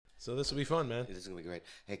So this will be fun, man. This is going to be great.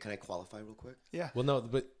 Hey, can I qualify real quick? Yeah. Well, no,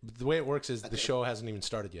 but the way it works is the show hasn't even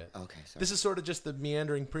started yet. Okay, sorry. This is sort of just the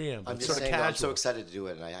meandering preamble. I'm It's just sort of saying, I'm casual. so excited to do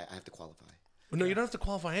it, and I have to qualify. No, you don't have to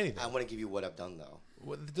qualify anything. I want to give you what I've done, though.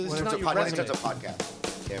 This is In not terms your of resume.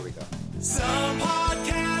 podcast. There we go. Some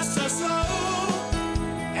podcasts are slow,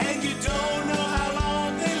 and you don't know how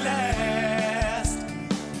long they last.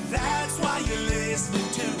 That's why you're listening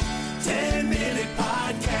to 10-Minute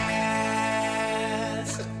Podcast.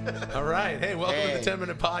 All right. Hey, welcome to the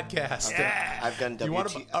 10-Minute Podcast. I've done You want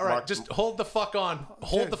to? All right, just hold the fuck on.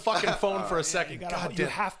 Hold the fucking phone for a second. God You damn.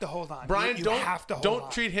 have to hold on. Brian, you don't have to hold don't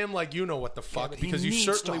on. treat him like you know what the fuck but he because you needs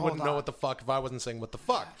to certainly hold wouldn't know on. what the fuck if I wasn't saying what the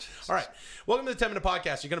fuck. All right, welcome to the 10-Minute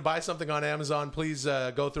Podcast. You're gonna buy something on Amazon? Please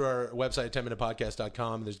go through our website at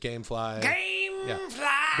 10minutepodcast.com. There's GameFly.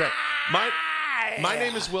 Gamefly. Great. My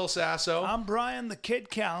name is Will Sasso. I'm Brian the Kid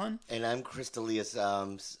Callen. And I'm Chris D'Elia's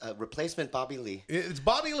replacement Bobby Lee. It's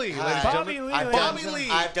Bobby Lee, ladies and Bobby gentlemen. Lee, I've Bobby done, Lee.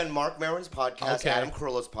 I've done Mark Maron's podcast, Okay. Adam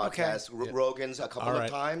Carolla's podcast, Rogan's a couple All right.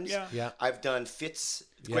 of times. Yeah. I've done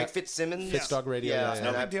Greg Fitzsimmons. Fitzdog Radio. Yeah, Yeah. and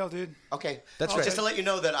No I- big deal, dude. Okay. That's right. Just to let you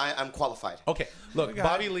know that I'm qualified. Okay, look, got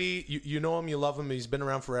Bobby Lee, you know him, you love him. He's been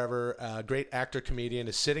around forever. Great actor, comedian,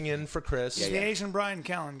 is sitting in for Chris. The Asian Brian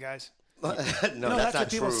Callen, guys. no, No, that's what not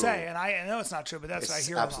people true. say, and I know it's not true, but that's what I It's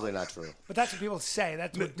hear. a lot. absolutely not true. But that's what people say.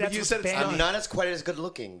 That's what, but that's you what's said it's banned. I'm not as quite as good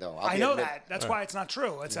looking though. I know that. That's why it's not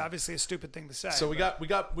true. It's obviously a stupid thing to say. So we got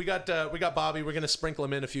Bobby. We're gonna sprinkle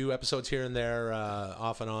him in a few episodes here and there,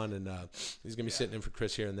 off and on, and he's gonna be sitting in for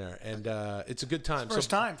Chris here and there, and it's a good time. First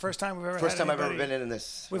time we've ever First had time I've ever anybody- been in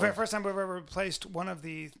this. First time we've ever replaced one of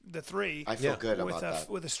the three I feel Yeah. good with about that.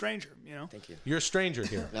 with a stranger. You know. Thank you. You're a stranger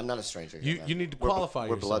here. I'm not a stranger. You- here, man. you need to We're- qualify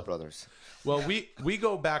We're yourself. blood brothers. Well, we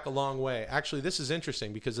go back a long way. Actually, this is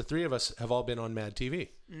interesting because the three of us have all been on Mad TV.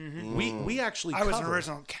 Mm-hmm. We actually I was an covered-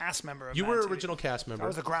 original cast member. Of You Mad were TV. original cast member. I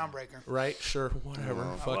was a groundbreaker. Right, sure, whatever.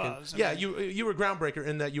 Fucking was, I yeah, mean- you were groundbreaker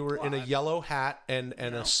in that you were in a yellow hat and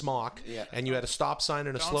a smock, Yeah. and you had a stop sign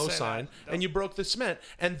and a Don't slow say sign, that. and you broke the cement,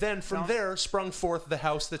 and then from Don't- there sprung forth the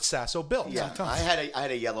house that Sasso built. Yeah, I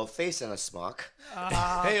had a yellow face and a smock.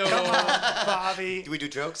 Hey, Bobby. Do we do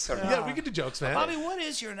jokes? Or yeah, we could do jokes, man. Bobby, what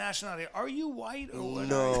is your nationality? Are you white or what?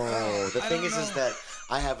 No, the I thing don't is know. that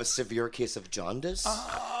I have a severe case of jaundice.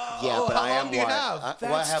 Yeah, but how I am long do you white. have?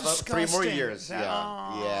 Well, I have 3 more disgusting. years. That- Yeah,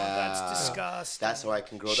 oh, yeah. That's disgusting. That's why I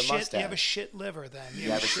can grow the shit, mustache. You have a shit liver then.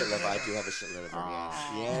 You have a shit liver. I do have a shit liver.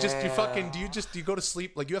 Yeah. Do you go to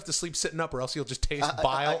sleep like you have to sleep sitting up or else you'll just taste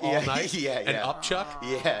bile all yeah, night yeah, and yeah. upchuck?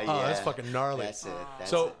 Yeah, Oh, yeah. that's fucking gnarly. That's it.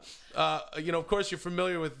 That's So, it. of course, you're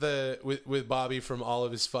familiar with Bobby from all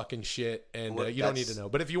of his fucking shit, and Well, you don't need that's- to know.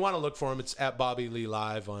 But if you want to look for him, it's at Bobby Lee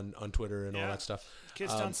Live on Twitter and all Yeah. that stuff.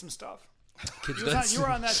 Kid's done some stuff. Kids You, was done on, you were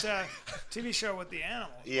on that TV show with the animals.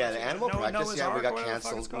 Yeah, the animal practice. Noah's Yeah, we Ark, got whatever the fuck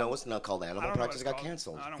canceled. it's No, called. it's not called I animal don't know what practice. It it's got called.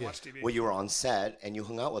 canceled. I don't watch TV. Well, you were on set and you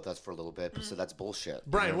hung out with us for a little bit, so that's bullshit.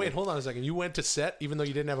 Brian, wait, hold on a second. You went to set even though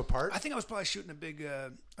you didn't have a part? I think I was probably shooting a big.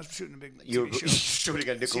 You were TV show. shooting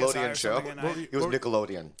a CSI Nickelodeon or show. something, and I- It was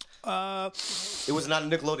Nickelodeon. It was not a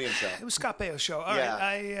Nickelodeon show. It was Scott Baio's show. All Yeah.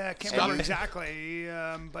 right, I can't Scott remember Baio.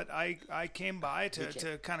 exactly, but I came by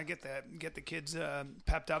to kind of get the kids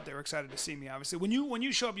pepped up. They were excited to see me. Obviously, when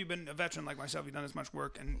you show up, you've been a veteran like myself. You've done as much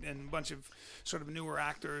work, and a bunch of sort of newer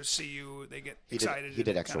actors see you. They get excited. he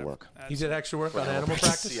did and extra kind of work. adds- He did extra work on animal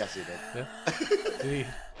practice? Yes, he did.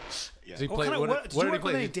 Did he What play? kind of, What did did you he work with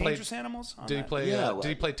play? any Did he play- dangerous animals? on Did he that? play? Yeah, Did he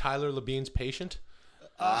what? play Tyler Levine's patient?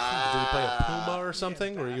 Did he play a puma or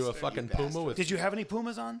something? Were you a bastard, fucking you puma bastard. with Did you have any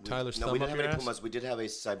pumas on? Tyler's No, thumb we up didn't have your any ass? pumas. We did have a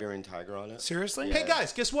Siberian tiger on it. Seriously? Hey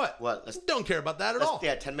guys, guess what? What? Let's- Don't care about that at all.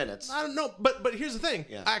 Yeah, 10 minutes. I don't know, but here's the thing.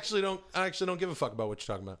 Yeah. I actually don't give a fuck about what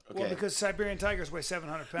you're talking about. Okay. Well, because Siberian tigers weigh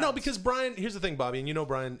 700 pounds. No, because Brian, here's the thing, Bobby, and you know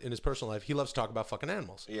Brian in his personal life, he loves to talk about fucking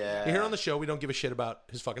animals. Yeah. You're here on the show, we don't give a shit about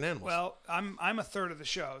his fucking animals. Well, I'm a third of the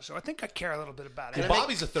show, so I think I care a little bit about it. Well,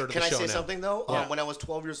 Bobby's a third of the Can show I say now. something though? Yeah. When I was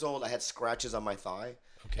 12 years old, I had scratches on my thigh,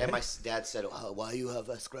 Okay. and my dad said, "Why you have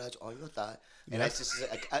a scratch on your thigh?" And I just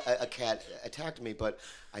a cat attacked me, but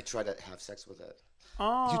I tried to have sex with it.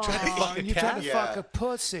 Oh, You tried to fuck a you tried cat? to Yeah. fuck a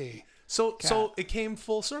pussy. So it came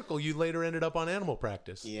full circle. You later ended up on animal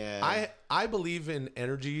practice. Yeah. I believe in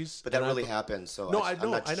energies. But that and really happened. So No, I'm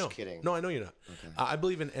not just I know. kidding. No, I know you're not. I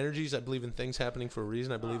believe in energies. I believe in things happening for a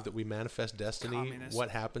reason. I believe that we manifest destiny. Communist. What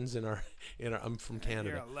happens in our I'm from Canada.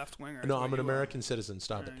 You're a left winger. No, I'm an American citizen.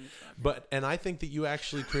 Stop it. And I think that you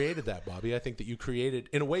actually created that, Bobby. I think that you created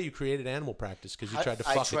animal practice because you tried to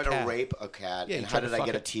fuck I tried a cat. to rape a cat, Yeah, you and how tried to did I fuck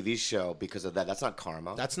get a it. TV show because of that? That's not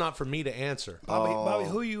karma. That's not for me to answer. Bobby,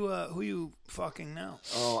 who you fucking now?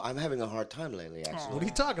 Oh, I'm having a hard time lately. Actually, What are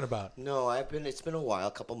you talking about? no, it's been a while,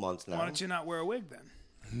 a couple months now. Why don't you not wear a wig then?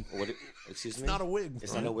 Excuse me? It's not a wig.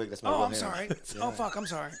 It's not a wig. That's my Oh, real I'm hair. sorry. Oh, fuck. I'm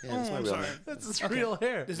sorry. Yeah, that's oh, my I'm real sorry. hair. That's his real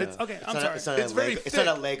hair. Is it, okay, I'm It's sorry. It's not It's a very Lego, it's not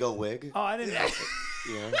a thick. Lego wig. Oh, I didn't know.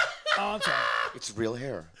 Yeah. Oh, I'm sorry. It's real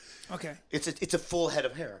hair. Okay. It's a full head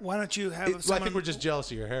of hair. Why don't you have Well, I someone? think we're just jealous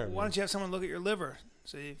of your hair. Why man. don't you have someone look at your liver?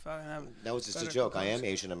 See if I have. That was just a better joke. I clothes. am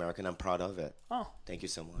Asian American. I'm proud of it. Oh. Thank you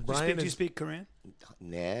so much. Brian Do you is. speak Korean?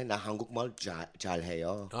 네, 나 한국말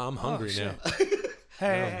잘해요. I'm hungry now.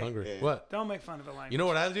 Hey, I'm hey, hungry. What? don't make fun of the language. You know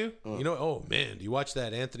what I do? You know? Oh man, do you watch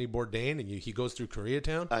that Anthony Bourdain and he goes through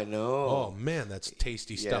Koreatown? I know. Oh man, that's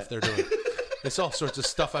tasty stuff they're doing. It's all sorts of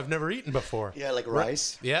stuff I've never eaten before. Yeah, like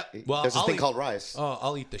rice. Yeah. Well, There's this I'll thing eat- called rice. Oh,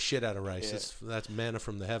 I'll eat the shit out of rice. Yeah. That's manna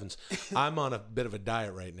from the heavens. I'm on a bit of a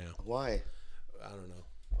diet right now. Why? I don't know.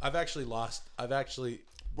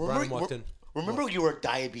 Brian walked in. Remember you were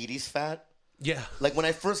diabetes fat? Yeah. Like when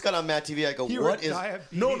I first got on Mad TV, I go, You what were is... diabetes.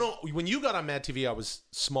 No. When you got on Mad TV, I was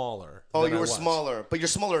smaller. Oh, than you I were was. smaller. But you're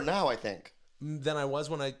smaller now, I think. Than I was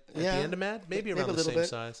when I at Yeah. the end of Mad. Maybe around Maybe a the little same bit.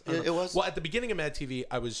 size. I Yeah, don't it know. was. Well, at the beginning of Mad TV,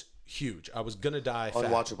 I was huge. I was gonna die. Fat.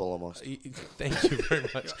 Unwatchable almost. Thank you very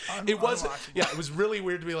much. It was, unwatchable. yeah, it was really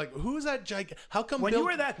weird to be like, who is that giant? How come When Bill, you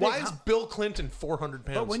were that why big, is how- Bill Clinton 400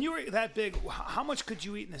 pounds? But when you were that big, how much could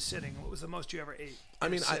you eat in a sitting? What was the most you ever ate? I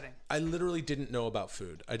in mean, a sitting? I literally didn't know about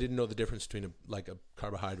food. I didn't know the difference between a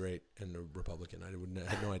carbohydrate and a Republican. I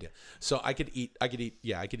had no idea. So I could eat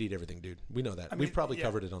everything, dude. We know that. We've probably yeah.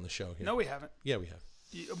 covered it on the show here. No, we haven't. Yeah, we have.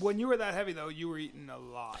 When you were that heavy, though, you were eating a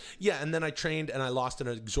lot. Yeah, and then I trained and I lost an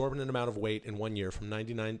exorbitant amount of weight in 1 year from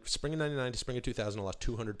spring of 99 to spring of 2000. I lost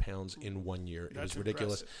 200 pounds in 1 year. It was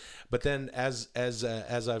ridiculous. impressive. But then as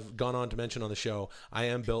I've gone on to mention on the show, I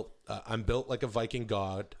am built. I'm built like a Viking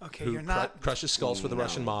god Okay, who you're not- crushes skulls for the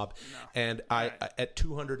Russian mob. And Right. at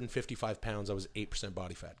 255 pounds, I was 8%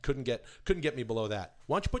 body fat. Couldn't get me below that.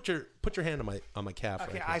 Why don't you put your hand on my calf?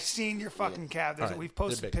 Okay, right there. I've seen your fucking calf. All right, We've they're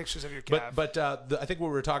posted big. pictures of your calf. But I think what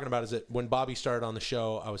we were talking about is that when Bobby started on the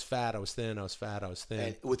show, I was fat, I was thin, I was fat, I was thin.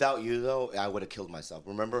 And without you, though, I would have killed myself.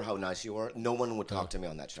 Remember how nice you were? No one would talk to me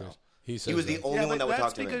on that show. He He says was the that. only yeah, one that but would talk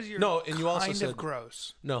that's to because me. you're No, and you also kind said- of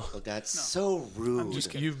gross. No, Oh, that's so rude.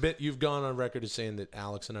 you've gone on record as saying that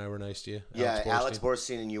Alex and I were nice to you. Yeah, Alex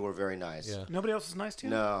Borstein. Borstein and you were very nice. Yeah. Nobody else is nice to you?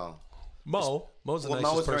 No. Mo's the Well,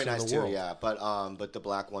 nicest Mo was person very nice in the too, world. yeah. But the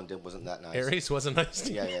black one wasn't that nice. Aries wasn't nice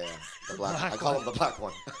to you. Yeah. The black. I call him the black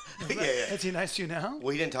one. yeah. Is he nice to you now? Well,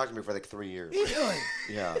 he didn't talk to me for like 3 years. Really?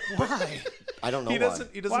 Yeah. Why? I don't know He why.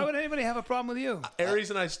 doesn't. Why would anybody have a problem with you? Aries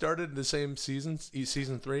and I started in the same season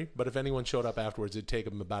 3. But if anyone showed up afterwards, it'd take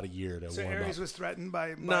him about a year to So warm Aries up. was threatened by I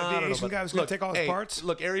the don't know, Asian but guy who's going look, to take all his hey, parts?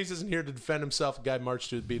 Look, Aries isn't here to defend himself. The guy marched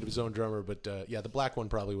to the beat of his own drummer, but the black one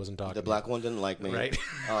probably wasn't talking. The black one didn't like me. Right.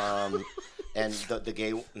 And the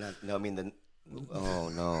gay. No, I mean the. Oh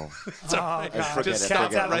no. Oh, God. Forget Just it. cat's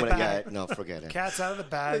Forget out it. right I'm gonna back. get. No, forget it. Cat's out of the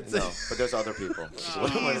bag. No, but there's other people. Is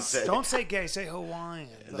what I want to say. Don't say gay, say Hawaiian.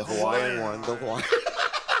 The Hawaiian one. The Hawaiian.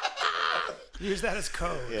 Use that as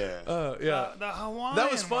code. Yeah. Yeah. The Hawaiian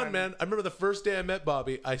That was fun, one. man. I remember the first day I met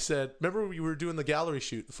Bobby, I said, remember we were doing the gallery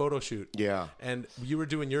shoot, the photo shoot? Yeah. And you were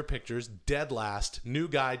doing your pictures, dead last. New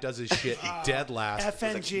guy does his shit, dead last.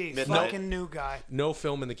 FNG, midnight. fucking new guy. No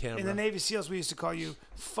film in the camera. In the Navy SEALs, we used to call you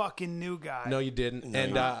fucking new guy. No, you didn't.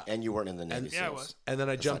 And And you weren't in the Navy yeah, I SEALs. was. and then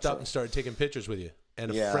I jumped not up true. and started taking pictures with you.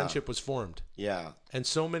 And a Yeah. friendship was formed. Yeah. And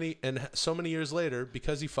so many years later,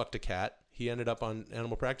 because he fucked a cat, he ended up on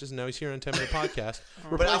Animal Practice, and now he's here on 10 Minute Podcast.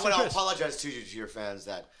 But I replacing want to Chris. apologize to your fans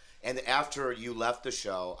that. And after you left the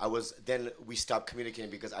show, we stopped communicating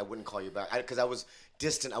because I wouldn't call you back because I was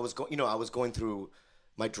distant. I was going through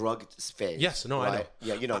my drug phase. Yes, no, right? I know.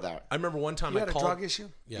 Yeah, you know that. I remember one time You I had a called. drug issue?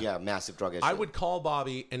 Yeah, massive drug issue. I would call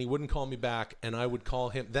Bobby, and he wouldn't call me back, and I would call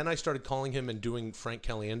him. Then I started calling him and doing Frank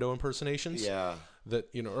Caliendo impersonations. Yeah. That,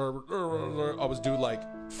 I was do like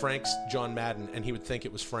Frank's John Madden, and he would think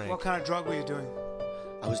it was Frank. What kind of drug were you doing?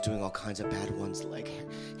 I was doing all kinds of bad ones like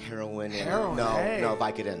heroin. And, Heroin, hey. No,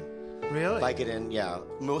 Vicodin. Really? Vicodin, yeah.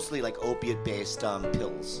 Mostly like opiate-based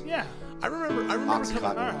pills. Yeah. I remember Oxycontin.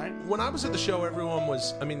 coming, All right. when I was at the show, everyone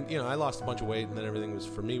was, I lost a bunch of weight, and then everything was,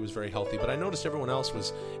 for me, was very healthy, but I noticed everyone else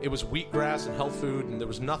it was wheatgrass and health food, and there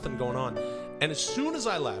was nothing going on. And as soon as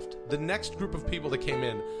I left, the next group of people that came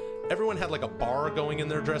in, everyone had like a bar going in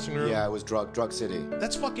their dressing room. Yeah, it was drug city.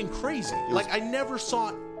 That's fucking crazy. Like, I never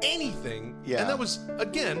saw anything. Yeah. And that was,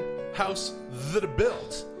 again, house that I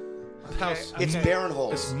built. house. It's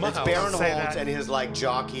Barinholtz. It's my It's house. Say that. Barinholtz and his like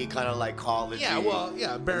jockey kind of like college. Yeah, well,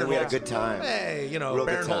 yeah, And then we had a Barinholtz. good time. Hey, you know, Real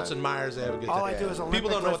good Barinholtz time. and Myers, they have a good time. All I do is Olympic People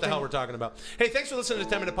don't know what the lifting. hell we're talking about. Hey, thanks for listening to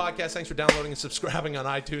 10 Minute Podcast. Thanks for downloading and subscribing on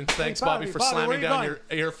iTunes. Thanks, Bobby, for Bobby, where slamming you down going?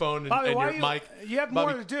 your earphone and, Bobby, and why your you- mic. you have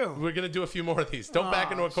Bobby, more to do. We're going to do a few more of these. Don't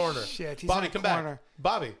back into a corner. shit, he's Bobby, in a come corner.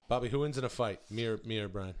 back. Bobby, who wins in a fight? Me or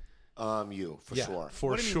Brian? You for Yeah, sure.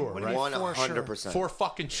 for What do you mean- sure, what do you right? mean? 100%. For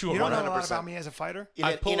fucking sure. You don't know a lot 100%. about me as a fighter.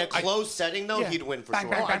 In a closed setting though, Yeah. he'd win for Bang,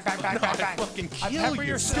 sure. bang, bang, bang, bang, bang, bang. fucking I kill pepper you.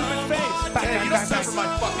 your stupid face. Bang, bang, you bang, don't bang. pepper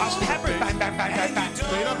my fucking I'll stupid pepper. face. Bang, bang, bang, bang, bang.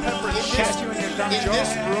 No, you don't pepper I'll shit. shat you in your dumb In jaw.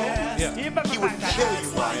 this room, Yeah. he would kill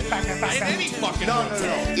you, Brian. Bang, bang, bang, In bang. any fucking No, room. no,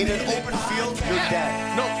 no. In an open field, you're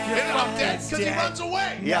dead. No, I'm dead because he dead. runs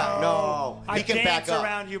away. Yeah, no. I He can back dance up.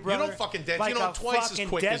 around you, You brother. don't fucking dance. Like You know a twice as fucking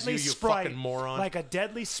quick as deadly you sprite. fucking moron. Like a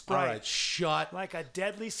deadly All sprite. right, shut Like a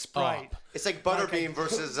deadly sprite. up. It's like Butterbean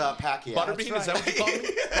versus Pacquiao. Butterbean, is that what you call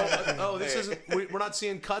me? Oh, this Hey. isn't. We're not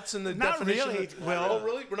seeing cuts in the Not definition. really, of, Will. Oh,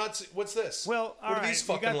 really? We're not. What's this? Well, all what are right, these you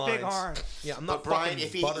fucking got lines? big arms. Yeah, I'm But not Brian, fucking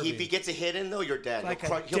if he Butterbean. gets a hit in though, you're dead. Like he'll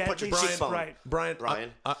punch your deadly cheekbone. sprite. Brian,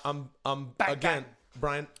 I'm Bang, again, bang.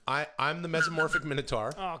 Brian. I'm the mesomorphic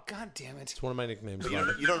minotaur. Oh, god damn it. It's one of my nicknames.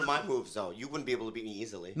 You don't know my moves though. You wouldn't be able to beat me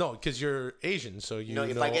easily. No, because you're Asian, so you No,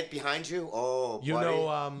 if I get behind you, you buddy.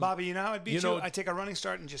 know, Bobby, you know how I'd beat You you? know- I take a running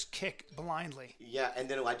start and just kick blindly. Yeah, and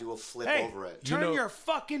then I do a flip Hey, over it. turn know- your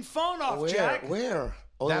fucking phone off, Where? Jack. Where?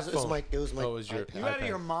 Oh, that it was phone. my. It was my. Oh, it was your iPad. You out of iPad.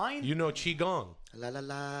 your mind? You know Qigong. La la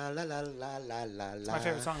la la la la la la la. my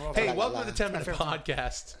favorite song of all Hey, time. welcome to the 10 Minute favorite song.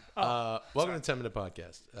 Podcast. Welcome to the 10 Minute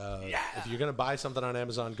Podcast. If you're going to buy something on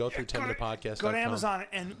Amazon, go through 10minutepodcast.com. Go to Amazon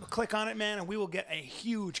and click on it, man, and we will get a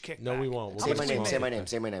huge kickback. No, we won't. We'll Say get my a name. small Say my kickback. name.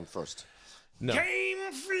 Say my name first. No.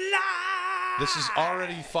 Gamefly. This is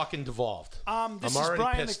already fucking devolved. This I'm is already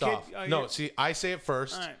Brian the pissed Kid. off. No, see, I say it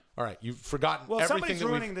first. All right. All right, you've forgotten Well, everything somebody's that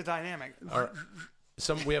we've... ruining the dynamic. All right.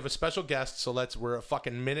 We have a special guest, so we're a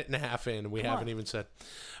fucking minute and a half in, and we haven't even said.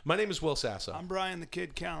 My name is Will Sasso. I'm Brian the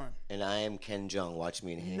Kid Callen. And I am Ken Jeong. Watch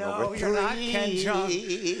me in No, Hangover you're not 3. Ken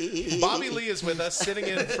Jeong. Bobby Lee is with us, sitting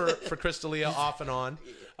in for Crystalia off and on,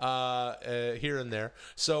 here and there.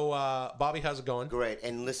 So, Bobby, how's it going? Great.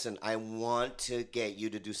 And listen, I want to get you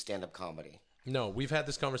to do stand-up comedy. No, we've had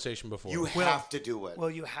this conversation before. You have to do it.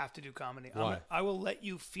 Well, you have to do comedy. Why? I will let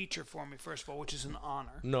you feature for me, first of all, which is an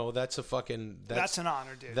honor. No, that's a fucking... That's an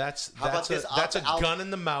honor, dude. That's How about a, this? that's I'll- a gun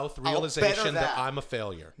in the mouth better realization that that. I'm a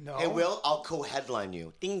failure. No. Hey, Will, I'll co-headline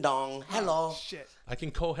you. Ding dong. Hello. Shit. I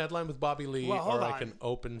can co-headline with Bobby Lee, Well, hold or I on. can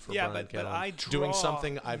open for Yeah, Brian but Callen, I doing draw-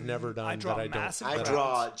 something I've never done I draw that I don't. massive I crowds.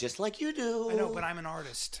 draw just like you do. I know, but I'm an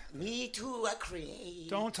artist. Me too, I create.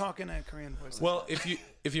 Don't talk in a Korean voice. Well,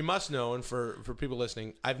 if you must know, and for people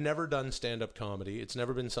listening, I've never done stand-up comedy. It's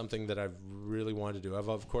never been something that I've really wanted to do. I've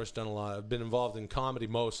of course done a lot. I've been involved in comedy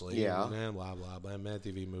mostly. Yeah. And blah blah blah. Mad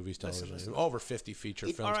TV, movies, television, over 50 feature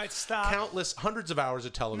films. all right, stop. Countless, hundreds of hours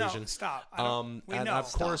of television. No, stop. I don't- we and know.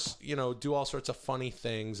 of course, do all sorts of funny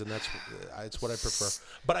things, and that's it's what I prefer.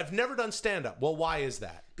 But I've never done stand-up. Well, why is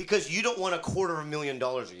that? Because you don't want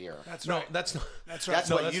 $250,000 a year. That's No, right. that's not. That's right. That's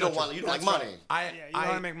No, what that's you not don't true. want. You don't like That's money. I you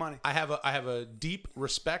wanna make money. I have a deep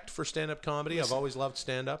respect for stand-up comedy. I've always loved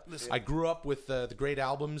stand-up. I grew up with the great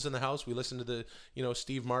albums in the house. We listened to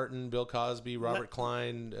Steve Martin, Bill Cosby, Robert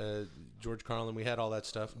Klein, George Carlin. We had all that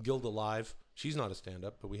stuff. Gilda Live. She's not a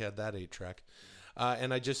stand-up, but we had that 8-track.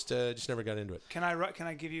 And I just never got into it. Can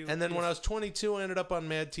I give you? And then when I was 22, I ended up on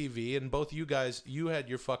Mad TV, and both you guys, you had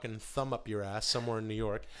your fucking thumb up your ass somewhere in New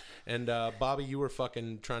York, and Bobby, you were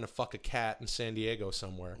fucking trying to fuck a cat in San Diego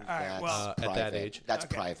somewhere. All right, That's well, at that private. age. That's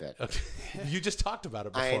private. Okay. You just talked about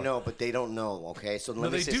it before. I know, but they don't know. Okay, so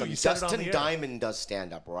let me they say do. something. You said it on Dustin the air. Diamond does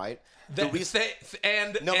stand up, right? No, my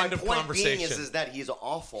My end of point conversation. being is that he's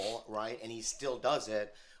awful, right? And he still does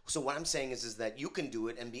it. So what I'm saying is that you can do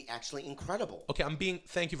it and be actually incredible. Okay,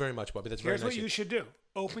 thank you very much, Bobby. That's very here's nice. what of you should do: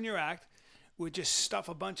 open your act. Would just stuff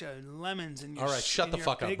a bunch of lemons in your. All right, shut in the your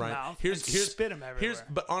fuck up, big Brian. Mouth Here's and spit them everywhere.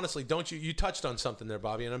 But honestly, don't you touched on something there,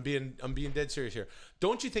 Bobby, and I'm being dead serious here.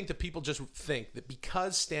 Don't you think that people just think that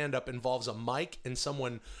because stand up involves a mic and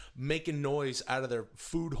someone making noise out of their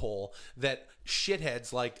food hole that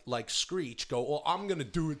shitheads like Screech go, well, I'm gonna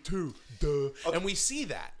do it too, duh. And we see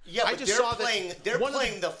that. Yeah, I but just they're saw playing. that They're one of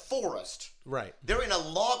playing the forest. Right. They're in a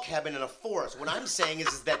log cabin in a forest. What I'm saying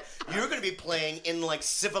is that you're going to be playing in like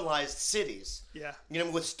civilized cities. Yeah.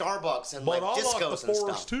 With Starbucks and But like I like the discos and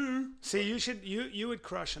forest stuff. too. See, you would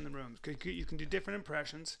crush in the rooms. You can do different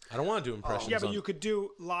impressions. I don't want to do impressions. Yeah, but on- you could do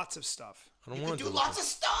lots of stuff. I don't You want can to do lots of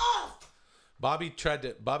stuff.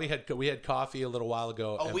 We had coffee a little while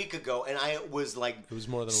ago. A week ago, and I was like, it was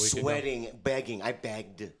more than a week ago. sweating, begging. I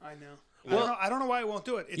begged. I know. I don't know why I won't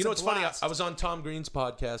do it. It's You know a what's funny? blast. I was on Tom Green's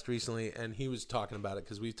podcast recently, and he was talking about it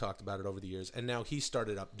because we've talked about it over the years. And now he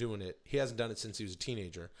started up doing it. He hasn't done it since he was a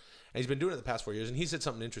teenager, and he's been doing it the past 4 years. And he said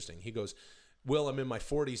something interesting. He goes, "Will, I'm in my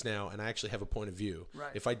 40s now, and I actually have a point of view.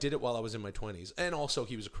 Right. If I did it while I was in my 20s, and also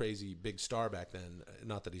he was a crazy big star back then.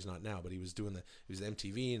 Not that he's not now, but he was doing he was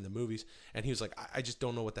MTV and the movies. And he was like, I just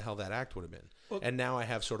don't know what the hell that act would have been. And now I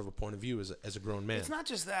have sort of a point of view as a grown man. It's not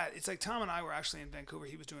just that. It's like Tom and I were actually in Vancouver.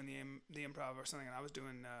 He was doing the improv or something, and I was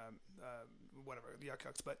doing whatever, the Yuck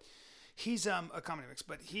Yucks. But he's a comedy mix.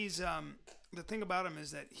 But he's the thing about him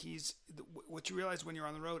is that what you realize when you're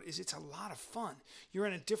on the road is it's a lot of fun. You're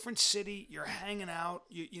in a different city. You're hanging out.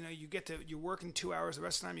 You're working 2 hours. The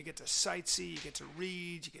rest of the time you get to sightsee. You get to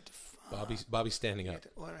read. You get to Bobby's standing up.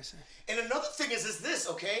 What did I say? And another thing is this,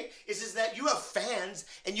 okay? Is that you have fans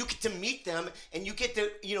and you get to meet them and you get to,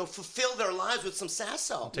 fulfill their lives with some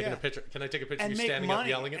sasso. Taking a picture. Can I take a picture And of you make standing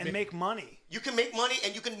money. up yelling at me? And make money. You can make money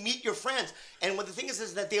and you can meet your friends. And what the thing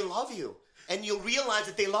is that they love you. And you'll realize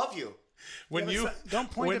that they love you.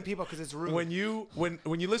 Don't point at people because it's rude. When you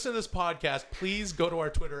listen to this podcast, please go to our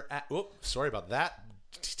Twitter sorry about that,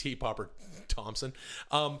 T Popper Thompson.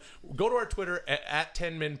 Go to our Twitter at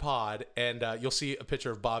 10minpod, and you'll see a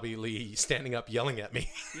picture of Bobby Lee standing up yelling at me.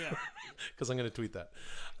 Yeah. Because I'm going to tweet that.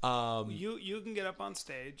 You can get up on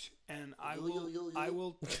stage and I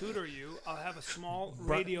will tutor you. I'll have a small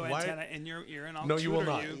radio antenna in your ear and I'll tutor you. No, you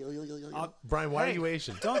will not. Brian, why are you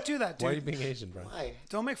Asian? Don't do that, dude. Why are you being Asian, Brian? Why?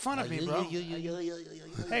 Don't make fun of me, bro.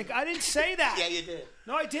 Hey, I didn't say that. Yeah, you did.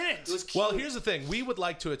 No, I didn't. It was cute. Well, here's the thing. We would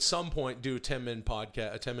like to at some point do a 10-minute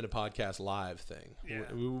podcast live thing. Yeah.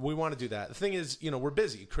 We want to do that. The thing is, we're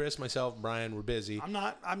busy. Chris, myself, Brian, we're busy. I'm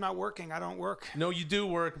not working. I don't work. No, you do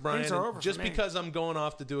work, Brian. Things are over Just for me. because I'm going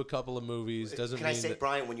off to do a couple of movies doesn't Can mean I say, that...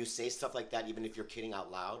 Brian, when you say stuff like that, even if you're kidding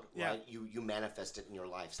out loud, Yeah. right? You manifest it in your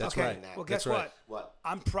life. Stop That's doing right. that. Well, guess That's right. what? What?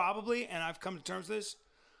 I'm probably, and I've come to terms with this,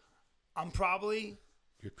 I'm probably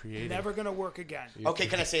You're creative. never going to work again. Okay,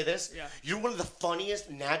 can I say this? Yeah. You're one of the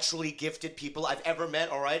funniest, naturally gifted people I've ever met,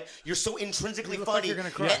 all right? You're so intrinsically You look funny. like you're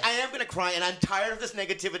gonna cry. And I am going to cry, and I'm tired of this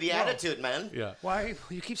negativity attitude, man. Yeah. Why?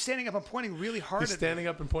 You keep standing up and pointing really hard He's at standing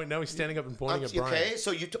up and pointing. Now he's standing up and pointing at Brian. Okay,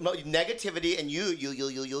 so negativity and you.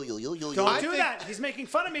 Don't do that. He's making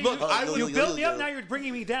fun of me. Look, you built me up, now you're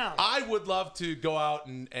bringing me down. I would love to go out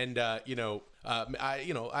and I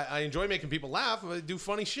enjoy making people laugh. I do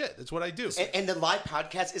funny shit. That's what I do. And the live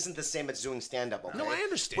podcast isn't the same as doing stand-up, okay? No, I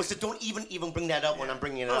understand. Well, so don't even bring that up when I'm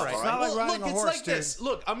bringing it All up, right. all It's not right? like riding look, a it's horse, like dude. this.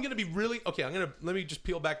 Look, I'm gonna be really okay. Let me just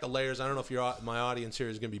peel back the layers. I don't know if my audience here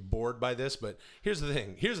is gonna be bored by this, but here's the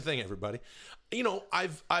thing, everybody.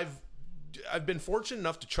 I've been fortunate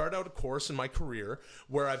enough to chart out a course in my career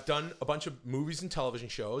where I've done a bunch of movies and television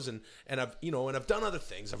shows, and I've done other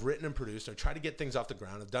things. I've written and produced. And I try to get things off the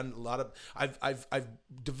ground. I've done a lot of. I've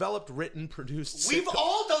developed, written, produced. We've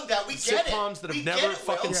all done that. We get it. Sitcoms that We have get never it,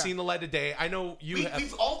 fucking Will. seen the light of day. I know you have.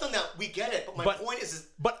 We've all done that. We get it. But my point is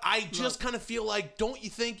But I just kind of feel like, don't you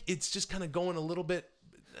think it's just kind of going a little bit?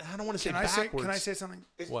 I don't want to say backwards. Can I say something?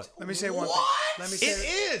 What? Let me say one thing. What? Let me say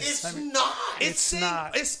It is. It's not. It's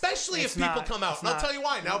not. Especially It's if people not. come out. It's And I'll not. tell you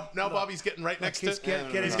why. Now Bobby's getting right next to. Get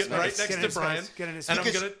in He's his getting right face. next Get in to his Brian. face. Get in his And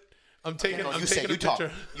face. I'm taking You a say, you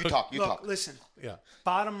picture. talk. Look, listen. Yeah.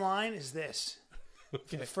 Bottom line is this: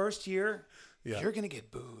 for the first year, Yeah. you're gonna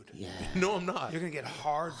get booed. Yeah. No, I'm not. You're gonna get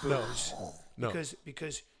hard boos. No.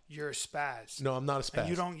 Because you're a spaz. No, I'm not a spaz. And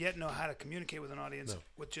you don't yet know how to communicate with an audience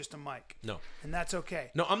with just a mic. No. And that's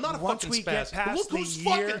okay. No, I'm not a Once fucking we spaz. get past Look the who's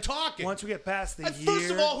year, fucking talking. Once we get past the year.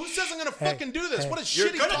 First of all, who says I'm going to fucking do this? hey, What a you're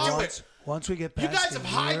shitty gonna do topic. it. Once we get You past guys the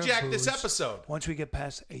have year of hijacked this booze, episode. Once we get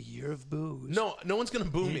past a year of booze. No one's going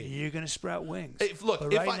to boo me. You're gonna sprout wings. Look,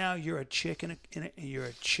 but if right I- now you're a chick you're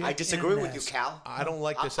a chick. I disagree in a with you, nest. Cal. I don't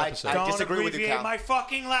like this I episode. Don't disagree with you, abbreviate Cal. my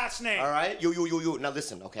fucking last name. All right? You. Now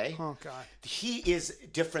listen, okay? Oh God. He is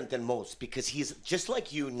different than most because he's just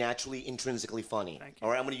like you, naturally, intrinsically funny. Thank you.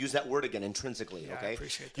 All right, I'm going to use that word again, intrinsically. Yeah, I okay,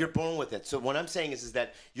 appreciate that. You're born with it. So what I'm saying is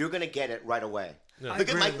that you're going to get it right away. Yeah. Look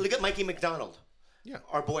agree at with you. look at Mikey McDonald. Yeah.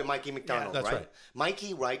 Our boy Mikey McDonald. that's right.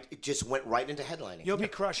 Mikey, right, just went right into headlining. You'll be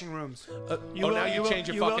crushing rooms. now you change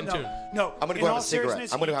your fucking tune. No, I'm gonna in go have all a cigarette.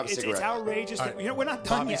 seriousness, I'm gonna have a It's cigarette. outrageous. All That, right. we're not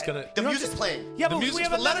done Bobby's yet. gonna- The You don't music's just- playing. Yeah, The but music's we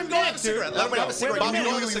have playing. Let him another go have a minute, dude. cigarette. Let him have a cigarette. We have Bobby, a go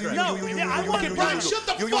minute. have a cigarette. No, I want Okay, Brian, shut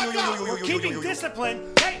the fuck up. We're keeping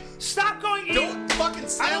discipline. Hey, stop going in. Don't fucking I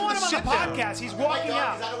slam don't want the him on the shit down. podcast. He's Oh my walking God,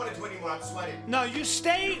 out. because I don't want to do it anymore. I'm sweating. No, you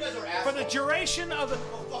stay guys are for the assholes. duration of the.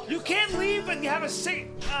 You can't leave and you have a seat.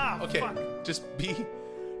 Ah, Okay, fuck. just be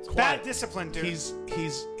quiet. Bad discipline, dude. He's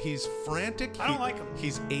frantic. I don't like him.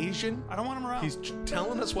 He's Asian. I don't want him around. He's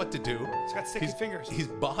telling us what to do. He's got sticky fingers. He's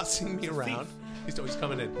bossing me around. He's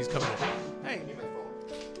coming in. He's coming in. Hey,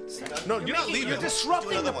 No, you're not leaving. You're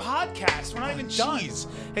disrupting the podcast. We're not even done. Jeez.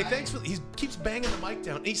 Hey, thanks for. He keeps banging the mic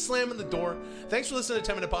down. He's slamming the door. Thanks for listening to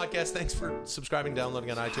 10 Minute Podcast. Thanks for subscribing,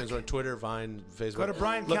 downloading on iTunes or on Twitter, Vine, Facebook. Go to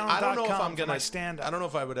BrianCallen.com Look, I don't know if I'm for gonna my stand-up. I don't know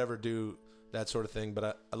if I would ever do that sort of thing,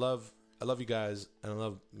 but I love you guys and I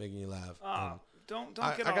love making you laugh. Don't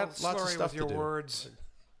I get got all lots of slurry stuff with your to do. words.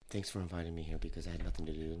 Thanks for inviting me here because I had nothing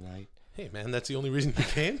to do tonight. Hey, man, that's the only reason you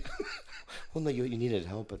came? Well, no, you needed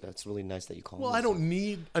help, but that's really nice that you called Well, me. I don't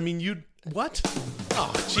need. I mean, you. What?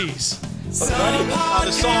 Oh, jeez. Some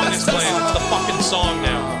The song is playing. It's the fucking song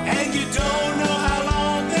now. and you don't know how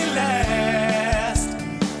long they last.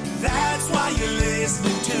 That's why you're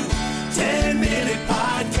listening to 10 Minute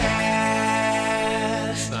Podcast.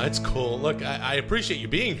 No, it's cool. Look, I appreciate you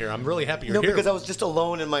being here. I'm really happy you're No, here. because I was just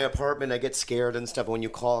alone in my apartment. I get scared and stuff. When you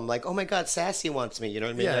call, I'm like, oh my God, Sassy wants me. You know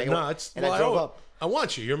what I mean? Yeah, And no, it's. And well, I drove up. I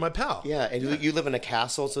want you. You're my pal. Yeah, and you live in a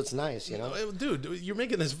castle, so it's nice, you know? Dude, you're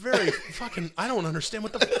making this very fucking. I don't understand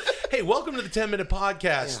what the. Hey, welcome to the 10 Minute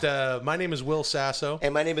Podcast. My name is Will Sasso.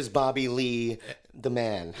 And my name is Bobby Lee, the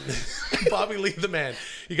man. Bobby Lee the man.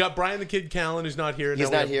 You got Brian the Kid Callen, who's not here. He's Now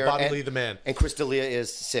we not have here. Bobby and, Lee the man And Chris D'Elia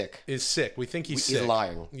is sick. is sick. We think he's He's sick.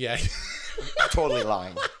 lying. Yeah. Totally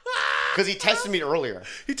lying. Because he texted me earlier.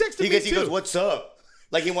 He texted me He goes, too. what's up?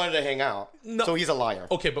 Like he wanted to hang out. No. So he's a liar.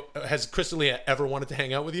 Okay, but has Chris D'Elia ever wanted to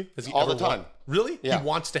hang out with you? Has he All ever the time. Really? Yeah. He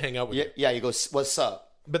wants to hang out with Yeah, you. yeah, he goes, what's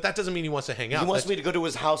up? But that doesn't mean he wants to hang out. He wants me to go to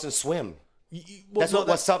his house and swim. Well, That's no, what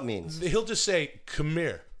what's up means. He'll just say, come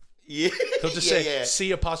here. Yeah. He'll just say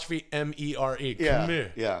C''MERE. Yeah, Come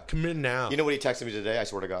here. yeah. Come here now. You know what he texted me today? I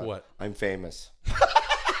swear to God. What? I'm famous.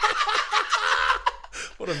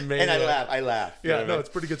 What a man. And I laugh. You know Yeah, what I no, mean? it's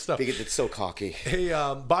pretty good stuff. Because it's so cocky. Hey,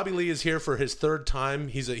 Bobby Lee is here for his third time.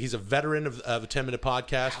 He's a veteran of a 10 Minute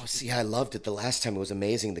Podcast. Oh, see, I loved it. The last time it was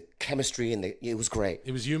amazing. The chemistry and it was great.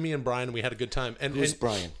 It was you, me, and Brian, and we had a good time. And, Who's and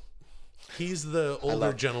Brian? he's the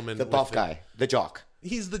older gentleman. The with buff guy. The jock.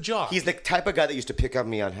 He's the jock. He's the type of guy that used to pick up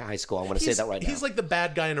me on high school. I want to say that right now. He's like the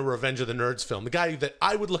bad guy in a Revenge of the Nerds film. The guy that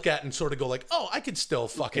I would look at and sort of go like, oh, I could still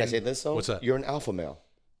fucking... Can I say this, though? What's that? You're an alpha male.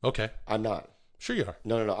 Okay. I'm not. Sure you are.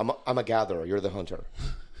 No. I'm a gatherer. You're the hunter.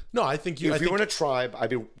 No, I think you... If you were in a tribe, I'd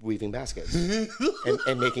be weaving baskets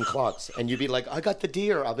and making cloths. And you'd be like, I got the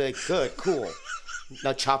deer. I'll be like, good, cool.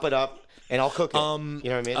 Now chop it up and I'll cook it. You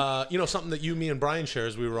know what I mean? Something that you, me, and Brian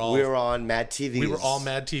shares, we were all on Mad TV. We were all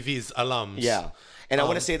Mad TV's alums. Yeah. And I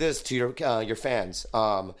want to say this to your fans.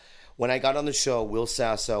 When I got on the show, Will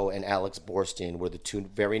Sasso and Alex Borstein were the two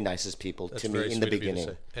very nicest people That's to very me in the sweet of you to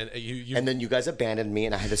beginning. say. And you And then you guys abandoned me,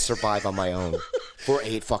 and I had to survive on my own for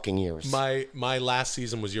 8 fucking years. my last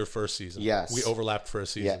season was your first season. Yes. We overlapped for a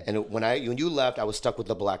season. Yeah, and when you left, I was stuck with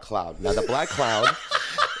the Black Cloud. Now the Black Cloud,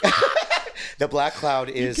 the Black Cloud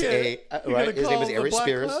is can't- you're right. gonna His name call is him the Ari Black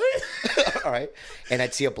Spears. Cloud? All right, and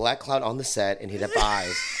I'd see a black cloud on the set, and he'd have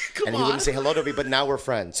eyes, and he on. wouldn't say hello to me. But now we're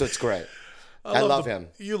friends, so it's great. I love him.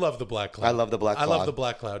 You love the Black Cloud. I love the Black I love Cloud. the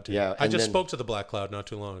Black Cloud too. Yeah, I and just then- spoke to the Black Cloud not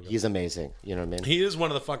too long ago. He's amazing. You know what I mean? He is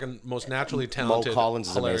one of the fucking most naturally talented. Mo Collins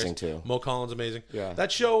is hilarious- amazing, too. Mo Collins amazing. Yeah.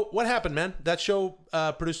 That show. What happened, man? That show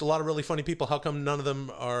produced a lot of really funny people. How come none of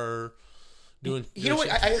them are doing? You know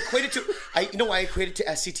what? shit? I equate it to I equate it to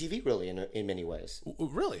SCTV really in many ways.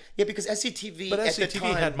 Really? Yeah, because SCTV But at the SCTV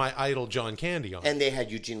time, had my idol John Candy on. and they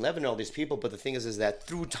had Eugene Levin and all these people. But the thing is that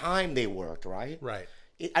through time they worked, right? Right.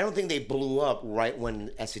 I don't think they blew up right when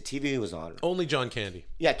SCTV was on. Only John Candy.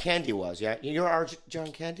 Yeah, Candy was. Yeah, you're our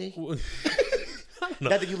John Candy. Now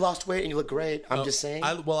that you lost weight and you look great, I'm just saying.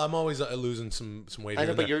 I'm always losing some weight. I here know,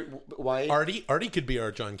 and but there. you're why? Artie could be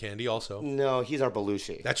our John Candy also. No, he's our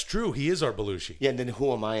Belushi. That's true. He is our Belushi. Yeah, and then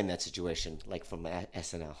who am I in that situation? Like from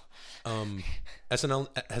SNL. SNL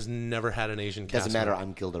has never had an Asian cast. Doesn't matter.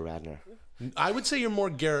 I'm Gilda Radner. I would say you're more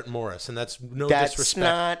Garrett Morris, and that's no That's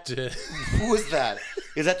disrespect. not. Who is that?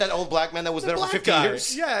 Is that old black man that was there for Black 50 guy.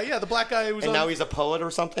 years? Yeah, the black guy who's And on, now he's a poet or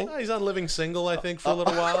something? he's on Living Single, I think, for a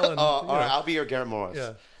little while. And, All you know. right, I'll be your Garrett Morris.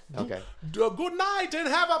 Yeah. Okay. Good night and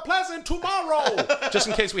have a pleasant tomorrow. Just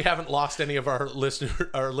in case we haven't lost any of our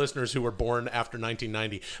listeners who were born after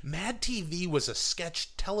 1990. Mad TV was a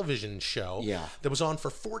sketch television show that was on for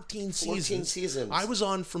 14 seasons. 14 seasons. I was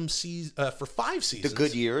on for 5 seasons. The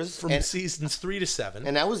good years. From seasons 3 to 7.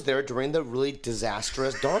 And I was there during the really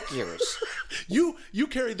disastrous dark years. You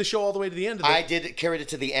carried the show all the way to the end of it. I did carry it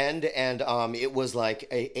to the end, and it was like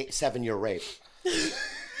a 7-year rape.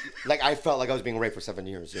 Like I felt like I was being raped for 7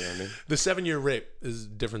 years. You know what I mean? The 7-year rape is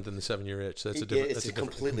different than the 7-year itch. That's a different. It's that's a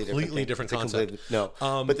completely different thing. concept.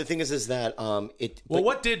 But the thing is that it. Well,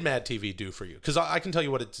 what did Mad TV do for you? Because I can tell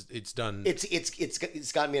you what it's done.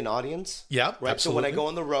 It's gotten me an audience. Yeah, right. absolutely. So when I go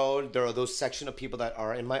on the road, there are those section of people that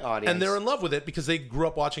are in my audience, and they're in love with it because they grew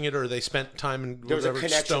up watching it or they spent time in There's a whatever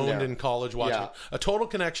connection stoned there. in college watching Yeah. it. A total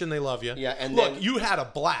connection. They love you. Yeah, and look, then- you had a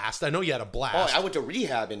blast. I know you had a blast. Oh, I went to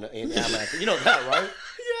rehab in Atlanta. You know that, right?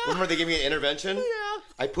 Yeah. Remember they gave me an intervention? Yeah.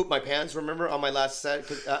 I pooped my pants. Remember on my last set?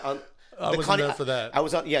 I wasn't there for that. I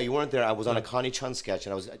was on. Yeah, you weren't there. I was on a Connie Chun sketch,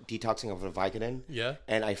 and I was detoxing off of Vicodin. Yeah.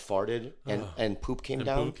 And I farted, and poop came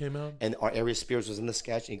down. poop came out? And our Arius Spears was in the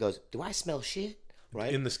sketch, and he goes, "Do I smell shit?"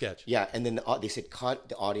 Right. In the sketch. Yeah, and then they said cut.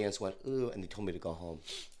 The audience went ooh, and they told me to go home.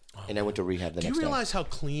 And I went to rehab the Do next you day. realize how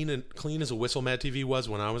clean as a whistle Mad TV was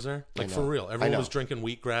when I was there? Like know. for real, I everyone know. was drinking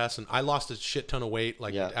wheatgrass, and I lost a shit ton of weight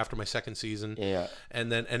like Yeah. after my second season. Yeah.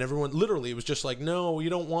 and everyone literally was just like, no, you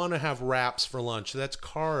don't want to have wraps for lunch. That's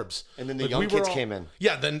carbs. And then the Like, young we were kids all- came in.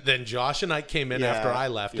 Yeah, then Josh and I came in Yeah, after I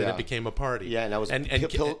left, and yeah. it became a party. Yeah, and I was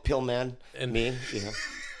pill man. and- Me. Yeah.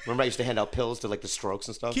 Remember I used to hand out pills to like the strokes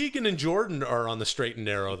and stuff. Keegan and Jordan are on the straight and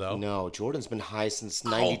narrow though. No, Jordan's been high since Oh,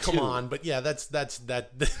 '92. come on, but yeah, that's that.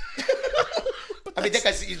 I mean, that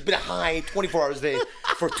guy's he's been high 24 hours a day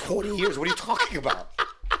for 20 years. What are you talking about?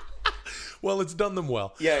 Well, it's done them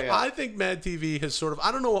well. Yeah. I think Mad TV has sort of,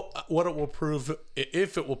 I don't know what it will prove,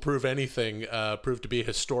 if it will prove anything, prove to be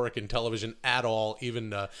historic in television at all,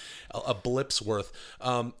 even a blip's worth.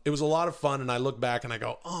 It was a lot of fun, and I look back and I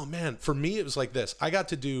go, oh man, for me it was like this. I got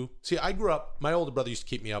to do, I grew up, my older brother used to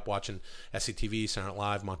keep me up watching SCTV, Saturday Night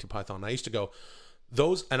Live, Monty Python. And I used to go,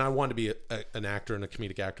 and I wanted to be an actor and a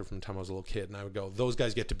comedic actor from the time I was a little kid. And I would go, those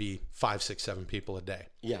guys get to be 5, 6, 7 people a day.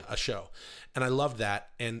 Yeah. A show. And I loved that.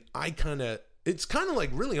 And it's kind of like,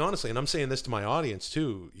 really honestly, and I'm saying this to my audience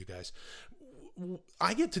too, you guys,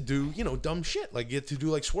 I get to do, dumb shit. Like get to do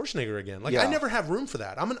like Schwarzenegger again. Like Yeah. I never have room for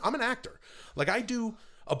that. I'm an actor. Like I do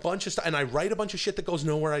a bunch of stuff, and I write a bunch of shit that goes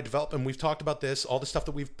nowhere. I develop, and we've talked about this, all the stuff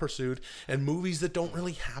that we've pursued, and movies that don't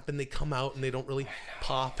really happen. They come out and they don't really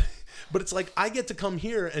pop. But it's like I get to come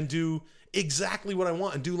here and do exactly what I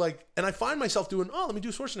want and do and I find myself doing, let me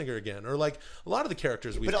do Schwarzenegger again, or like a lot of the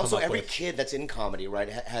characters we've But also, come up every with. kid that's in comedy, right,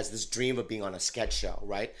 has this dream of being on a sketch show,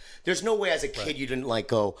 right? There's no way as a kid you didn't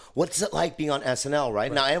go, what's it like being on SNL, right?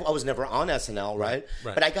 Now, I was never on SNL, right?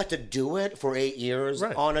 But I got to do it for 8 years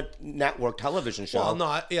on a network television show. Well, no,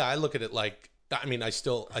 I look at it like, I mean, I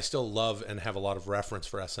still love and have a lot of reference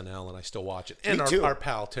for SNL, and I still watch it. And too. our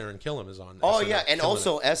pal Taron Killam is on. Oh SNL, yeah, and killing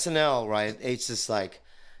also it. SNL, right? It's just like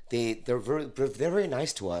they're very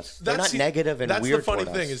nice to us. They're not That's negative and that's weird. the funny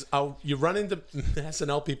toward thing us. is you run into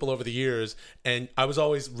SNL people over the years, and I was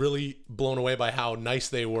always really blown away by how nice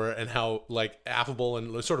they were and how affable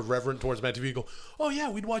and sort of reverent towards Mad TV. You go, oh yeah,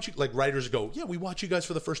 we'd watch you. Like writers go, yeah, we watch you guys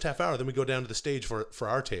for the first half hour, then we go down to the stage for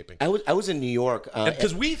our taping, I was in New York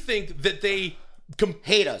because we think that they.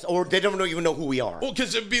 hate us, or they don't even know who we are. Well,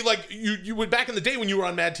 because it'd be like you would back in the day when you were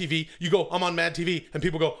on Mad TV, you go, I'm on Mad TV, and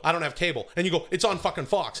people go, I don't have cable, and you go, it's on fucking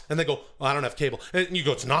Fox, and they go, I don't have cable, and you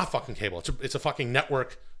go, it's not fucking cable, it's a fucking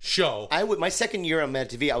network show. My second year on Mad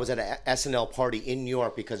TV, I was at a SNL party in New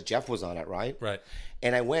York because Jeff was on it, right? Right.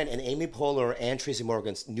 And I went, and Amy Poehler and Tracy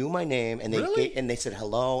Morgan knew my name, and they Really? and they said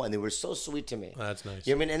hello, and they were so sweet to me. That's nice.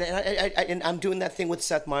 You know what I mean? And I'm doing that thing with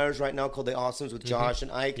Seth Meyers right now called The Awesomes with Josh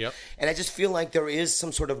and Ike. Yep. And I just feel like there is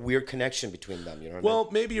some sort of weird connection between them. You know what I mean? Well,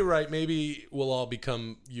 maybe you're right. Maybe we'll all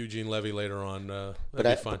become Eugene Levy later on.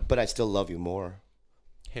 That'd be fun. But I still love you more.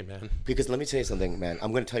 Hey, man. Because let me tell you something, man.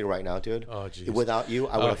 I'm going to tell you right now, dude. Oh, jeez. Without you,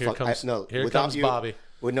 I would have here fucked. comes- here without comes you, Bobby.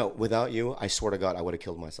 Well, no, without you, I swear to God, I would have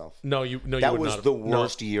killed myself. No, you That would was not have. the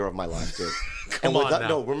worst year of my life, dude. Come on now.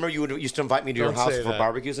 No, remember you used to invite me to your Don't house say for that.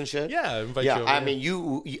 barbecues and shit? Yeah, I invite yeah, you over I here.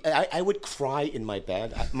 mean, I would cry in my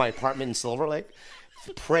bed, my apartment in Silver Lake,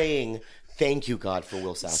 praying, thank you, God, for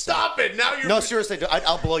Will Sasso. Stop it! Now you're. No, seriously, dude,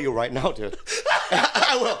 I'll blow you right now, dude.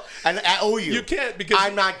 I will. And I owe you. You can't because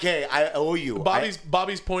I'm not gay. I owe you.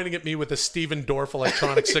 Bobby's pointing at me with a Steven Dorff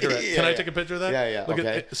electronic cigarette. Yeah, Can I yeah. take a picture of that? Yeah, yeah, Look okay.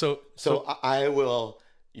 at it. So I will.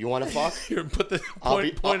 You want to fuck? here, put the I'll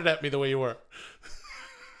point it at me the way you were.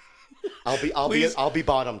 I'll be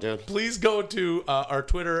bottom, dude. Please go to our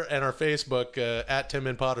Twitter and our Facebook at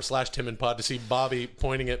TimAndPod or /TimAndPod to see Bobby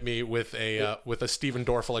pointing at me with a Steven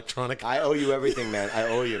Dorff electronic. I owe you everything, man. I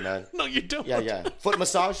owe you, man. No, you don't. Yeah. Foot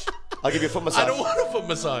massage? I'll give you a foot massage. I don't want a foot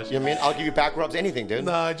massage. You know what I mean? I'll give you back rubs, anything, dude.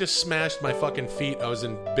 No, I just smashed my fucking feet. I was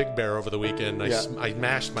in Big Bear over the weekend. Yeah. I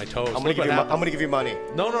mashed my toes. I'm gonna give you money.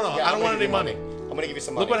 No, Yeah, I don't want any money. I'm gonna give you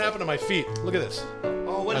some money. Look what happened to my feet. Look at this.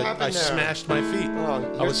 Oh, what happened I there? smashed my feet.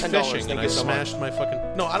 Oh, I was here's $10. fishing and Thank I you so much. smashed my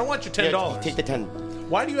fucking. No, I don't want your $10. Yeah, take the 10.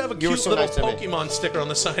 Why do you have a were cute so little nice to me. Pokemon sticker on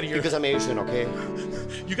the side of your? Because I'm Asian, okay?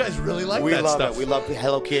 You guys really like We that love stuff. it. We love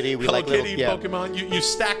Hello Kitty. We Hello like Kitty, little, Pokemon. You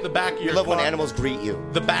stack the back of We your. love when car. animals greet you.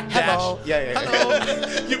 The back Hello. dash. Yeah.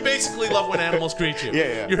 Hello. You basically love when animals greet you.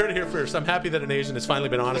 Yeah. You heard it here first. I'm happy that an Asian has finally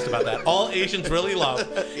been honest about that. All Asians really love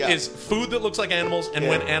Yeah. is food that looks like animals and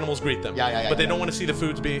when animals greet them. Yeah, But they yeah. don't want to see the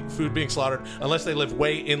food being slaughtered unless they live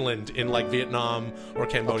way inland in like Vietnam or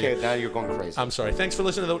Cambodia. Okay, now you're going crazy. I'm sorry. Thanks for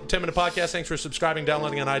listening to the 10 Minute Podcast. Thanks for subscribing,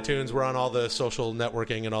 downloading on iTunes. We're on all the social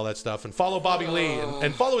networking and all that stuff. And follow Bobby Lee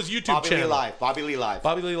and follow his YouTube Bobby channel. Lee Live. Bobby Lee Live.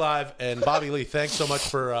 Bobby Lee Live. And Bobby Lee, thanks so much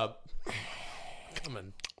for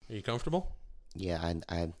coming. Are you comfortable? Yeah,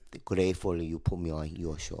 I'm grateful you put me on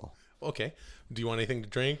your show. Okay. Do you want anything to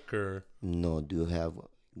drink or? No, do you have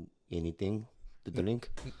anything to drink?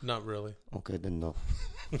 Not really. Okay, then no.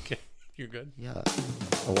 Okay. You're good. Yeah.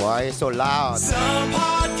 Why is so loud? Some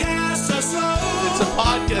podcasts are slow. It's a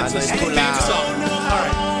podcast. It's It's too a loud. theme song. Don't know All how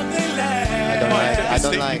right. long they last. I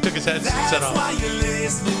don't He like. took his headset That's off. why you're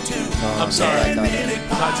listening to I'm sorry. 10 Minute No, it's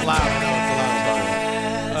loud. No, it's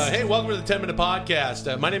loud. Podcast. Hey, welcome to the 10 Minute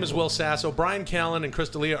Podcast. My name is Will Sasso. Brian Callen and Chris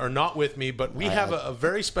D'Elia are not with me, but we have a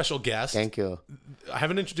very special guest. Thank you. I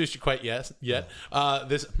haven't introduced you quite yet.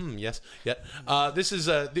 This is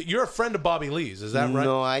you're a friend of Bobby Lee's. Is that right?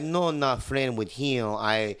 No, I know not friend with him.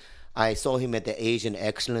 I saw him at the Asian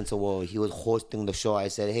Excellence Award. He was hosting the show. I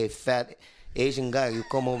said, "Hey, fat Asian guy, you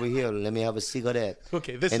come over here. Let me have a cigarette."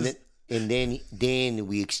 Okay, then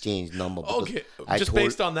we exchanged number. because Okay, I just told-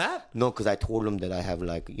 based on that? No, because I told him that I have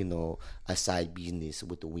a side business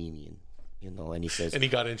with the women. And he says, And he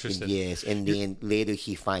got interested. Yes, and then later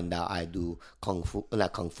he find out I do kung fu,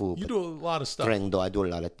 not kung fu, You but do a lot of stuff. Taekwondo. I do a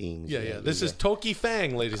lot of things. Yeah. This is Toki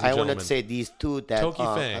Fang, ladies and I gentlemen. want to say these two that Toki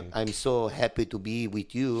Fang. I'm so happy to be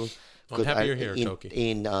with you. I'm 'Cause happy you're here, Toki.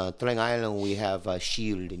 In Trang Island, we have a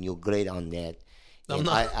shield, and you're great on that. I'm And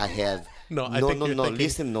not- I have No, I think you're thinking-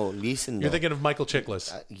 listen. You're though. thinking of Michael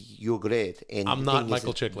Chiklis. You're great. And I'm the not thing is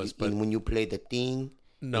Michael that Chiklis, but- and when you play the thing,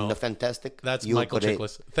 No. in the Fantastic, That's you're Michael great.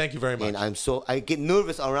 Chiklis. Thank you very much. And I get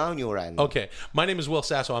nervous around you right now. Okay, my name is Will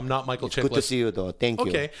Sasso. I'm not Michael Chiklis. Good to see you, though. Thank you.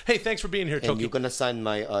 Okay. Hey, thanks for being here, And Toki. you're gonna sign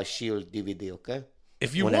my Shield DVD, okay?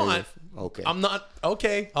 If you when I want, leave. Okay. I'm not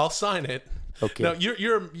okay. I'll sign it. Okay. No,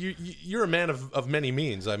 you're a man of many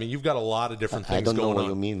means. I mean, you've got a lot of different things I don't know going what on.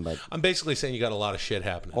 you mean, but I'm basically saying you got a lot of shit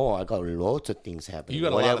happening. oh, I got lots of things happening. You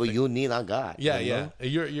got a lot of Whatever things. you need, I got. Yeah, you yeah. know?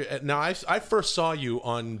 You're now. I first saw you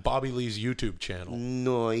on Bobby Lee's YouTube channel,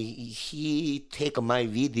 No, he take my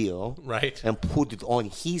video right? and put it on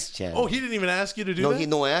his channel. Oh, he didn't even ask you to do no, that. he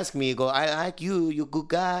no ask me. He go, I like you. You good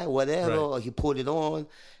guy. Whatever. Right. He put it on,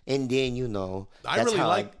 and then I that's really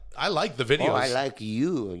how I like the videos. Oh, I like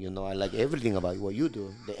you. I like everything about what you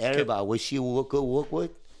do. The Elba, was she work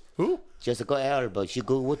with? Who? Jessica Elba, she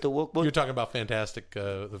good with the work with? You're talking about Fantastic,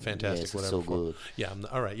 the Fantastic, Yes, whatever. so before. good. Yeah.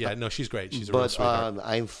 All right. Yeah. No, she's great. She's a real But sweetheart.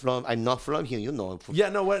 I'm not from here. I'm from Yeah.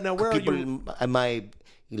 No. Now, where are people. you?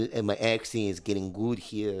 My accent is getting good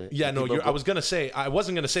here. Yeah. No. People I was gonna say. I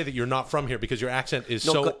wasn't gonna say that you're not from here because your accent is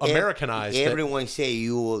so 'cause Americanized. that- Everyone say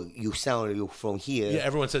you sound you from here. yeah.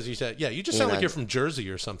 Everyone says you said. Yeah. You just sound And like I- you're from Jersey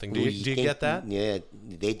or something. Do you think- get that? Yeah,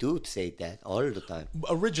 they do say that all the time.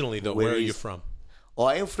 Originally, though, where Where are you is- from? Oh,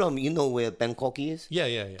 I'm from, where Bangkok is? Yeah.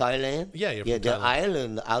 Thailand? Yeah, you're Yeah, from the Thailand.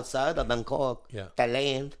 island outside of Bangkok, Yeah.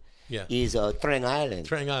 Thailand, Yeah. is Trang Island.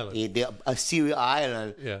 Trang Island. A Syria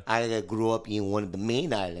island. Yeah. I grew up in one of the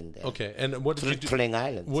main islands there. Okay. And what did you do? Trang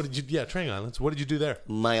Island. What did you? Yeah. Trang Islands. What did you do there?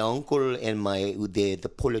 My uncle and the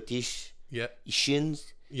politicians, Yeah.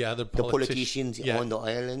 Yeah. the politicians Yeah. on the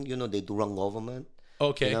island, they do run government.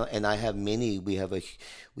 Okay. And I have many. We have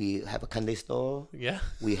a candy store. Yeah.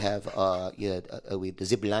 We have with the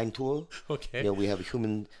zip line tour. Okay. Yeah, we have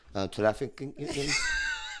human trafficking.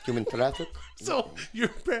 Human traffic. So your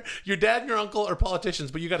dad and your uncle are politicians,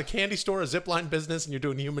 but you got a candy store, a zipline business, and you're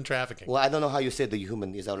doing human trafficking. Well, I don't know how you say the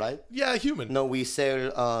human. Is that right? Yeah, human. No, we sell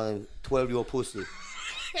 12-year-old pussy.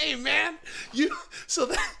 Hey man,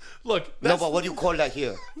 look. No, That's, but what do you call that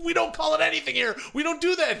here? we don't call it anything here. We don't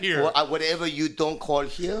do that here. Well, whatever you don't call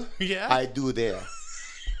here, Yeah. I do there.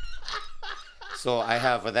 So I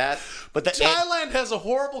have that. But the Thailand has a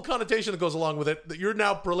horrible connotation that goes along with it that you're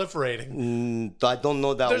now proliferating. I don't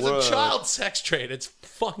know that There's word. a child sex trade. It's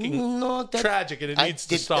fucking No, tragic, and it needs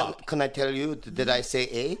to stop. Can I tell you? Did I say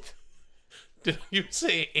 8? Did you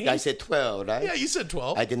say 8? I said 12, right? Yeah, you said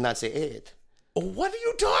 12. I did not say 8. What are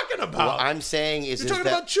you talking about? What I'm saying is you're talking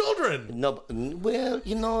that about children. no, well,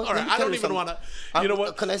 All right, I don't even want to. You know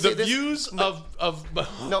what? Can I the say this? views of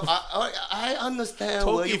No, I understand.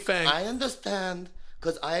 Toki where you, Fang. I understand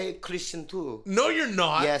Because I Christian too. No, you're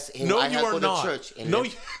not. Yes, and no, I you have are to go to not. church, and No,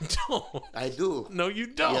 then- you don't. I do. No, you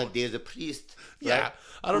don't. Yeah, there's a priest. Yeah. right?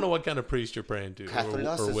 I don't know what kind of priest you're praying to.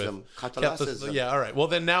 Catholicism. Catholicism. Yeah, all right. Well,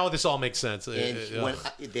 then now this all makes sense. And when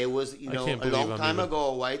there was, I can't a believe long I'm time even-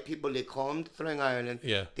 ago, white people, they come to Long Island.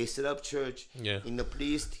 Yeah. They set up church. Yeah. And the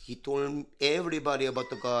priest, he told everybody about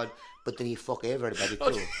the God, but then he fuck everybody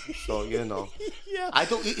too. So, Yeah. I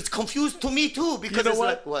don't, it's confused to me too, because You know it's what?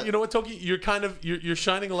 like, what? You know what, Toki? You're kind of you're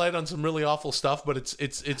shining a light on some really awful stuff, but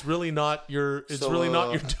it's really not your So, your doing.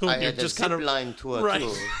 I You're had a just kind of zip line tour right.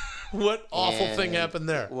 too. What awful thing And, happened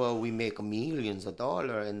there? Well, we make millions of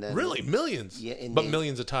dollars, and then Really, millions? Yeah, and but then-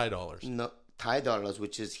 millions of Thai dollars. no, Thai dollars,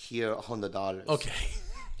 which is here $100. Okay.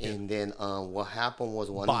 And then what happened was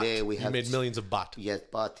one Baht. day we You had made millions of baht.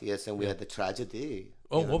 yes, and we had the tragedy.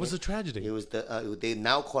 Oh, You know what was the tragedy? It was they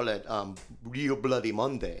now call it Real Bloody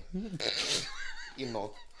Monday.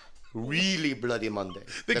 Really Bloody Monday.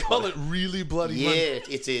 They call it really bloody Yeah,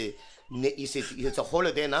 Monday. it's a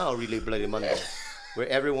holiday now, Really Bloody Monday, where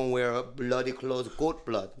everyone wear bloody clothes, goat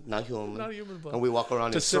blood, not human. Not human blood. And we walk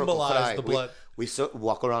around To in circle, symbolize cry. the blood. We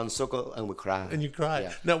walk around in circle and we cry. And you cry.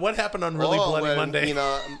 Yeah. Now, what happened on Really Bloody well, Monday?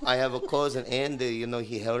 I have a cousin Andy.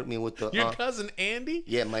 He helped me with the. Your cousin Andy?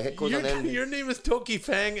 Yeah, my cousin Andy. Your name is Toki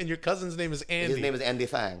Fang, and your cousin's name is Andy. His name is Andy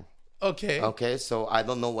Fang. Okay. Okay, so I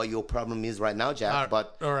don't know what your problem is right now, Jack,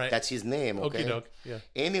 but all right. that's his name. Okay. Okey-doke, yeah.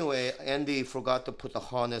 Anyway, Andy forgot to put the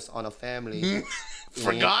harness on a family.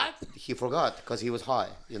 Forgot? He forgot because he was high.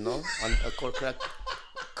 On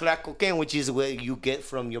crack cocaine, which is where you get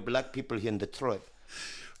from your black people here in Detroit.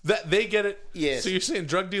 That they get it. Yes. So you're saying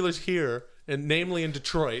drug dealers here, and namely in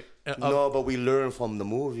Detroit. No, but we learned from the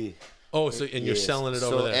movie. Oh, so and you're Yes. selling it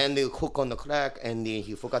so over there. Andy hooked on the crack, and then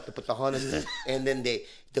he forgot to put the harness. And then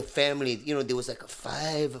the family, there was like a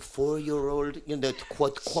 4-year-old,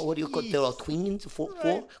 what do you call? They were twins, four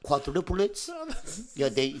quadruplets. Yeah,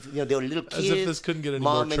 they were little kids. As if this couldn't get any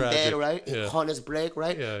Mom more and dad, tragic. right? Yeah. Harness break,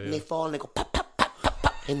 right? Yeah, And yeah. they fall and they go pop, pop, pop, pop,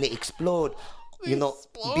 pop, and they explode.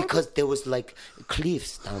 Because there was like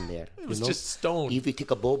cliffs down there. It was just stone. If you take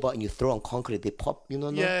a boba and you throw on concrete, they pop.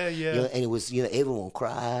 Yeah, yeah. And it was everyone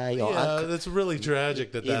cry. Yeah, that's really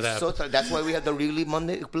tragic that It's happened. so that's why we had the really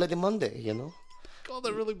Bloody Monday. Call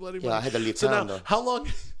that really bloody. Yeah, I had to leave So town, now, though. how long?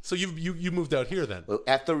 So you moved out here then? Well,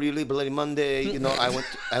 after really Bloody Monday,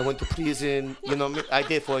 I went to prison. I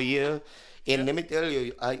did for a year, and let me tell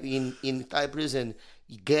you, in Thai prison,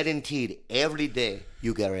 guaranteed every day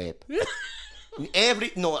you get raped.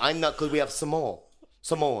 I'm not, because we have Samoan.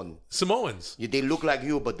 Samoans. They look like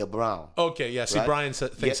you, but they're brown. Okay, yeah. See, Right? Brian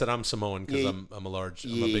thinks Yeah. that I'm Samoan because Yeah. I'm a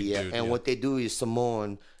big dude. And what they do is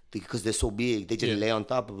Samoan, because they're so big, they just Yeah. lay on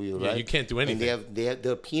top of you, Yeah, right? you can't do anything. And they have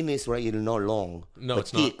their penis, right? It's not long. No, but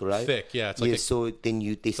it's thick, not right? thick, yeah, it's like a- so then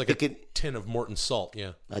they It's like stick a it. tin of Morton salt.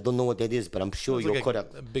 Yeah. I don't know what that is, but I'm sure It's you're like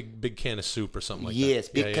correct. a big can of soup or something like Yes,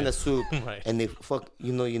 that. big Yeah, kind yeah. of soup, Right. and they fuck,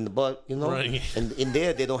 in the butt, Right. And in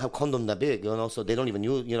there they don't have condom that big, so they don't even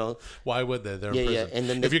use, Why would they? They're in Yeah, prison. yeah, and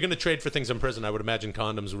then if they- you're going to trade for things in prison, I would imagine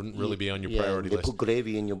condoms wouldn't really be on your priority they list. put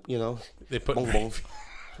gravy in your, They put bong gravy. bong,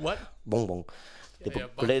 What? bong bong. They yeah,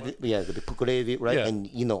 put bong gravy, they put gravy, right? Yeah.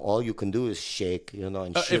 And all you can do is shake,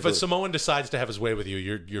 and If shiver. a Samoan decides to have his way with you,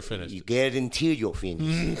 you're finished. You guarantee you're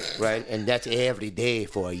finished, right? And that's every day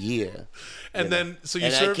for a year. And then, so you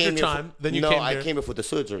And I served your came here time. Then you no, came I here. came here for the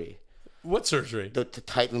surgery. What surgery? To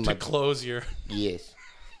tighten my Close your. Yes.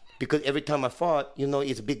 Because every time I fought,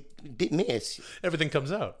 it's a big mess. Everything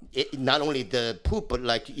comes out. Not only the poop, but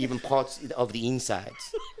like even parts of the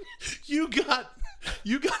insides.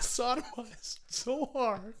 You got sodomized so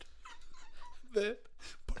hard that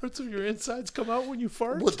parts of your insides come out when you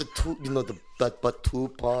fart. With the two, the butt two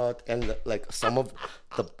part and like some of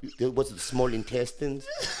the small intestines.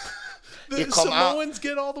 The come out- Samoans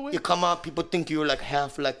get all the way. You come out, people think you're like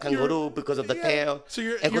half like kangaroo because of the yeah. tail. So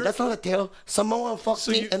you're- and go, you're- that's not a tail. Someone fucked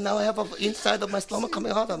me, you- and now I have an inside of my stomach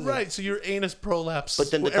coming out of me. Right, so your anus prolapsed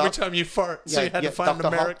But then the every doc- time you fart. So you had to find Dr.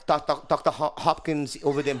 an American. Dr. Hopkins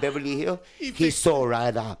over there in Beverly Hills, he fixed saw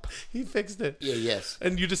right up. He fixed it. Yeah, yes.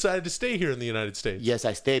 And you decided to stay here in the United States. Yes,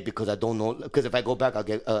 I stayed because I don't know. Because if I go back, I'll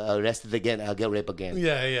get arrested again. I'll get raped again.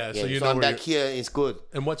 Yeah, yeah. So Yeah, you so know I'm where back you're- here. It's good.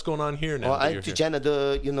 And what's going on here now? Oh, that I you're do here?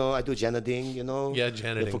 janitor. I do janiting. Yeah,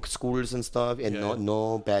 janiting. for schools and stuff, and Yeah.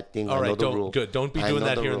 no bad thing. All I know right, the don't- rule. good. Don't be I doing know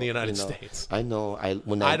that the here in the rule, United States. I know.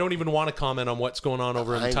 I don't even want to comment on what's going on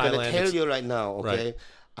over in I'm Thailand. gonna tell It's- you right now, okay? Right.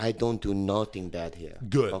 I don't do nothing bad here.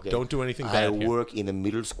 Good. Okay? Don't do anything I bad here. work in a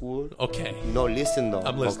middle school. Okay. No, listen though.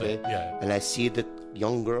 I'm listening, Okay? yeah. And I see the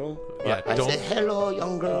young girl. Yeah, Right? I don't- say, "Hello,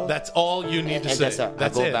 young girl." That's all you need and to say. that's it.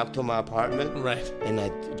 That's I go it. back to my apartment. Right. And I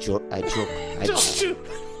joke. Don't do.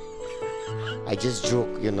 I just joke,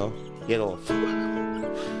 you know, get off.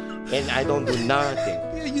 And I don't do nothing.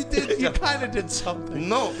 Yeah, you did. You kind of did something.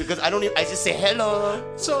 No, because I don't even, I just say hello.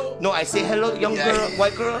 So No, I say hello, young girl,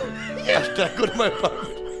 white girl. After I go to my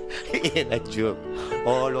apartment. And I joke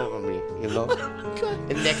all over me, you know.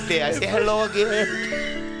 And next day I say hello again.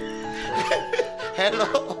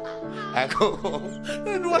 Hello. I go home.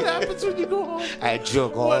 And what happens when you go home? I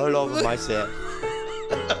joke all over myself.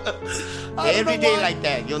 Every day like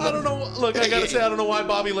that, you know. I don't know. Look, I gotta say, I don't know why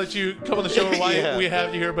Bobby let you come on the show or why Yeah. we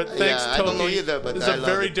have you here, but thanks, Yeah, I Toki. don't know either, but this is I a love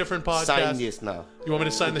very it. different podcast. Sign this now. You want me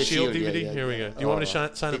to sign the The Shield Shield, DVD? yeah, Here we go. yeah. Do you want me to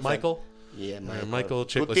sign it, Big Michael? fan. Yeah, Michael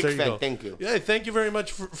Good Chickless. big There you fan, go. thank you. Yeah, thank you very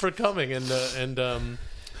much for coming and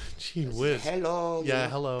gee whiz. Hello. Yeah,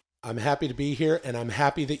 hello. I'm happy to be here, and I'm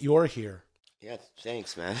happy that you're here. Yeah,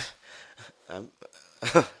 thanks, man.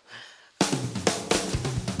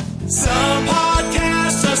 Some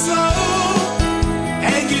podcasts are slow,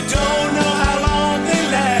 and you don't know how long they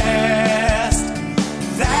last.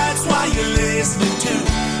 That's why you're listening to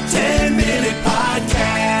 10-Minute Podcast.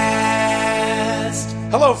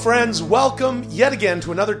 Hello, friends. Welcome yet again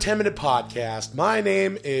to another 10-minute podcast. My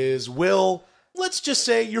name is Will, let's just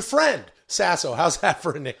say your friend, Sasso. How's that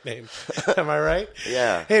for a nickname? Am I right?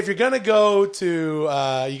 Yeah. Hey, if you're going to go to,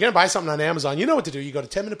 you're going to buy something on Amazon, you know what to do. You go to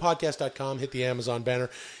 10minutepodcast.com, hit the Amazon banner.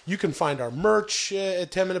 You can find our merch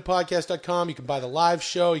at 10minutepodcast.com. You can buy the live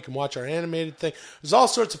show. You can watch our animated thing. There's all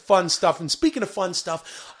sorts of fun stuff. And speaking of fun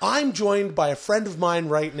stuff, I'm joined by a friend of mine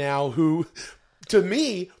right now who, to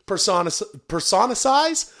me,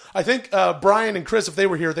 personicize. I think Brian and Chris, if they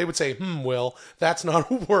were here, they would say, Will, that's not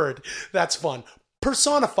a word. That's fun.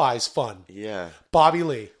 Personifies fun. Yeah. Bobby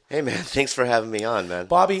Lee. Hey, man, thanks for having me on, man.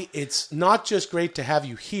 Bobby, it's not just great to have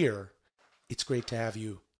you here, it's great to have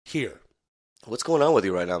you here. What's going on with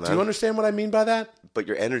you right now, man? Do you understand what I mean by that? But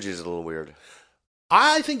your energy is a little weird.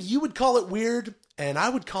 I think you would call it weird, and I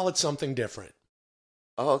would call it something different.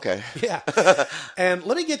 Oh, okay. Yeah. And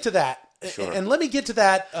let me get to that. Sure. And let me get to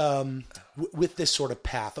that with this sort of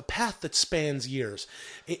path, a path that spans years.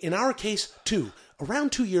 In our case,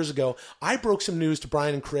 around 2 years ago, I broke some news to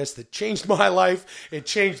Brian and Chris that changed my life. It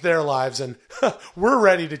changed their lives, and we're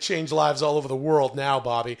ready to change lives all over the world now,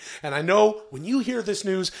 Bobby. And I know when you hear this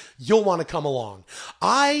news, you'll want to come along.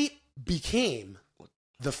 I became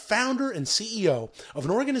the founder and CEO of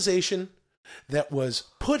an organization that was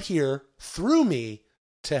put here through me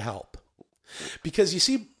to help. Because you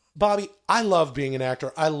see, Bobby, I love being an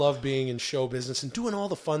actor. I love being in show business and doing all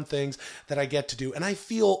the fun things that I get to do. And I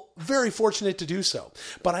feel very fortunate to do so.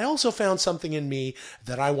 But I also found something in me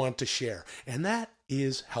that I want to share. And that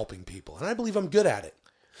is helping people. And I believe I'm good at it.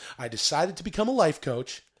 I decided to become a life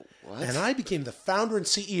coach. What? And I became the founder and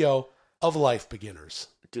CEO of Life Beginners.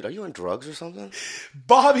 Dude, are you on drugs or something?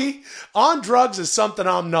 Bobby, on drugs is something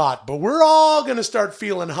I'm not, but we're all going to start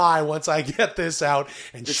feeling high once I get this out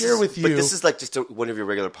and share with you. But this is like just one of your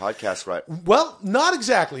regular podcasts, right? Well, not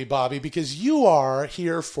exactly, Bobby, because you are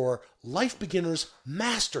here for Life Beginners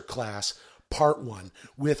Masterclass Part 1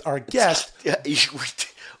 with our guest, Yeah,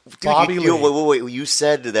 Bobby Lee. Wait. You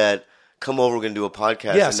said that come over, we're going to do a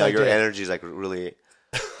podcast, Yes, and now I your did. energy is like really...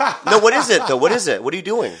 No, what is it, though? What is it? What are you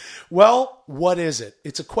doing? Well, what is it?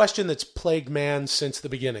 It's a question that's plagued man since the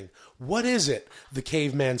beginning. What is it? The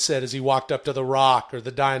caveman said as he walked up to the rock or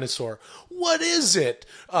the dinosaur. What is it?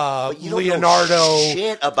 You don't Leonardo know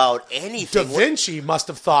shit about anything. da Vinci must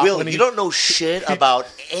have thought Will, when he... you don't know shit about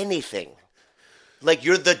anything. Like,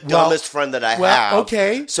 you're the dumbest friend that I have.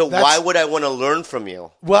 okay, So that's- why would I want to learn from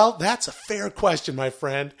you? Well, that's a fair question, my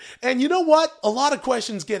friend. And you know what? A lot of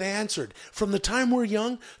questions get answered from the time we're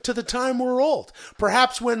young to the time we're old.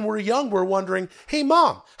 Perhaps when we're young, we're wondering, hey,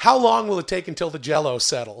 Mom, how long will it take until the Jell-O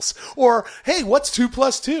settles? Or, hey, what's 2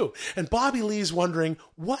 + 2? And Bobby Lee's wondering,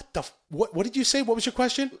 what did you say? What was your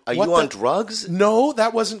question? Are What you on drugs? No,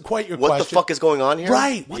 that wasn't quite your What question. the fuck is going on here?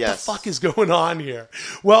 Right. What Yes. the fuck is going on here?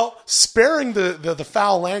 Well, sparing the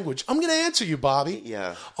foul language, I'm going to answer you, Bobby.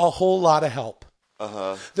 Yeah. A whole lot of help.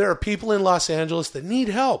 There are people in Los Angeles that need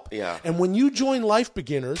help. Yeah. And when you join Life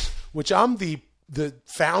Beginners, which I'm the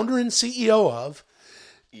founder and CEO of,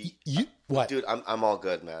 you what? Dude, I'm all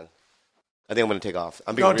good, man. I think I'm going to take off.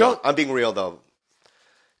 I'm being No, real. don't- I'm being real, though.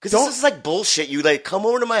 Because Don't- this is like bullshit. You like come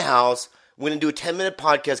over to my house. We're going to do a 10-minute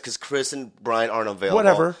podcast because Chris and Brian aren't available.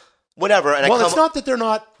 Whatever. And Well, I it's not that they're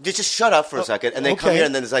not. Just shut up for a second. And then come okay. here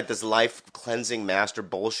and then there's like this life cleansing master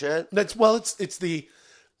bullshit. It's the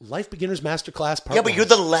Life Beginners Masterclass Part Yeah, but 1. you're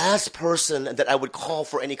the last person that I would call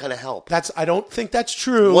for any kind of help. I don't think that's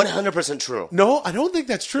true. 100% true. No, I don't think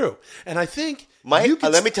that's true. And I think you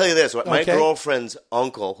could let me tell you this. My Okay. girlfriend's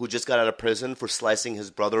uncle, who just got out of prison for slicing his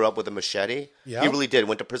brother up with a machete, Yeah. he really did.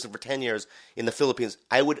 Went to prison for 10 years in the Philippines.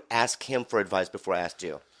 I would ask him for advice before I asked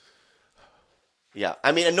you. Yeah.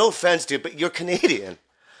 I mean, and no offense, dude, but you're Canadian.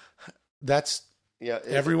 that's Yeah.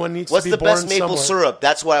 everyone needs What's to be the born best maple somewhere. syrup?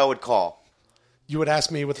 That's what I would call. You would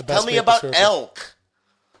ask me what the best Tell me maple about syrup is. elk.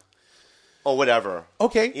 Or whatever.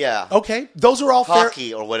 Okay. Yeah. Okay. Those are all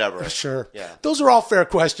Hockey or whatever. fair. Sure. Yeah. Those are all fair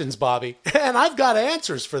questions, Bobby. And I've got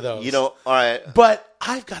answers for those. You know, all right. But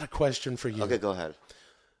I've got a question for you. Okay, go ahead.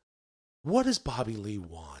 What does Bobby Lee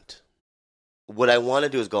want? What I want to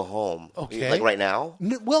do is go home. Okay. Like right now?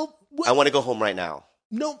 I want to go home right now.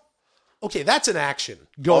 No. Okay, that's an action.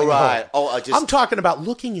 Going All right. home. I'm talking about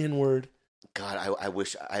looking inward God, I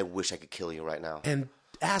wish I could kill you right now. and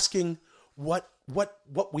asking what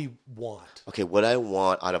we want. Okay, what I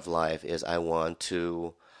want out of life is I want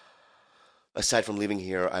to, aside from leaving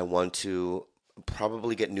here, I want to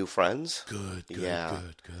probably get new friends. Good. Yeah.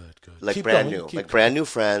 Good. Like Keep brand going, new. keep Like going. brand new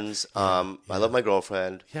friends. I love my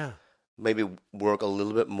girlfriend. Yeah. Maybe work a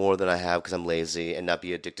little bit more than I have because I'm lazy and not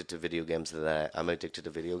be addicted to video games that I'm addicted to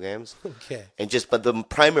video games. Okay. But the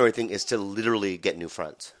primary thing is to literally get new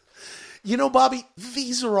friends. You know, Bobby,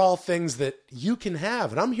 these are all things that you can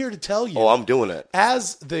have, and I'm here to tell you. Oh, I'm doing it.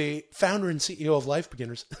 As the founder and CEO of Life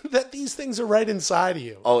Beginners, that these things are right inside of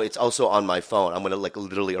you. Oh, it's also on my phone. I'm going to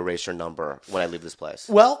literally erase your number when I leave this place.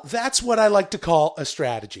 Well, that's what I like to call a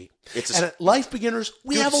strategy. It's and at Life Beginners,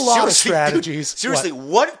 we Dude, have a lot of seriously, strategies. Dude, seriously,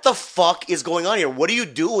 what the fuck is going on here? What are you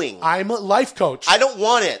doing? I'm a life coach. I don't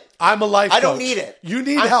want it. I'm a life coach. I don't need it. You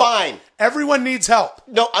need I'm help. fine. Everyone needs help.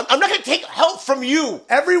 No, I'm not going to take help from you.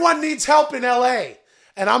 Everyone needs help in L.A.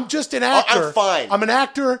 And I'm just an actor. I'm fine. I'm an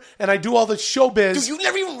actor, and I do all the showbiz. Dude, you've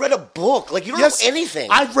never even read a book. Like, you don't Yes, know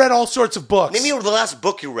anything. I've read all sorts of books. Name me the last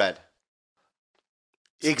book you read.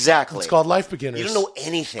 Exactly. It's called Life Beginners. You don't know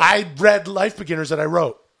anything. I read Life Beginners that I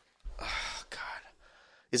wrote.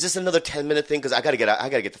 Is this another 10-minute thing? Because I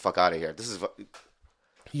gotta get the fuck out of here. This is.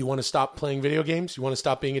 You want to stop playing video games? You want to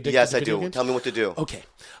stop being addicted Yes, to I video do. games? Tell me what to do. Okay.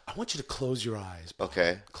 I want you to close your eyes. Bob.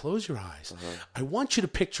 Okay. Close your eyes. I want you to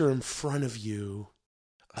picture in front of you,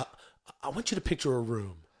 I want you to picture a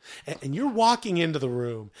room. And you're walking into the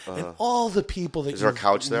room, and all the people that Is there a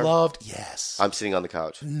couch there? loved. Yes. I'm sitting on the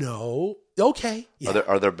couch. No. Okay. Yeah.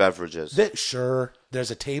 Are there beverages? Sure. There's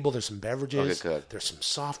a table. There's some beverages. Okay, good. There's some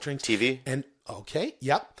soft drinks. TV? And okay.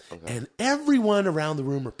 Yep. Okay. And everyone around the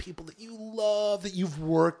room are people that you love, that you've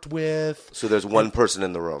worked with. So there's one person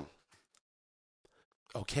in the room.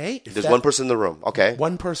 Okay. There's one person in the room. Okay.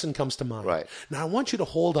 One person comes to mind. Right. Now I want you to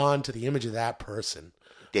hold on to the image of that person.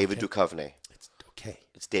 David Duchovny. Okay.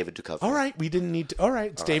 It's David Duchovny. All right. We didn't need to. All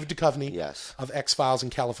right. It's David Duchovny. Yes. Of X-Files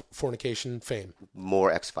and Californication fame.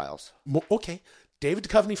 More X-Files. Okay. David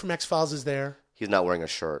Duchovny from X-Files is there. He's not wearing a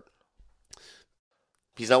shirt.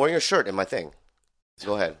 He's not wearing a shirt in my thing.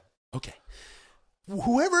 Go ahead. Okay.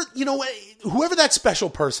 Whoever that special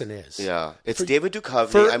person is. Yeah. It's David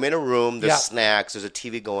Duchovny. I'm in a room. There's Yeah. snacks. There's a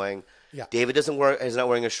TV going. Yeah. David he's not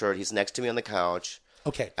wearing a shirt. He's next to me on the couch.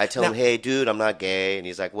 Okay. I tell him, hey, dude, I'm not gay. And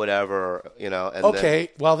he's like, whatever, And okay.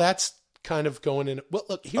 Well, that's kind of going in. Well,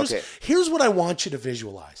 look, here's what I want you to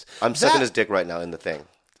visualize. I'm sucking his dick right now in the thing.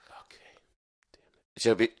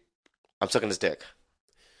 Okay. I'm sucking his dick.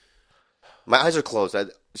 My eyes are closed.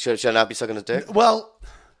 Should I not be sucking his dick? Well,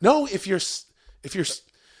 no. If you're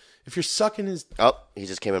sucking his. Oh, he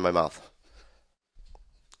just came in my mouth.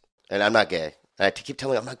 And I'm not gay. And I keep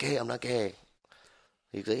telling him, I'm not gay. I'm not gay.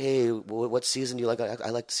 He's like, hey, what season do you like? I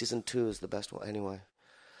like season 2 is the best one.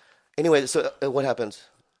 Anyway, so what happens?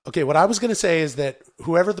 Okay, what I was going to say is that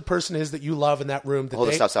whoever the person is that you love in that room, Hold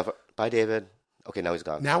on, stop. Bye, David. Okay, now he's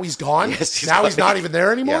gone. Now he's gone? Yes, he's now gone. he's not even there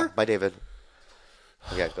Yeah, anymore? bye, David.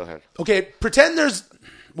 Yeah, go ahead. Okay, pretend there's...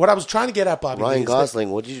 What I was trying to get at, Bobby... Ryan is that- Gosling,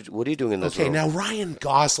 what are you doing in this room? Okay, now Ryan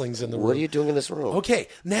Gosling's in the room. What are you doing in this room? Okay,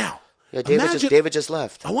 now... Yeah, imagine- David just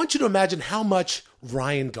left. I want you to imagine how much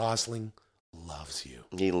Ryan Gosling loves you.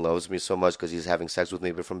 He loves me so much because he's having sex with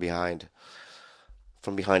me, but from behind.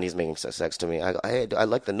 From behind, he's making sex to me. I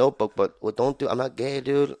like The Notebook, but what don't do? I'm not gay,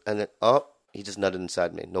 dude. And then, he just nutted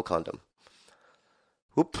inside me. No condom.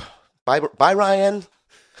 Whoop. Bye, Ryan.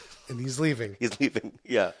 And he's leaving. He's leaving.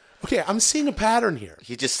 Yeah. Okay, I'm seeing a pattern here.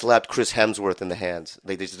 He just slapped Chris Hemsworth in the hands.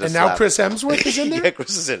 They just And now slapped. Chris Hemsworth is in there? Yeah,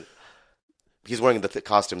 Chris is in. He's wearing the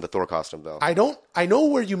costume, the Thor costume, though. I know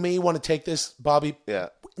where you may want to take this, Bobby. Yeah.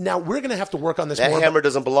 Now, we're going to have to work on this That more. hammer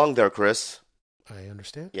doesn't belong there, Chris. I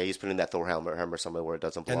understand. Yeah, he's putting that Thor hammer somewhere where it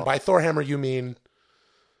doesn't belong. And by Thor hammer, you mean...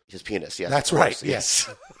 His penis, yes. That's of course, right,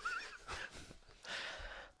 yes.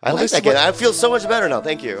 I like that. I feel so much better now.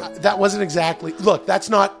 Thank you. That wasn't exactly... Look, that's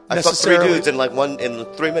not I fucked necessarily... 3 dudes in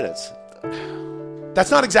 3 minutes.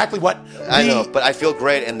 That's not exactly what... I know, but I feel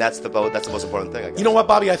great, and that's the most important thing, I guess. You know what,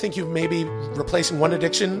 Bobby? I think you may be replacing one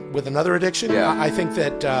addiction with another addiction. Yeah. I think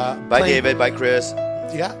that... Bye, David. Bye, Chris.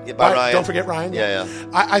 Yeah. Bye, Ryan. Don't forget Ryan. Yeah.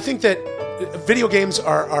 I think that video games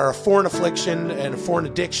are a foreign affliction and a foreign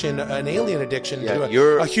addiction, an alien addiction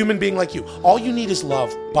to a human being like you. All you need is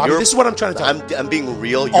love. Bobby, this is what I'm trying to tell you. I'm being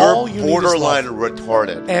real. All You're you need is borderline love.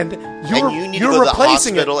 retarded. And you need to you're go to the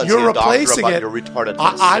replacing hospital it. and You're see a doctor replacing about it. your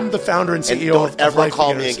retardedness. I'm the founder and CEO And don't of ever Life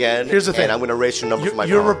call me Beginners. again. Here's the thing. And I'm going to erase your number from my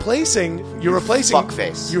You're phone. replacing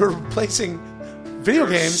Fuckface. You're replacing video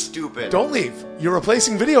games. Stupid. Don't leave. You're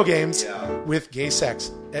replacing video games with gay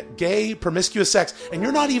sex, gay promiscuous sex, and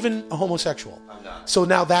you're not even a homosexual. I'm not. So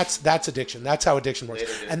now that's addiction. That's how addiction works.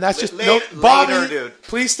 Later, dude. And that's just Later, Bobby. dude.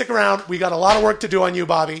 Please stick around. We got a lot of work to do on you,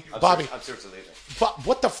 Bobby. Bobby, I'm seriously leaving.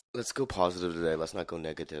 what the? Let's go positive today. Let's not go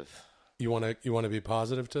negative. You want to be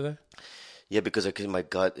positive today? Yeah, because in my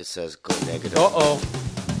gut it says go negative.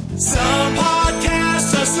 Some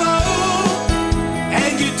podcasts are slow,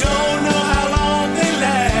 and you don't know how long they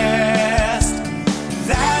last.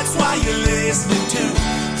 That's why you're listening to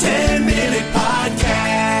 10-Minute Podcast.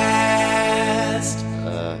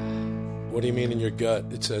 What do you mean in your gut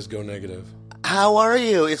it says go negative? How are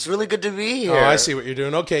you? It's really good to be here. Oh, I see what you're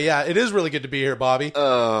doing. Okay, yeah, it is really good to be here, Bobby.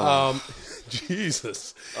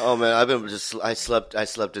 Jesus. Oh man, I slept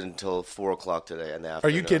until 4 o'clock today in the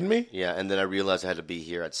afternoon. Are you kidding me? Yeah, and then I realized I had to be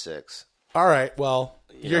here at 6. All right, well,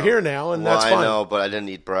 you're here now, and that's I fine. know, but I didn't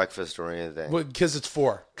eat breakfast or anything. Because it's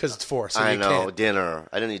 4. So I you know, can't. dinner.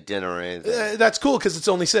 I didn't eat dinner or anything. That's cool because it's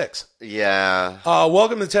only 6. Yeah.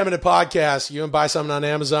 Welcome to the 10-Minute Podcast. You can buy something on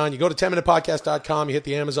Amazon. You go to 10minutepodcast.com. You hit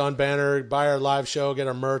the Amazon banner, buy our live show, get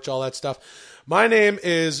our merch, all that stuff. My name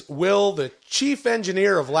is Will, the chief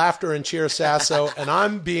engineer of Laughter and Cheer Sasso, and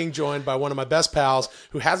I'm being joined by one of my best pals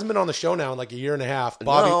who hasn't been on the show now in like a year and a half,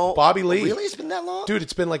 Bobby Lee. Really? It's been that long? Dude,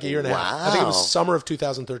 it's been like a year and a half. I think it was summer of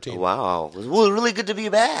 2013. Wow. It was really good to be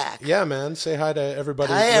back. Yeah, man. Say hi to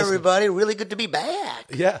everybody. Hi, listening. everybody. Really good to be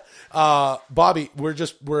back. Yeah. Bobby, we're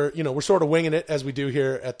sort of winging it as we do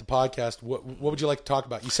here at the podcast. What would you like to talk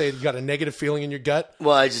about? You say you got a negative feeling in your gut?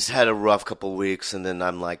 Well, I just had a rough couple weeks, and then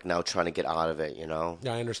I'm like now trying to get out of it, you know?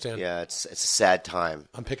 Yeah, I understand. Yeah, it's a sad time.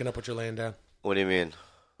 I'm picking up what you're laying down. What do you mean?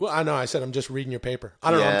 Well, I know. I said I'm just reading your paper.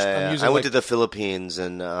 I don't know. I'm using I went to the Philippines,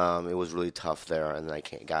 and it was really tough there, and then I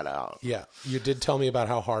got out. Yeah, you did tell me about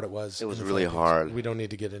how hard it was. It was really hard. We don't need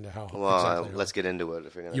to get into how. Well, exactly let's get into it.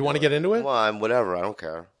 If you're gonna you want to get into it? Well, whatever. I don't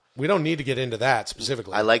care. We don't need to get into that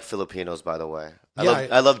specifically. I like Filipinos, by the way.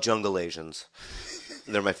 I love Jungle Asians.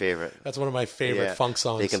 They're my favorite. That's one of my favorite funk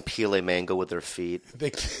songs. They can peel a mango with their feet. They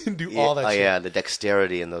can do all that. Oh shit. yeah, the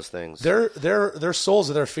dexterity in those things. Their soles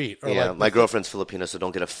of their feet. Are yeah, like my girlfriend's Filipino, so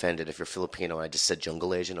don't get offended if you're Filipino. I just said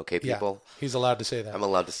Jungle Asian, okay, people? Yeah, he's allowed to say that. I'm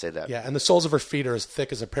allowed to say that. Yeah, and the soles of her feet are as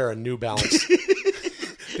thick as a pair of New Balance.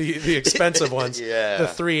 the expensive ones. Yeah. The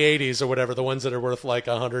 380s or whatever, the ones that are worth like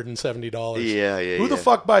 $170. Yeah. Who the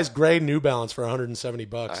fuck buys gray New Balance for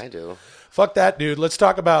 $170? I do. Fuck that, dude. Let's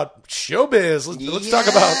talk about showbiz. Let's talk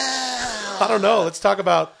about, I don't know. Let's talk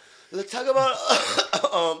about,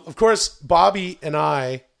 of course, Bobby and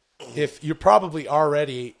I, if you're probably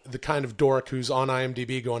already the kind of dork who's on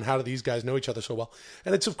IMDb going, how do these guys know each other so well?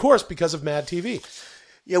 And it's, of course, because of Mad TV.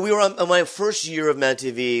 Yeah, we were on my first year of Mad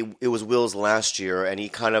TV. It was Will's last year, and he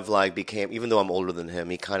kind of like became, even though I'm older than him,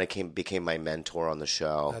 he kind of became my mentor on the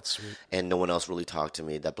show. That's sweet. And no one else really talked to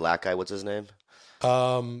me. That black guy, what's his name?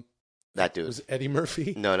 That dude. Was it Eddie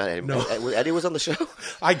Murphy? No, not Eddie. No. Eddie was on the show?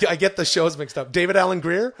 I get the shows mixed up. David Alan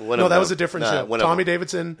Greer? No, that was a different show. Tommy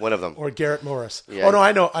Davidson? One of them. Or Garrett Morris? Yeah. Oh, no,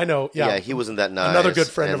 I know. Yeah, Yeah, he wasn't that nice. Another good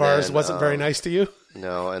friend And of ours then, wasn't very nice to you?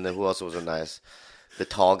 No, and then who else wasn't nice? The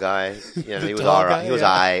tall guy. You know, he was tall all right. guy, He was yeah.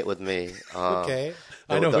 all right with me. Okay.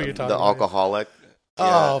 I know who you're talking The about. alcoholic.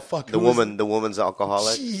 Oh, fuck. The woman's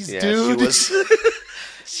alcoholic. Jeez, yeah, dude.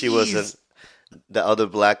 She wasn't the other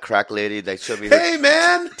black crack lady that showed me Hey, her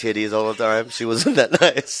man! titties all the time. She wasn't that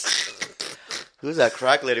nice. Who's that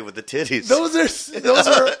crack lady with the titties? Those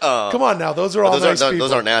are come on now. Those are all nice people.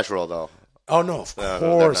 Those aren't natural, though. Oh, no, of they're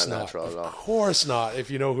course not not. natural at all. Of course not,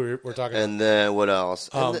 if you know who we're talking about. And then what else?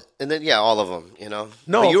 And then, yeah, all of them, you know?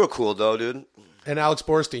 No. But you were cool, though, dude. And Alex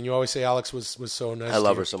Borstein, you always say Alex was so nice. I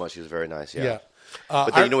love her so much. She was very nice, yeah.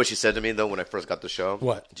 But then you know what she said to me, though, when I first got the show?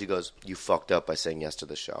 What? She goes, you fucked up by saying yes to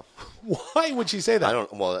the show. Why would she say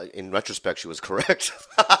that? Well, in retrospect, she was correct.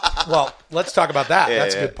 Well, let's talk about that. Yeah,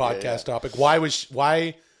 That's a yeah, good podcast topic. Why?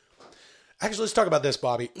 Actually, let's talk about this,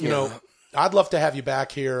 Bobby. You know, I'd love to have you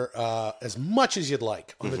back here as much as you'd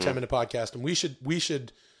like on the 10-minute podcast, and we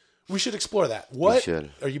should explore that. What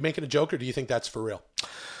should. Are you making a joke, or do you think that's for real?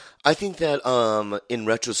 I think that in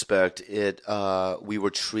retrospect, we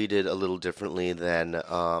were treated a little differently than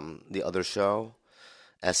the other show,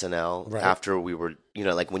 SNL. Right. After we were,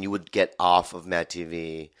 like when you would get off of Mad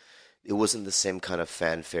TV, it wasn't the same kind of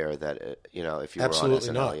fanfare that if you Absolutely were on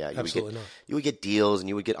SNL. not. Yeah, you Absolutely would not. You would get deals and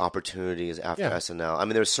you would get opportunities after Yeah. SNL. I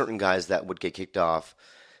mean, there were certain guys that would get kicked off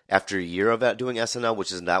after a year of doing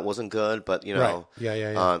SNL, that wasn't good. But Right.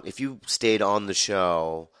 Yeah. if you stayed on the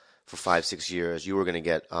show for 5-6 years, you were going to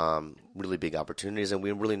get really big opportunities, and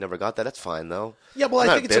we really never got that. That's fine, though. Yeah, well, I'm I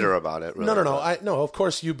not think it's bitter about it. Really, No. No, of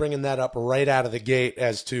course, you bringing that up right out of the gate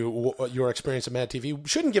as to your experience at Mad TV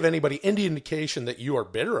shouldn't give anybody any indication that you are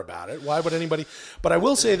bitter about it. Why would anybody? But I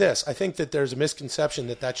will say this: I think that there's a misconception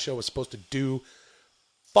that show is supposed to do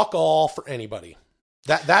fuck all for anybody.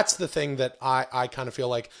 That's the thing that I kind of feel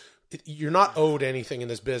like. You're not owed anything in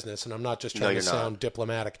this business, and I'm not just trying to sound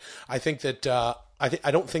diplomatic. I think that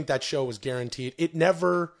I don't think that show was guaranteed. It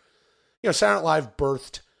never, Saturday Night Live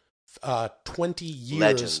birthed 20 years,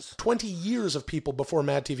 Legends. 20 years of people before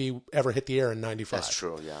Mad TV ever hit the air in '95. That's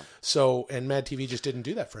true. Yeah. So, and Mad TV just didn't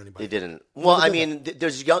do that for anybody. They didn't. Well, I mean,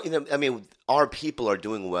 there's young. I mean, our people are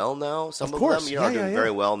doing well now. Some of course. them, are doing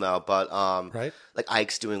very well now. But Right. like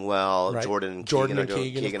Ike's doing well. Right. Jordan and Jordan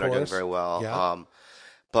Keegan, and Keegan, are of doing course. very well. Yeah.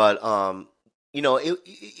 But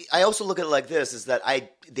I also look at it like this: is that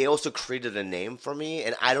they also created a name for me,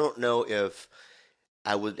 and I don't know if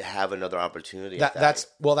I would have another opportunity. That's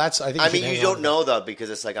I think. I mean, you don't know though, because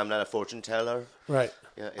it's like I'm not a fortune teller. Right.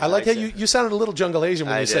 Yeah, I like how you sounded a little Jungle Asian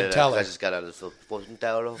when you said teller. I just got out of the fortune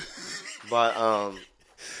teller. But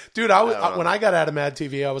dude, when I got out of Mad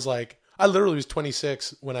TV, I was like, I literally was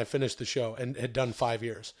 26 when I finished the show and had done 5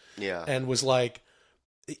 years. Yeah. And was like,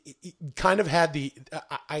 kind of had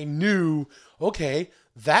I knew, okay,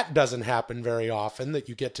 that doesn't happen very often that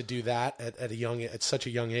you get to do that at such a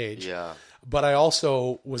young age. Yeah. But I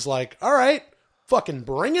also was like, all right, fucking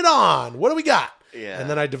bring it on. What do we got? Yeah. And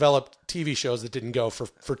then I developed TV shows that didn't go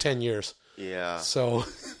for 10 years. Yeah. So.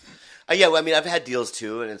 Yeah, well, I mean, I've had deals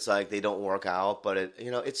too, and it's like they don't work out, but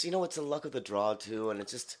it's the luck of the draw too, and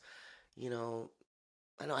it's just, I know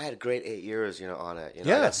I had a great 8 years, on it. I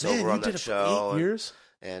got sober on that show. For 8 years.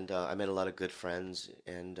 And I made a lot of good friends,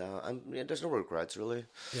 and there's no regrets really.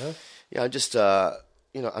 Yeah. Yeah, I'm just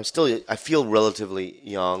I feel relatively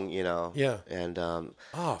young, Yeah. And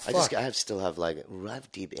fuck. I still have I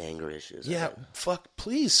have deep anger issues. Yeah, fuck.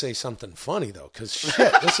 Please say something funny though, because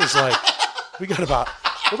shit, this is like we're about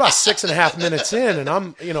 6.5 minutes in, and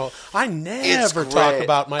I never talk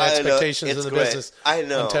about my expectations in the business. I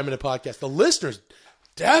know. On 10-minute podcast, the listeners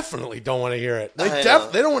definitely don't want to hear it. They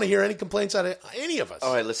don't want to hear any complaints out of any of us.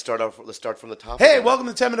 All right, let's start from the top. Hey, welcome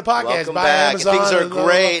to the 10-minute podcast. Welcome by back. Amazon. Things are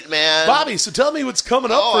great, man. Bobby, so tell me what's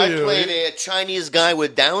coming up for you. I played a Chinese guy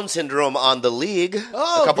with Down syndrome on The League a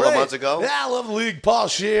couple great. of months ago. Yeah, I love the League. Paul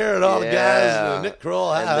Scheer and all the guys. Nick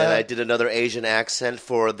Kroll. And then I did another Asian accent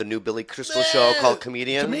for the new Billy Crystal show called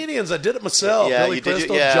Comedian. Comedians. I did it myself. Yeah, Billy you did.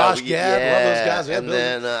 Crystal, Josh Gad. Love those guys. Yeah, and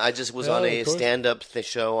then I just was on a stand-up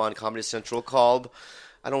show on Comedy Central called...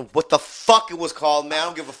 I don't what the fuck it was called, man. I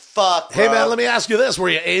don't give a fuck, bro. Hey, man, let me ask you this. Were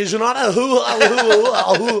you Asian on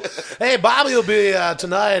it? Hey, Bobby will be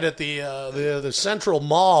tonight at the Central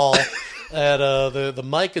Mall at the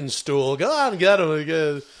Mike and Stool. Go on and get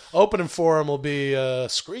him. Opening for him will be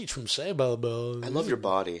Screech from Sabo. I love your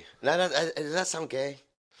body. Does that sound gay?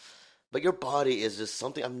 But your body is just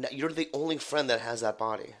something. You're the only friend that has that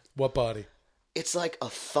body. What body? It's like a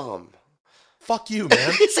thumb. Fuck you,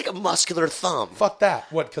 man. It's like a muscular thumb. Fuck that.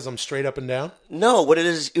 What, because I'm straight up and down? No, what it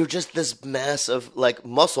is, you're just this mass of,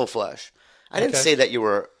 muscle flesh. I didn't say that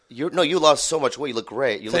you lost so much weight. You look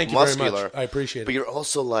great. Thank look muscular. You very much. I appreciate it. But you're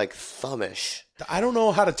also, thumbish. I don't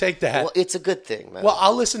know how to take that. Well, it's a good thing, man. Well,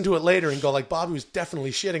 I'll listen to it later and go Bobby was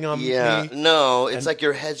definitely shitting on me. Yeah, no, it's like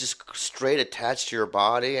your head's just straight attached to your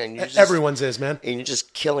body. And you're just, everyone's is, man. And you're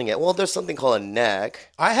just killing it. Well, there's something called a neck.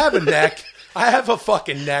 I have a neck. I have a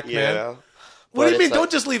fucking neck, man. What do you mean? Don't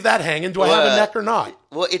just leave that hanging. Do I have a neck or not?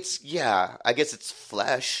 Well, I guess it's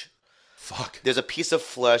flesh. Fuck. There's a piece of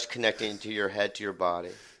flesh connecting to your head to your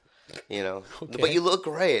body. Okay. But you look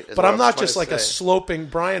great. But I'm not just like a sloping.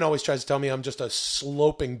 Brian always tries to tell me I'm just a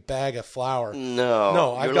sloping bag of flour.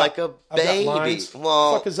 No, you're like a baby.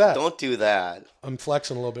 Well, fuck is that? Don't do that. I'm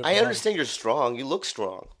flexing a little bit. I understand you're strong. You look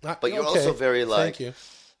strong, but you're also very Thank you.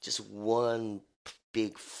 Just one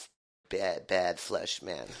big bad flesh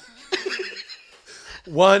man.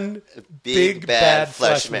 One big bad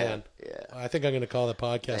flesh man. Yeah. I think I'm going to call the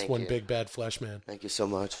podcast One Big Bad Flesh Man. Thank you so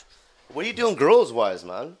much. What are you doing girls-wise,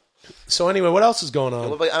 man? So anyway, what else is going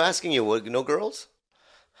on? I'm asking you, no girls?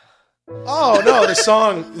 Oh no, the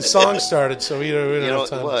song started, so we don't have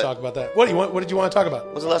time what? to talk about that. What do you want? What did you want to talk about?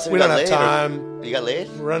 When's the last time we you don't got have laid? time. You got laid?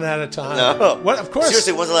 We're running out of time. No. What? Of course.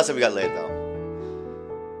 Seriously, when's the last time you got laid, though?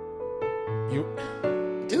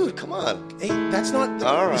 Dude, come on. Hey, that's not.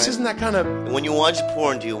 All right. This isn't that kind of. When you watch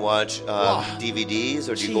porn, do you watch DVDs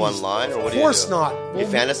or do you go online? Or what Of do you course do? not. You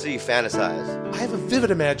fantasize. I have a vivid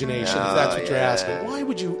imagination, if that's what you're yeah. asking. Why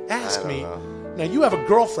would you ask I don't me? know. Now, you have a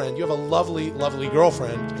girlfriend. You have a lovely, lovely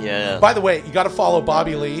girlfriend. Yeah. By the way, you got to follow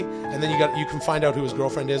Bobby Lee, and then you can find out who his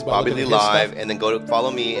girlfriend is by Bobby looking Lee at his Live, stuff. and then go to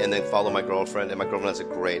follow me, and then follow my girlfriend. And my girlfriend has a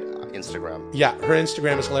great Instagram. Yeah, her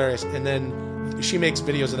Instagram is hilarious. And then she makes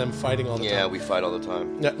videos of them fighting all the Yeah, time. we fight all the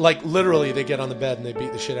time. Yeah, like, literally, they get on the bed and they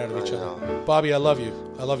beat the shit out of each other. know. Bobby, I love you.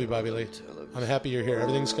 I love you, Bobby Lee. I'm happy you're here.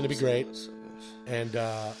 Everything's going to be great. And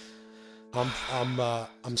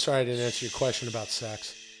I'm sorry I didn't answer your question about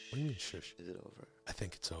sex. What do you mean, shush? Is it over? I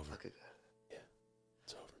think it's over. Okay, good.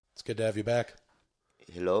 It's over. It's good to have you back.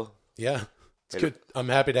 Hello? Yeah, it's Hello. good. I'm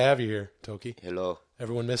happy to have you here, Toki. Hello?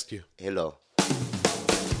 Everyone missed you. Hello?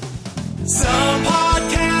 Some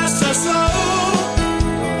podcasts are slow,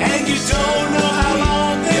 and you don't know how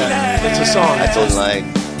long they last. It's a song. I don't like...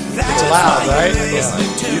 That's It's loud, why right? you're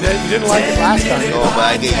listening to You didn't like it last time. No, but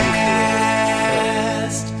I get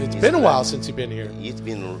Podcast. It's been a while since you've been here. It's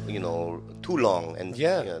been, too long and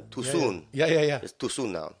too soon. Yeah. It's too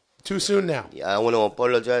soon now. Too soon now. Yeah, I want to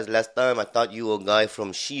apologize. Last time I thought you were a guy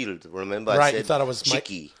from S.H.I.E.L.D. Remember? I Right, said you thought it was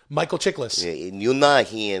Chicky. Michael Chiklis. Yeah, you're not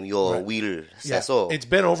him. You're Right. Will Yeah. Sasso. It's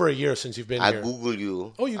been over a year since you've been I here. Google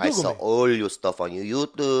you. Oh, you I Google saw me. all your stuff on your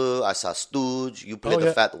YouTube. I saw Stooge. You play Oh, the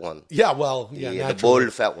yeah. fat one. Yeah, well, Yeah, the naturally.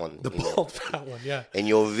 bald fat one. The bald fat one, yeah. And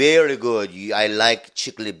you're very good. I like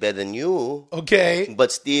Chickley better than you. Okay,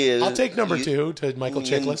 But still. I'll take number you- 2 to Michael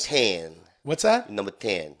you're Chiklis. 10. What's that? Number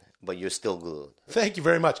 10. But you're still good. Thank you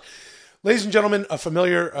very much. Ladies and gentlemen, a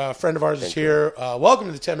familiar friend of ours is here. Welcome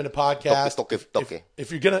to the 10-Minute Podcast. Toki.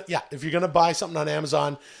 If you're gonna buy something on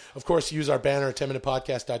Amazon, of course, use our banner at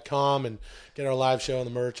 10minutepodcast.com and get our live show and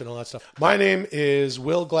the merch and all that stuff. My name is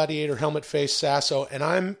Will Gladiator Helmet Face Sasso, and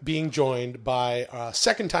I'm being joined by a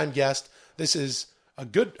second-time guest. This is a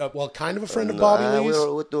good, kind of a friend of Bobby Lee's.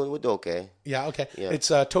 We're doing okay. Yeah, okay. Yeah. It's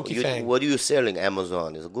Toki Fang. What are you selling?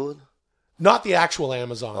 Amazon. Is it good? Not the actual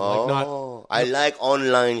Amazon. I like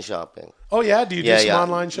online shopping. Oh, yeah? Do you do some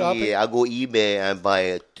online shopping? Yeah, I go eBay and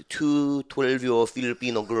buy 2 12-year-old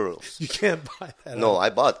Filipino girls. You can't buy that. No, I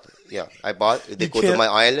bought. Yeah, I bought. They You go to can't- my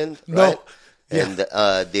island, No. right? Yeah. And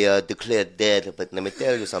they are declared dead. But let me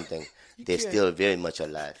tell you something. They're can't. still very much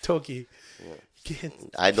alive. Toki. You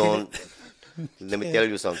can't. I don't. Let me tell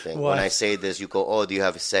you something. What? When I say this, you go, "Oh, do you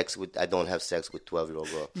have sex with?" I don't have sex with 12-year-old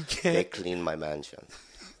girl. can't. They clean my mansion.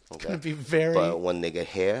 Okay. Gonna be very. But when they get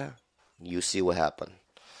hair, you see what happened.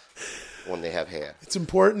 When they have hair. It's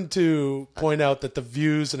important to point out that the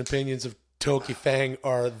views and opinions of Toki Fang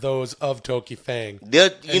are those of Toki Fang.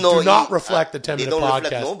 They're, And do not reflect the 10-minute They don't podcast.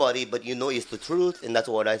 reflect nobody, but it's the truth, and that's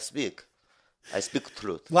what I speak. I speak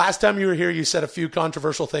truth. Last time you were here, you said a few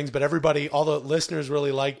controversial things, but everybody, all the listeners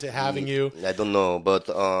really liked having you. I don't know, but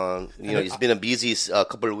it's been a busy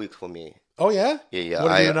couple of weeks for me. Oh, yeah? Yeah.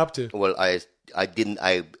 What have you been up to? Well,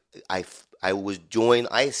 I was joined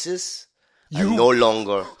ISIS. I am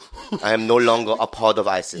no longer a part of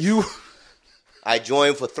ISIS. I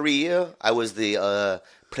joined for 3 years. I was the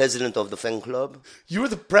president of the fan club. You were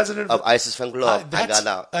the president of ISIS fan club. I got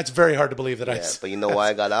out. That's very hard to believe that Yeah, but you know why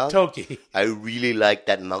I got out? Toki. I really liked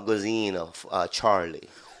that magazine of Charlie.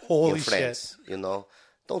 Holy in shit. France,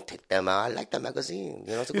 Don't take them out. I like that magazine.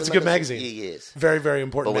 It's a good magazine. Yes. Very, very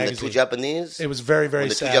important But when magazine. the two Japanese... It was very, very when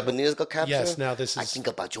the sad. two Japanese got captured... Yes, now this I is... think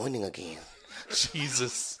about joining again.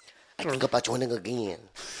 Jesus. I think about joining again.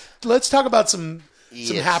 Let's talk about some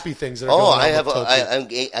Yes. happy things that are going on. I have.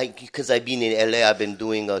 Toki. Because I've been in LA. I've been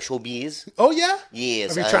doing showbiz. Oh yeah.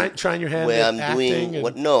 Yes. Are you trying your hand where at I'm acting? doing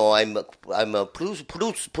what? No, I'm a producer.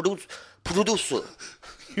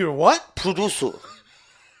 You're what? Producer.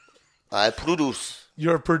 I produce.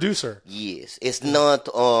 You're a producer. Yes. It's not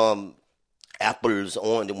apples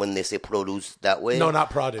on when they say produce that way. No,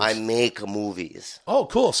 not produce. I make movies. Oh,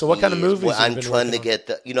 cool. So what kind of Yes. movies? Well, have I'm you been trying to working on?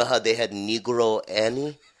 get. You know how they had Negro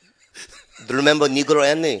Annie. Do you remember Negro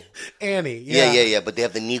Annie? Annie. Yeah. Yeah. But they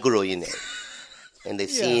have the Negro in it. And they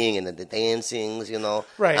sing and the dancings,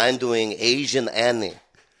 Right. I'm doing Asian Annie,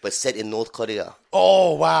 but set in North Korea.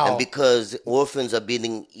 Oh wow. And because orphans are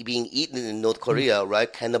being eaten in North Korea,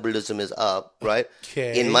 right? Cannibalism is up, right?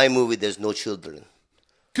 Okay. In my movie, there's no children.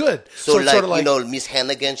 Good. So it's like, sort of Miss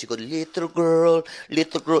Hannigan, she goes, little girl.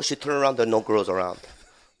 She turn around, there are no girls around.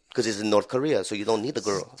 because it's in North Korea, so you don't need a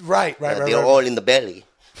girl. Right. They're all in the belly.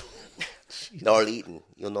 They're all eating,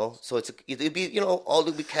 you know. So it'd be, you know, all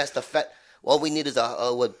we cast the fat. All we need is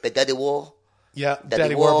Daddy War. Yeah,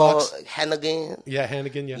 Daddy War Bucks. Hannigan. Yeah,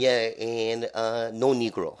 Hannigan. Yeah. Yeah, and no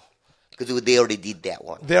Negro, because they already did that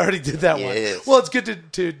one. They already did that one. Yes. Well, it's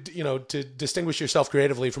good to you know, to distinguish yourself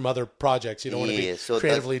creatively from other projects. You don't want to be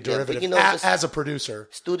creatively derivative but, you know, as a producer.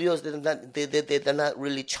 Studios, they're not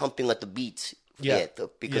really chomping at the beats yet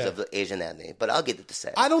because of the Asian anime. But I'll get it to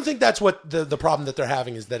say. I don't think that's what the problem that they're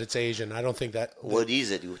having is that it's Asian. I don't think that. What is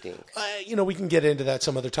it, you think? You know, we can get into that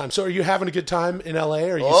some other time. So, are you having a good time in LA?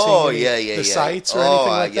 Are you seeing the sites or anything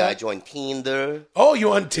like that? I joined Tinder. Oh,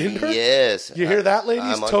 you on Tinder? Yes. You hear that, ladies?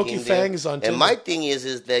 I'm on Toki Tinder. Fang is on Tinder. And my thing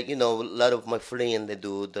is that, you know, a lot of my friends, they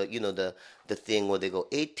do the thing where they go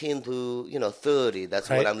 18 to 30. That's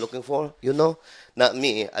what I'm looking for. You know, not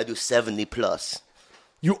me. I do 70 plus.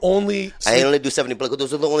 You only. I only do 70 plus.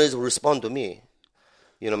 Those are the ones who respond to me.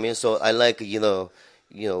 You know what I mean? So I like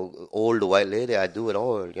old white lady. I do it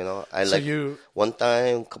all. You know, one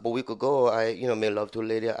time a couple weeks ago, I made love to a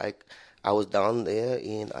lady. I was down there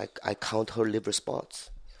and I count her liver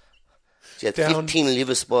spots. She had 15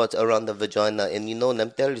 liver spots around the vagina, and let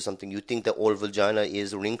me tell you something. You think that all vagina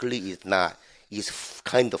is wrinkly? It's not. It's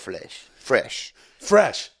kind of fresh.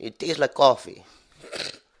 It tastes like coffee.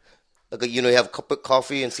 Like, you have a cup of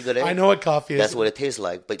coffee and cigarette. I know what coffee is. That's what it tastes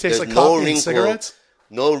like. But tastes there's like no coffee wrinkle. And cigarettes?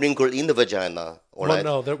 No wrinkle in the vagina. All right?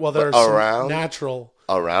 No. There's some natural.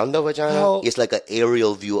 Around the vagina, it's like an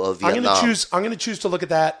aerial view of Vietnam. I'm going to choose to look at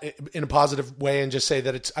that in a positive way and just say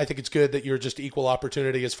that I think it's good that you're just equal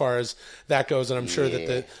opportunity as far as that goes, and I'm sure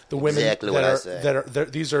that the women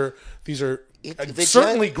these are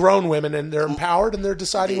certainly grown women, and they're empowered and they're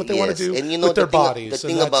deciding what they want to do with their bodies. The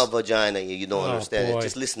thing about vagina, you don't understand. Boy.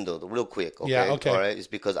 Just listen to it real quick, okay? Yeah, okay. All right, it's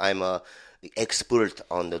because I'm the expert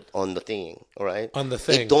on the thing, all right? On the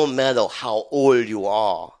thing. It don't matter how old you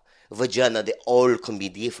are. Vagina, they all can be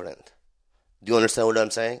different. Do you understand what I'm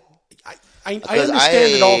saying? I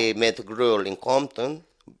understand it all. I met a girl in Compton.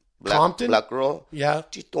 Black girl. Yeah.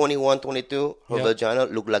 She's 21, 22. Her vagina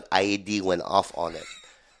looked like IED went off on it.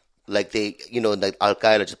 Like like Al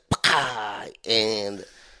Qaeda just, and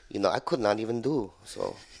I could not even do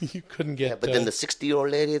so. You couldn't get. But then the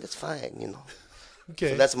 60-year-old lady, that's fine.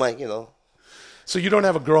 Okay. So that's my. So you don't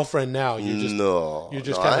have a girlfriend now?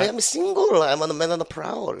 I'm single. I'm on the man on the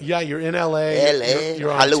prowl. Yeah, you're in LA.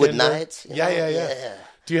 You're on Hollywood Tinder. Nights. Yeah.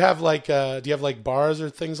 Do you have like bars or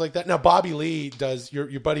things like that? Now Bobby Lee does.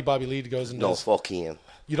 Your buddy Bobby Lee goes and does. No, fuck him.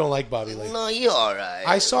 You don't like Bobby Lee? No, you're all right.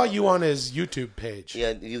 I saw you on his YouTube page.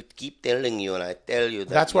 Yeah, you keep telling you, and I tell you that.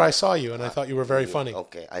 That's where I saw you, and I thought you were very funny.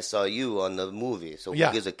 Okay, I saw you on the movie, so who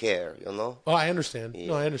gives a care, Oh, I understand. Yeah.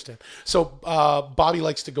 No, I understand. So Bobby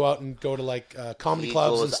likes to go out and go to like comedy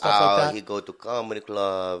clubs and stuff like that. He go to comedy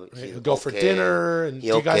club. He'll go for dinner. And do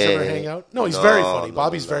you guys ever hang out? No, he's very funny.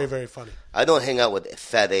 Bobby's very, very funny. I don't hang out with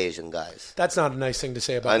fat Asian guys. That's not a nice thing to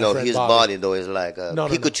say about I know my friend his Bobby. body though is like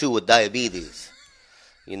Pikachu with diabetes.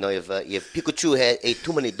 If Pikachu ate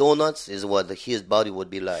too many donuts, is what his body would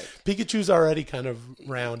be like. Pikachu's already kind of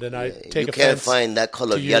round, and I take offense. You can't find that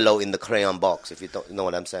color yellow in the crayon box if you don't know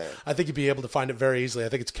what I'm saying. I think you'd be able to find it very easily. I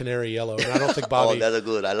think it's canary yellow, and I don't think Bobby. Oh, that's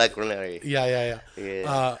good. I like canary. Yeah.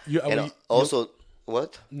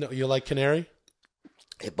 What? No, you like canary?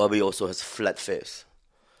 Hey, Bobby also has flat face.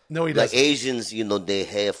 No, he doesn't. Like Asians, they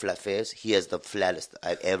have flat face. He has the flattest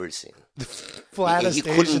I've ever seen. Flattest He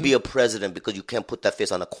couldn't Asian? be a president because you can't put that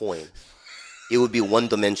face on a coin. It would be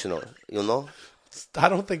one-dimensional, I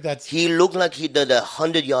don't think that's... He looked like he did a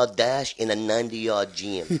 100-yard dash in a 90-yard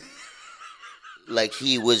gym. Like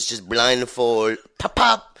he was just blindfold.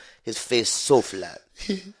 Pop. His face so flat.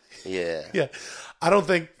 Yeah. Yeah. I don't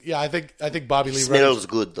think... Yeah, I think Bobby Lee... Smells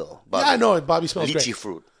good, though. Bobby. Yeah, I know. Bobby smells great. Lychee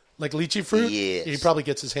fruit. Like lychee fruit? Yes. He probably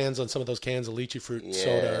gets his hands on some of those cans of lychee fruit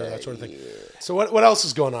soda or that sort of thing. So what else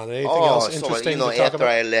is going on? Anything else interesting to talk about? After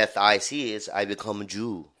I left ICS, I become a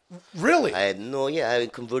Jew. Really? I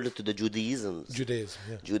converted to the Judaism,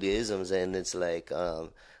 and it's like a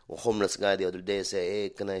homeless guy the other day said, "Hey,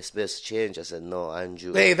 can I space change?" I said, "No, I'm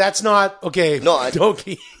Jew." Hey, that's not okay. No,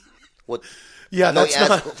 Doki. What? Yeah, no, that's he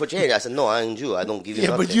not asked for change. I said, "No, I'm Jew. I don't give you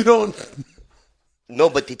nothing." But you don't.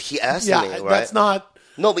 No, but did he ask me? Right? That's not.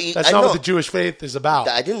 No, but that's not what the Jewish faith is about.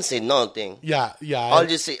 I didn't say nothing. Yeah. I'll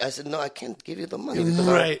just say, I said, no, I can't give you the money.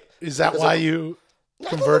 Right. Is that why you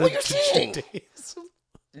converted to Judaism?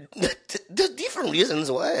 There's different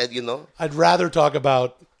reasons why, I'd rather talk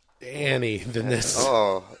about Annie than this.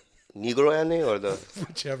 Oh, Negro Annie or the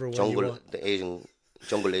whichever one jungle, you want. the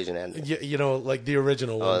Jungle Asian Annie. Like the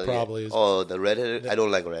original one probably. Yeah. Oh, the redhead? I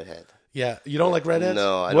don't like redhead. Yeah, you don't like redheads?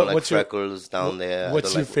 No, I don't like freckles down there.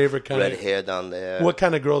 What's your favorite kind red of hair down there? What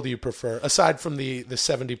kind of girl do you prefer aside from the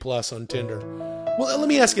 70 plus on Tinder? Well, let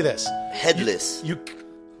me ask you this: Headless. you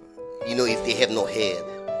If they have no head.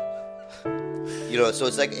 So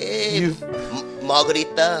it's like, hey,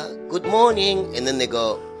 Margarita, good morning, and then they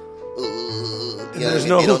go. There's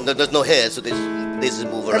there's no head, so they just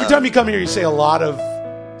move around. Every time you come here, you say a lot of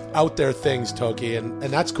out there things, Toki, and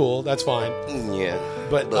that's cool. That's fine. Yeah,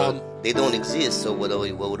 but they don't exist. So what are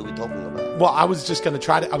we talking about? Well, I was just gonna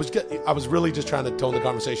try to. I was really just trying to tone the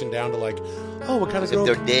conversation down to like, oh, what kind of girl?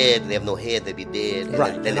 If they're dead, they have no head, they'd be dead.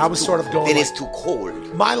 Right. And I was sort of going. Then like, it's too cold.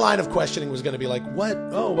 My line of questioning was going to be like, what?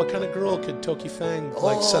 Oh, what kind of girl could Toki Fang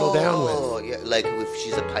settle down with? Oh, yeah, like if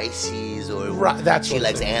she's a Pisces or right, that's she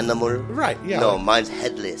likes animal. Right. Yeah. No, mine's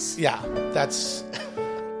headless. Yeah, that's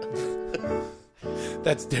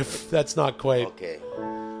that's not quite. Okay.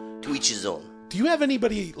 To each his own. Do you have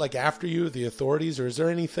anybody like after you, the authorities, or is there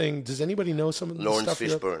anything? Does anybody know some of the Lawrence stuff?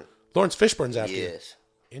 Fishburne. Lawrence Fishburne's after you. Yes.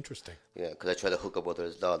 Interesting. Yeah, because I tried to hook up with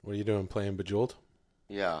his dog. What are you doing? Playing Bejeweled?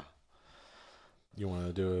 Yeah. You want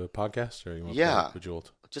to do a podcast or you want to play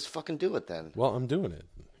Bejeweled? Just fucking do it then. Well, I'm doing it,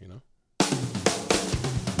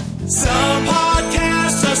 Some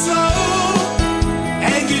podcasts are slow,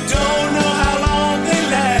 and you don't know how long they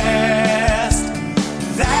last.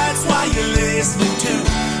 That's why you're listening to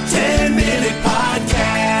 10-Minute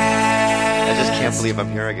Podcast. I just can't believe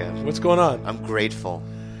I'm here again. What's going on? I'm grateful.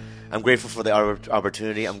 I'm grateful for the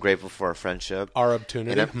opportunity. I'm grateful for our friendship. Our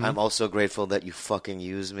opportunity. And I'm also grateful that you fucking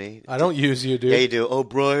use me. I don't use you, dude. Yeah, you do. Oh,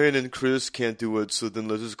 Brian and Chris can't do it, so then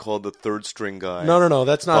let's just call the third string guy. No.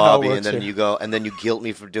 That's not Bobby, how it works and then here. you go, and then you guilt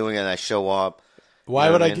me for doing it, and I show up. Why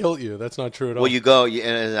would I guilt you? That's not true at all. Well, you go,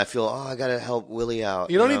 and I feel, I gotta help Willie out.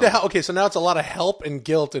 You don't need to help. Okay, so now it's a lot of help and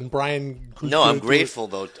guilt, and Brian. No, I'm grateful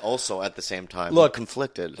though. Also, at the same time, look, I'm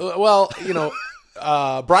conflicted. Well,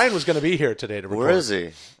 Brian was going to be here today to record. Where is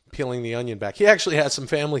he? Peeling the onion back. He actually has some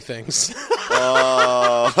family things.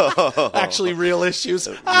 Oh. Actually, real issues.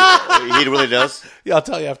 He really does? Yeah, I'll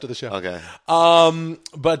tell you after the show. Okay.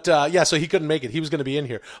 So he couldn't make it. He was going to be in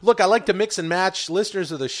here. Look, I like to mix and match.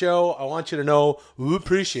 Listeners of the show, I want you to know we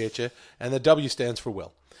appreciate you. And the W stands for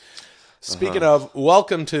Will. Speaking of,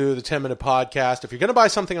 welcome to the 10-Minute Podcast. If you're going to buy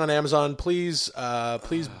something on Amazon, please do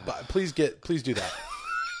that.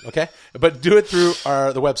 Okay? But do it through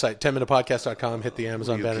the website, 10minutepodcast.com. Hit the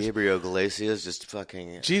Amazon banner. Gabriel Iglesias just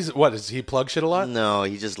fucking... Jeez, what, does he plug shit a lot? No,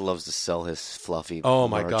 he just loves to sell his fluffy Oh,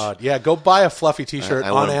 my merch. God. Yeah, go buy a fluffy T-shirt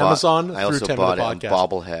on Amazon through 10 Minute I also bought Podcast. a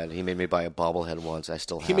bobblehead. He made me buy a bobblehead once. I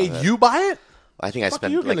still have it. He made you buy it? I think I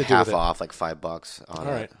spent like half off, like $5 on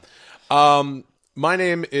it. All right. My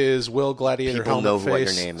name is Will Gladiator People know Helmet what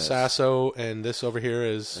Face your name is. Sasso, and this over here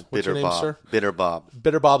is... What's Bitter your name, Bob. sir? Bitter Bob.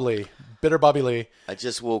 Bitter Bob Lee. Bitter Bobby Lee. I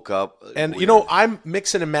just woke up. And, weird. I'm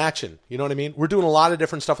mixing and matching. You know what I mean? We're doing a lot of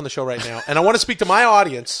different stuff on the show right now. And I want to speak to my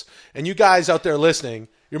audience, and you guys out there listening,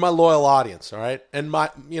 you're my loyal audience, all right? And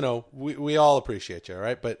we all appreciate you, all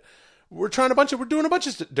right? But we're doing a bunch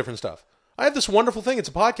of different stuff. I have this wonderful thing. It's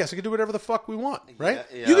a podcast. I can do whatever the fuck we want, right?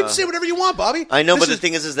 Yeah. You can say whatever you want, Bobby. I know, but the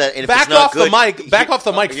thing is that if back it's not off good,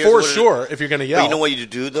 the mic for sure if you're going to yell. But you know what you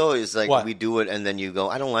do though is like What? we do it and then you go,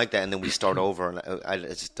 I don't like that, and then we start over, and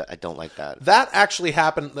I don't like that. That actually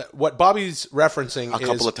happened. What Bobby's referencing A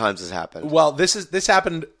couple of times has happened. Well, this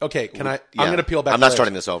happened. Okay, I'm going to peel back. I'm the not layers.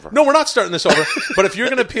 starting this over. No, we're not starting this over. But if you're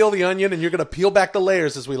going to peel the onion and you're going to peel back the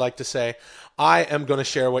layers, as we like to say, I am going to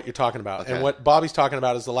share what you're talking about. Okay. And what Bobby's talking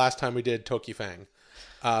about is the last time we did Toki Fang.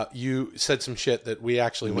 You said some shit that we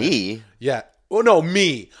actually Me? Yeah. Oh no,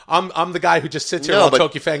 me. I'm the guy who just sits here while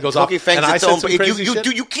Toki Fang goes Toki off, Fang's and I its said own, some crazy shit.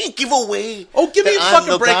 You can't give away. Oh, give me a that I'm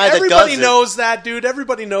fucking the break! guy that Everybody does it. knows that, dude.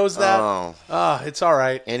 Everybody knows that. Oh. It's all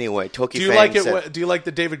right. Anyway, Toki Do you Fang like it? said- Do you like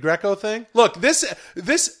the David Greco thing? Look, this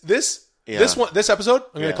episode,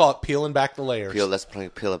 I'm going to call it peeling back the layers. Let's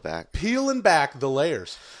peel it back. Peeling back the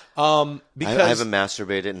layers. Because I haven't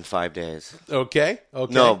masturbated in 5 days. Okay.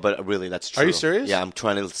 No, but really, that's true. Are you serious? Yeah, I'm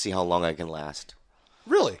trying to see how long I can last.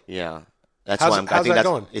 Really? Yeah, that's How's- why how's that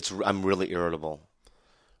going? I'm really irritable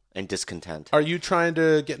and discontent. Are you trying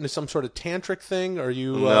to get into some sort of tantric thing? Or are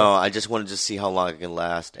you? No, I just wanted to see how long I can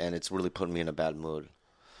last, and it's really putting me in a bad mood.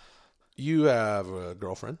 You have a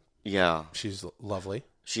girlfriend. Yeah, She's lovely.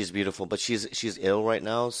 she's beautiful, but she's ill right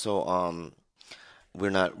now, so we're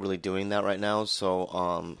not really doing that right now.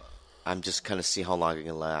 So I'm just kind of see how long I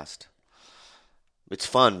can last. It's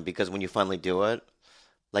fun because when you finally do it,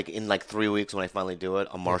 like in 3 weeks when I finally do it,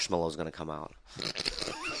 a marshmallow is gonna come out.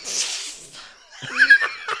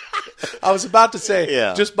 I was about to say,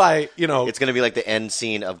 Yeah. just by, It's going to be like the end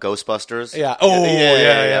scene of Ghostbusters. yeah. Oh,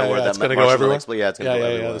 yeah. Where It's that going to go marshmallow everywhere. explodes. Yeah, it's going to go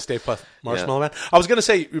everywhere. The Stay Puft Marshmallow Man. I was going to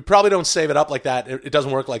say, you probably don't save it up like that. It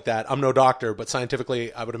doesn't work like that. I'm no doctor, but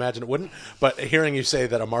scientifically, I would imagine it wouldn't. But hearing you say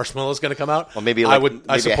that a marshmallow is going to come out, Or maybe like I maybe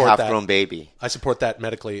a support half-grown that. baby. I support that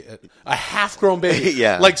medically. A half-grown baby,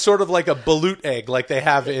 Yeah. like sort of like a balut egg, like they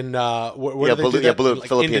have in where Yeah, do they do balut- that? balut, Like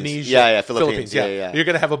Philippines. Indonesia, Yeah, Philippines. Yeah. You're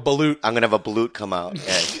gonna have a balut. I'm going to have a balut come out.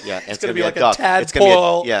 Yeah. It's gonna be like a duck. It's gonna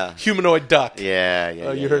tadpole, be a, humanoid duck. Yeah.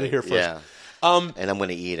 You heard it here first. Yeah. And I'm going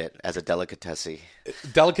to eat it as a delicatessen.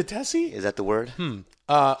 Delicatessen? Is that the word?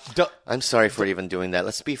 Del- I'm sorry for even doing that.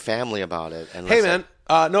 Let's be family about it. And Hey, let's,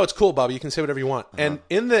 man. No, it's cool, Bobby. You can say whatever you want. And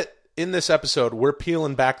in this episode, we're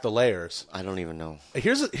peeling back the layers. I don't even know.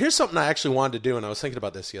 Here's something I actually wanted to do, and I was thinking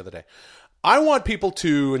about this the other day. I want people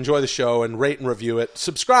to enjoy the show and rate and review it.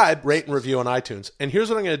 Subscribe, rate and review on iTunes. And here's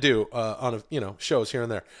what I'm going to do on shows here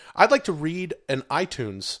and there. I'd like to read an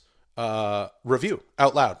iTunes review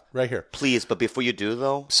out loud right here. Please, but before you do,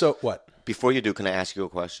 though, So what? before you do, can I ask you a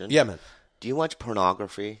question? Yeah, man. Do you watch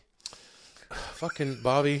pornography? Fucking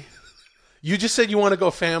Bobby. You just said you want to go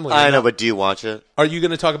family. I know, but do you watch it? Are you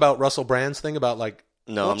going to talk about Russell Brand's thing about like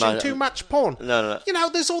No, I'm watching not. too much porn? No. You know,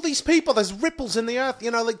 there's all these people. There's ripples in the earth. You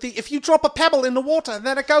know, like if you drop a pebble in the water and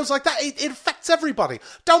then it goes like that, it affects everybody.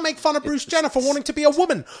 Don't make fun of Bruce Jenner for wanting to be a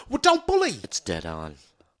woman. Well, don't bully. It's dead on.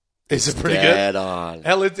 Is it pretty Dead good? on.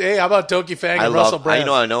 Hell, hey, how about Doki Fang and Russell Brand?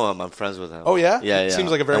 I know him. I'm friends with him. Oh, yeah? Yeah. Seems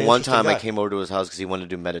like a very And one interesting time I guy. came over to his house because he wanted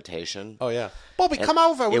to do meditation. Oh yeah, Bobby, come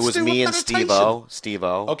over. It Let's was do me a and meditation.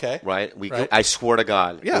 Steve-O. Okay. Right? Right. I swear to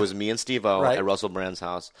God. Yeah. It was me and Steve-O Right. at Russell Brand's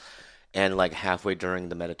house. And like halfway during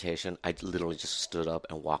the meditation, I literally just stood up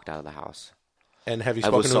and walked out of the house. And have you I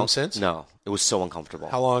spoken was to him since? No. It was so uncomfortable.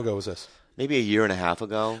 How long ago was this? Maybe a year and a half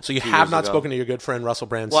ago. So you 2 have years not ago. spoken to your good friend Russell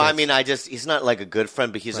Brand Well, since? I mean, he's not like a good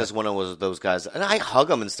friend, but he's just one of those guys. And I hug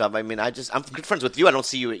him and stuff. I mean, I'm good friends with you. I don't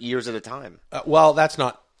see you years at a time. Well, that's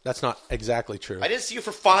not exactly true. I didn't see you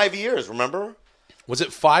for 5 years, remember? Was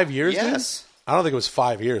it 5 years? dude? Yes. I don't think it was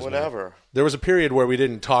 5 years. man. Whatever. There was a period where we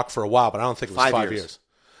didn't talk for a while, but I don't think it was 5 5 years. years.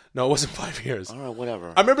 No, it wasn't 5 years. All right,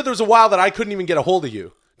 whatever. I remember there was a while that I couldn't even get a hold of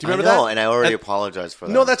you. Do you remember I know, that? and I already apologized for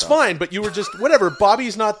that. No, that's stuff. fine, but you were just whatever.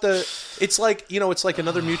 Bobby's not the. It's like it's like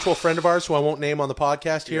another mutual friend of ours who I won't name on the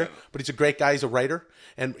podcast here, but he's a great guy. He's a writer,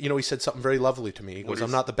 and he said something very lovely to me. He goes, "I'm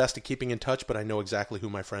not the best at keeping in touch, but I know exactly who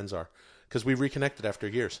my friends are because we reconnected after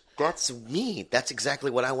years." That's me. That's exactly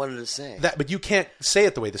what I wanted to say. But you can't say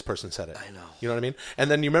it the way this person said it. I know. You know what I mean? And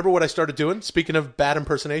then you remember what I started doing? Speaking of bad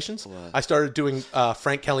impersonations, I started doing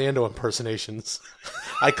Frank Caliendo impersonations.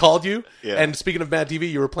 I called you, and speaking of Mad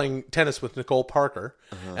TV, you were playing tennis with Nicole Parker,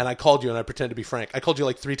 and I called you and I pretended to be Frank. I called you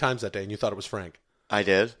like 3 times that day, and you thought it was Frank. I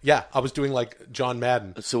did? Yeah, I was doing like John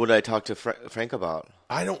Madden. So what did I talk to Frank about?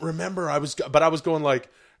 I don't remember. I was going like.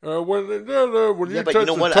 When you Yeah, but touch you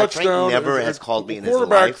know the what? touchdown, Frank never if has called me in his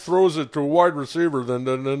quarterback life. throws it to a wide receiver, then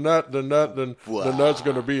that's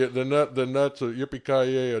going to be it. Then that's a yippee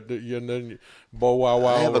ki yay, and then bow wow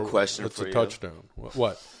wow. I have a question that's for a you. touchdown.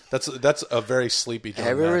 What? That's a very sleepy. John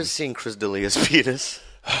Have you ever Madden. seen Chris D'Elia's penis?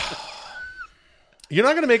 You're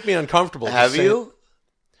not going to make me uncomfortable. Have just saying- you?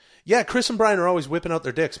 Yeah, Chris and Brian are always whipping out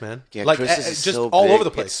their dicks, man. Yeah, like Chris is just so all big. over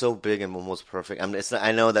the place. It's so big and almost perfect. I mean,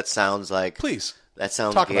 I know that sounds like Please that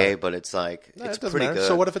sounds talk about gay, it. but it's like No, it's it doesn't pretty matter. good.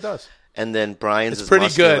 So what if it does? And then Brian's It's is pretty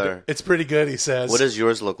muscular. good. It's pretty good. He says. What does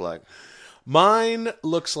yours look like? Mine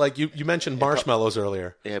looks like you mentioned marshmallows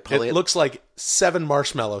earlier. Yeah, probably- It looks like 7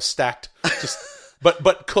 marshmallows stacked, just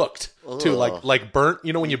but cooked too, like burnt.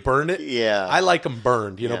 You know when you burn it. Yeah. I like them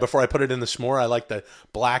burned. Before I put it in the s'more, I like the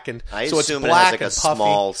blackened. I so assume it's it has black like a and puffy,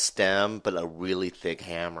 small stem, but a really thick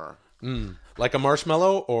hammer. like a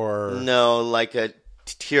marshmallow or No, like a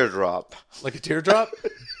teardrop. like a teardrop.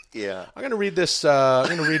 Yeah. I'm gonna read this. I'm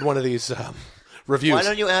gonna read one of these reviews. Why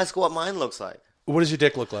don't you ask what mine looks like? What does your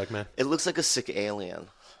dick look like, man? It looks like a sick alien.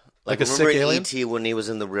 Like a remember sick alien? E.T. when he was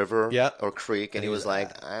in the river Yeah. or creek and he was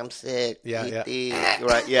like, I'm sick. Yeah, E.T.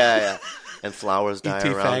 Right, yeah. And flowers die E.T.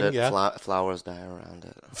 around Fang, it. yeah. Flowers die around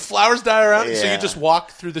it. Flowers die around, so you Yeah. just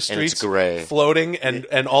walk through the And streets, it's gray. floating, and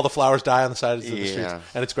all the flowers die on the sides of the streets, Yeah.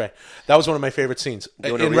 and it's great. That was one of my favorite scenes.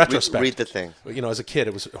 You wanna In read- retrospect, read the thing. As a kid,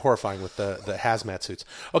 it was horrifying with the hazmat suits.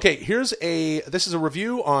 Okay, this is a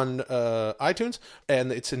review on iTunes,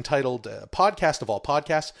 and it's entitled "Podcast of All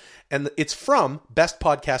Podcasts," and it's from Best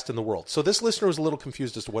Podcast in the World. So this listener was a little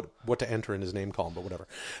confused as to what to enter in his name column, but whatever.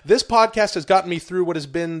 This podcast has gotten me through what has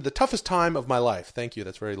been the toughest time of my life. Thank you.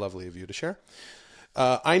 That's very lovely of you to share.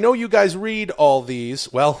 I know you guys read all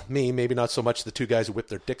these. Well, me, maybe not so much the 2 guys who whip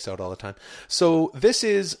their dicks out all the time. So this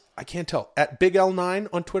is, I can't tell, at Big L9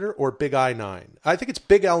 on Twitter or Big I9. I think it's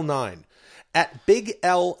Big L9. at Big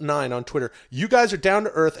L9 on Twitter. You guys are down to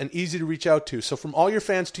earth and easy to reach out to. So from all your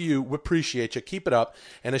fans to you, we appreciate you. Keep it up.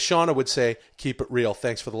 And as Shauna would say, keep it real.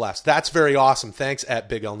 Thanks for the laughs. That's very awesome. Thanks at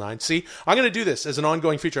Big L9. See, I'm going to do this as an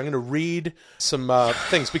ongoing feature. I'm going to read some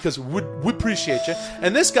things because we appreciate you.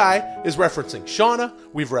 And this guy is referencing Shauna.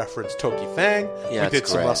 We've referenced Toki Fang. Yeah, we did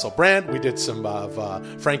some great. Russell Brand. We did some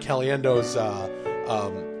of Frank Caliendo's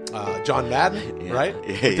John Madden, right?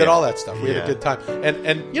 We did all that stuff. We had a good time.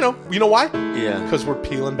 And you know why? Yeah. Because we're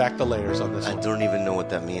peeling back the layers on this I one. don't even know what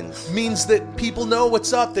that means. Means that people know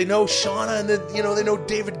what's up. They know Shauna and they know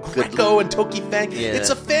David Greco and Toki Fang. Yeah. It's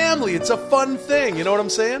a family. It's a fun thing. You know what I'm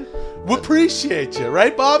saying? We appreciate you,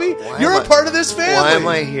 right, Bobby? Why You're am a part of this family. Why am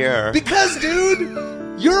I here? Because, dude,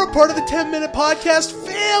 you're a part of the 10-Minute Podcast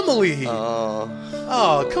family.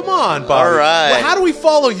 Oh, come on, Bobby. All right. Well, how do we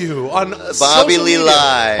follow you on Bobby social Lee media?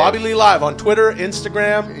 Live. Bobby Lee Live on Twitter,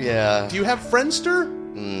 Instagram. Yeah. Do you have Friendster?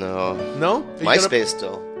 No. No? Are you MySpace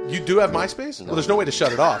still. You do have MySpace? Well, there's no way to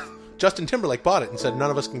shut it off. Justin Timberlake bought it and said none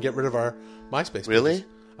of us can get rid of our MySpace. Really? pages.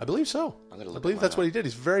 I believe so. I'm gonna I look believe at that's mine what he did.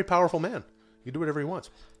 He's a very powerful man. He can do whatever he wants.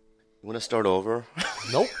 You want to start over?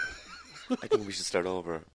 Nope. I think we should start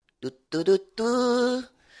over.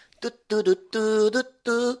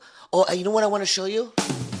 Oh, you know what I want to show you?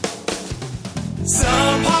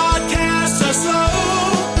 Some podcasts are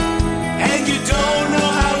slow, and you don't know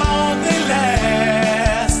how long they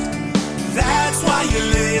last. That's why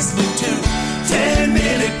you're listening to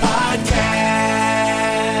 10-Minute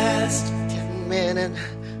Podcast. 10-minute.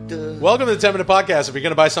 Welcome to the 10-Minute Podcast. If you're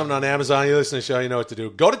going to buy something on Amazon, you listen to the show, you know what to do.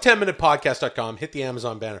 Go to 10minutepodcast.com, hit the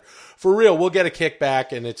Amazon banner. For real, we'll get a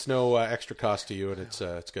kickback, and it's no extra cost to you, and it's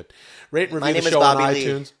good. Rate and My review name the is show on Bobby Lee.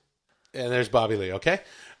 iTunes. And there's Bobby Lee, okay?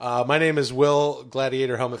 My name is Will,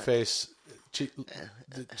 Gladiator, Helmet Face,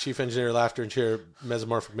 Chief Engineer, Laughter and Cheer,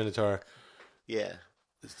 Mesomorphic Minotaur, Yeah.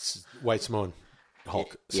 White Simone,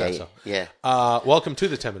 Hulk, Yeah. Sasso. Yeah. Welcome to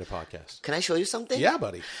the 10-Minute Podcast. Can I show you something? Yeah,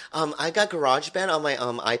 buddy. I got GarageBand on my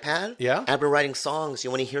iPad. Yeah? I've been writing songs. You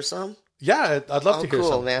want to hear some? Yeah, I'd love Oh, to hear cool,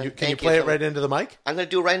 something. man. Can you Thank you play it so right into the mic? I'm going to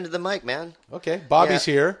do it right into the mic, man. Okay. Bobby's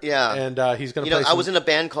Yeah. here. Yeah. And he's going to You know, play some... I was in a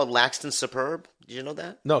band called Laxton Superb. Did you know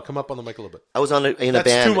that? No, come up on the mic a little bit. I was in a That's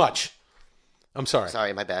band. too much. I'm sorry.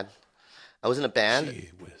 Sorry, my bad. I was in a band. Gee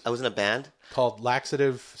whiz. I was in a band. Called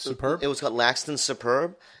Laxative Superb? It was called Laxton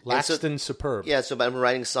Superb. And so- Laxton Superb. yeah, so I've been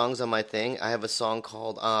writing songs on my thing. I have a song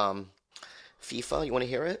called FIFA. You want to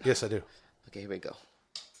hear it? Yes, I do. Okay, here we go.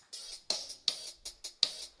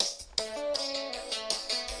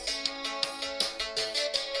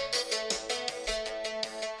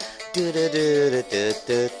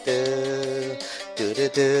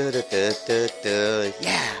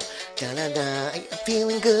 Yeah. Da-da-da. I'm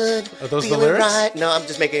feeling good. Are those the feeling lyrics? Right. No, I'm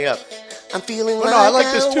just making it up. I'm feeling Well, no, I like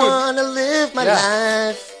this I tune. want to live my Yeah.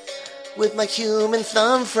 life with my human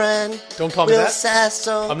thumb friend. Don't call me Will that.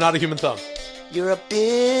 Sasso. I'm not a human thumb. You're a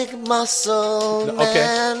big muscle Okay.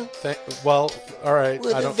 man Well, all right.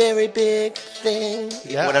 with I a don't... very big thing.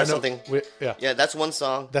 Yeah, Whatever, I know. something. Yeah. Yeah, that's one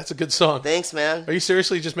song. That's a good song. Thanks, man. Are you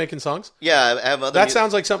seriously just making songs? Yeah, I have other. That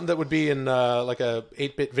sounds like something that would be in like a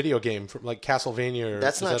 8-bit video game from like Castlevania. Or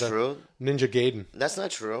That's is not that a true. Ninja Gaiden. That's not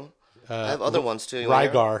true. I have other ones too. You wanna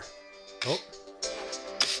hear? Rygar. Oh.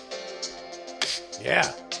 Yeah.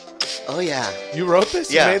 Oh yeah. You wrote this?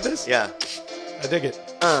 Yeah. You made this? Yeah. I dig it.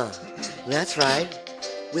 That's right.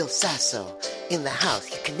 Will Sasso in the house.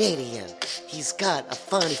 He's Canadian. He's got a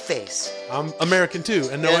funny face. I'm American too,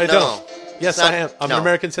 and no, Yeah, I no. don't. Yes, It's not- I am. I'm no, an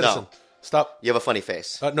American citizen. no. Stop. You have a funny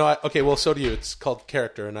face. No, okay, well, so do you. It's called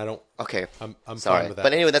character, and I don't. Okay. I'm Sorry. fine with that.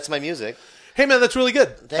 But anyway, that's my music. Hey, man, that's really good.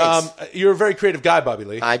 Thanks. You're a very creative guy, Bobby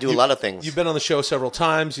Lee. I do a lot of things. You've been on the show several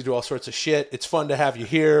times. You do all sorts of shit. It's fun to have you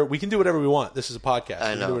here. We can do whatever we want. This is a podcast. I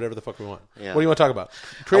We can know. do whatever the fuck we want. Yeah. What do you want to talk about?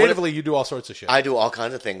 Creatively, you do all sorts of shit. I do all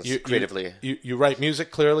kinds of things You- creatively. You write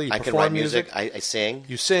music, clearly. You I can perform write music. I sing.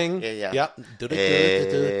 You sing. Yeah. Yeah.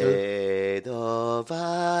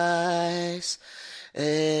 Edelweiss.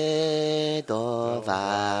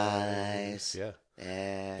 Edelweiss. Yeah.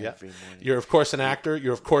 Every Yeah. morning. You're, of course, an actor.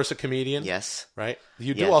 You're, of course, a comedian. Yes. Right?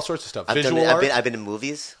 You Yeah. do all sorts of stuff. I've Visual art. I've been in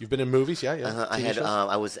movies. You've been in movies, yeah. I TV had shows?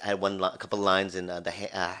 I had a couple lines in the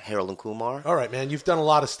Harold and Kumar. All right, man. You've done a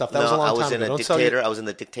lot of stuff. That was a long I time was in ago. a Don't sell your- Dictator. I was in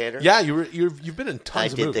the Dictator. Yeah, you've been in tons I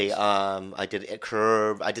of did movies. I did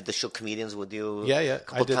Curb. I did the show Comedians with you. Yeah. A I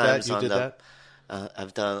couple did that. times You on did the, that.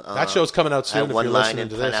 I've done. That show's coming out I soon. have If one you're line listening in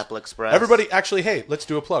to this, Pineapple Express. everybody, actually, hey, let's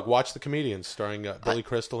do a plug. Watch The Comedians, starring Billy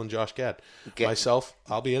Crystal and Josh Gad. Myself,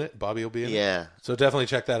 I'll be in it. Bobby will be in it. Yeah. So definitely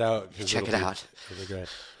check that out. 'cause Check it'll it be- out. It'll be great.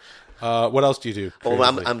 What else do you do?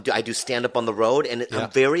 Oh, I do stand up on the road, and I'm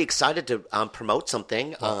very excited to promote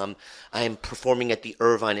something. I'm performing at the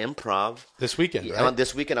Irvine Improv This weekend, right?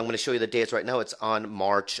 This weekend, I'm going to show you the dates right now. It's on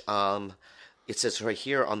March. It says right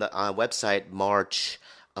here on the website, March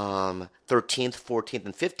 13th, 14th,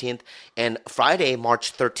 and 15th. And Friday,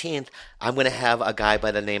 March 13th, I'm going to have a guy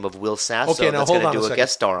by the name of Will Sasso that's going to do a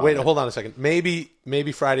guest star on it. Hold on a second. Maybe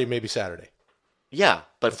Friday, maybe Saturday. Yeah,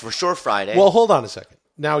 but for sure Friday. Well, hold on a second.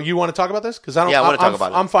 Now, you want to talk about this? Because I want to talk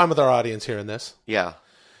about it. I'm fine with our audience hearing this. Yeah.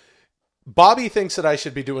 Bobby thinks that I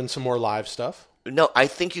should be doing some more live stuff. No, I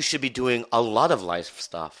think you should be doing a lot of live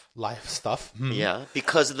stuff. Live stuff? Yeah,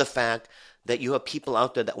 because of the fact that you have people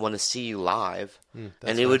out there that want to see you live,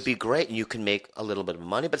 and it would be great, and you can make a little bit of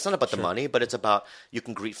money. But it's not about the money, but it's about you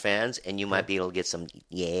can greet fans, and you might be able to get some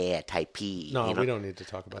type P. No, we don't need to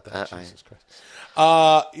talk about that. Jesus Christ.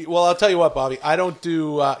 Well, I'll tell you what, Bobby. I don't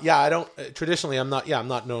do. I don't. Traditionally, I'm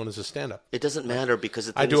not known as a stand-up. It doesn't matter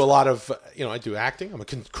because I do a lot of. I do acting. I'm a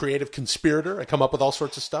creative conspirator. I come up with all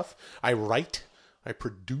sorts of stuff. I write. I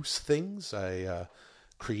produce things. I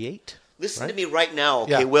create. Listen to me right now,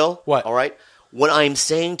 okay, Will? What? All right? What I'm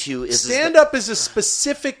saying to you is... Stand-up is a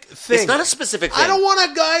specific thing. It's not a specific thing. I don't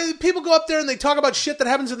want a guy... People go up there and they talk about shit that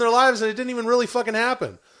happens in their lives and it didn't even really fucking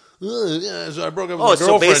happen. So I broke up with my girlfriend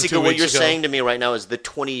so basically 2 what weeks you're ago. saying to me right now is the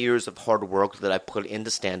 20 years of hard work that I put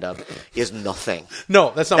into stand-up is nothing.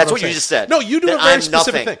 No, that's not That's what I'm what you saying. just said. No, you do That a very I'm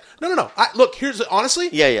specific nothing. thing. No. Look, here's... Honestly,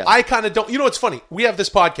 Yeah. I kind of don't... You know what's funny? We have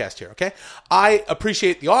this podcast here, okay? I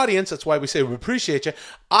appreciate the audience. That's why we say we appreciate you.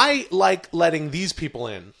 I like letting these people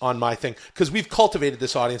in on my thing because we've cultivated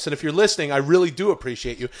this audience. And if you're listening, I really do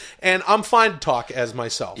appreciate you. And I'm fine to talk as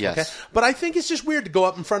myself, Yes. okay? But I think it's just weird to go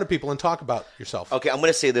up in front of people and talk about yourself. Okay, I'm going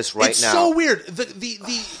to say this right It's now. so weird.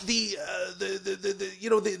 The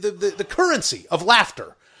currency of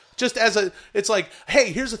laughter. Just as it's like,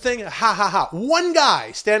 hey, here's the thing, ha ha ha. One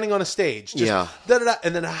guy standing on a stage, just da-da-da,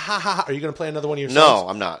 and then ha ha ha. Are you going to play another one of your songs? No,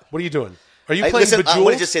 I'm not. What are you doing? Are you playing Listen, Bejeweled? I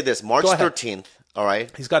want to just say this. March Go ahead. 13th, all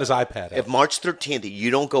right? He's got his iPad out. If March 13th,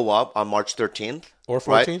 you don't go up on March 13th. Or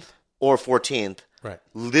 14th? Right? Or 14th. Right.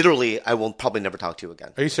 Literally, I will probably never talk to you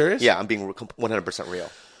again. Are you serious? Yeah, I'm being 100%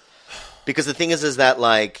 real. Because the thing is that,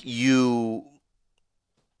 like, you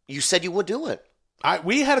said you would do it.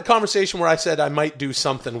 We had a conversation where I said I might do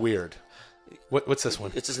something weird. What's this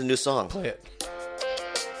one? It's just a new song. Play it.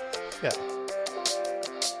 Yeah.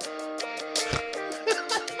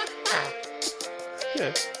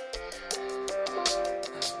 Yeah.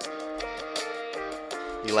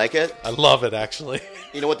 You like it? I love it, actually.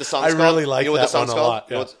 You know what the song's I called? really like you know what that the song's one a called? lot.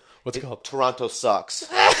 You know Yeah. What's it called? Toronto Sucks.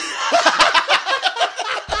 That's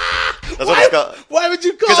what it's called. Why would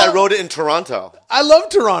you call Because I it? wrote it in Toronto. I love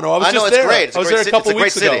Toronto. I was I know, just it's there. great. It's I was a great there a city. couple It's a great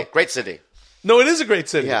weeks city. ago. Great city. No, it is a great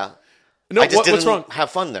city. Yeah. No, I just what's didn't wrong? have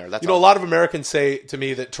fun there. That's You know, a all. lot of Americans say to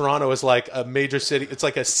me that Toronto is like a major city. It's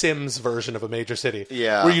like a Sims version of a major city.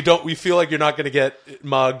 Yeah. Where we feel like you're not going to get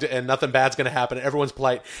mugged and nothing bad's going to happen. And everyone's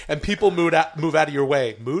polite. And people move out of your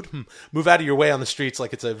way. Move out of your way on the streets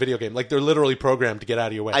like it's a video game. Like they're literally programmed to get out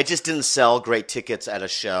of your way. I just didn't sell great tickets at a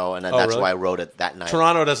show, and that's really? why I wrote it that night.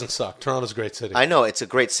 Toronto doesn't suck. Toronto's a great city. I know, it's a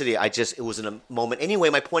great city. It was in a moment. Anyway,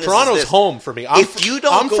 my point Toronto's is this. home for me. I'm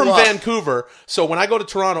from Vancouver, so when I go to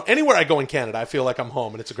Toronto, anywhere I go in Canada, I feel like I'm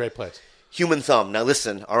home, and it's a great place. Human thumb. Now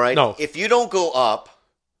listen, all right? No. If you don't go up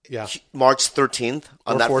Yeah. March 13th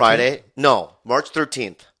on Or that 14th? Friday. No, March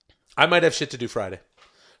 13th. I might have shit to do Friday.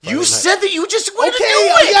 You night. said that you just wanted to do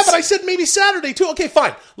Okay, it. yeah, but I said maybe Saturday too. Okay,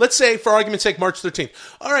 fine. Let's say, for argument's sake, March 13th.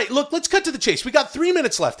 All right, look, let's cut to the chase. We got 3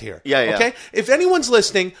 minutes left here. Yeah. Okay? If anyone's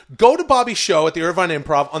listening, go to Bobby's show at the Irvine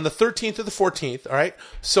Improv on the 13th or the 14th, all right?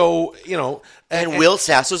 So, you know... And Will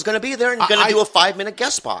Sasso's going to be there and going to do a 5-minute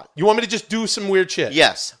guest spot. You want me to just do some weird shit?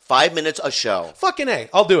 Yes, 5 minutes a show. Fucking A.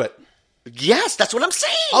 I'll do it. Yes, that's what I'm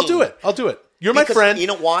saying. I'll do it. You're Because, my friend. You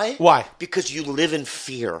know why? Why? Because you live in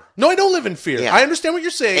fear. No, I don't live in fear. Yeah. I understand what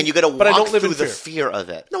you're saying. And you got to but I walk don't live through in the fear. fear of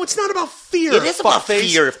it. No, it's not about fear. It is about fuckface.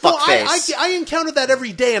 fear, No, fuckface. I encounter that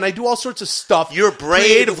every day, and I do all sorts of stuff. You're brave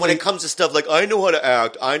creatively. when it comes to stuff like, I know how to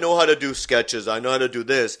act, I know how to do sketches, I know how to do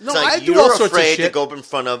this. No, it's like I do you're all sorts of afraid to shit. go up in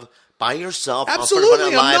front of, by yourself, Absolutely, in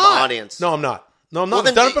front of a I'm live not. audience. No, I'm not. No, I'm not. Well,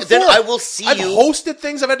 I've done it before. then I will see I've you. hosted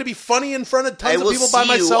things. I've had to be funny in front of I tons of will people see by you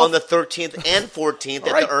myself. on the 13th and 14th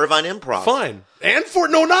at right. the Irvine Improv. Fine.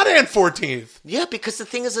 No, not and 14th. Yeah, because the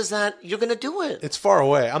thing is that you're going to do it. It's far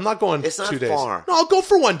away. I'm not going It's not 2 days. far. No, I'll go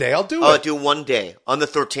for 1 day. I'll do Oh, it. do one day on the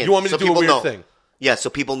 13th. You want me to so do a people weird know. thing? Yeah, so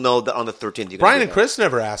people know that on the 13th you're going Brian to and Chris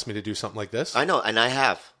never asked me to do something like this. I know, and I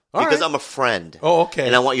have. All because right. I'm a friend. Oh, okay.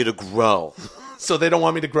 And I want you to grow. So they don't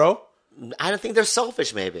want me to grow? I don't think they're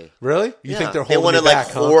selfish. Maybe. Really? You think they're they holding want to you back,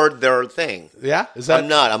 huh? hoard their thing? Yeah? Is that... I'm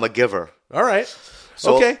not. I'm a giver. All right.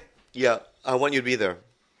 So, okay. Yeah, I want you to be there.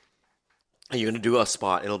 And you're going to do a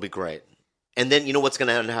spot. It'll be great. And then you know what's going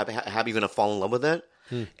to happen? You're going to fall in love with it.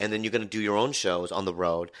 And then you're going to do your own shows on the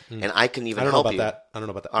road. And I can even help you. I don't know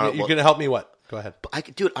about that. All right, You're going to help me what? Go ahead.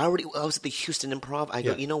 Dude, I was at the Houston Improv. I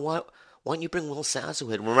go, you know what? Why don't you bring Will Sasso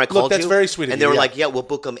in? Remember I called that's you? very sweet of and you, they were yeah. like, yeah, we'll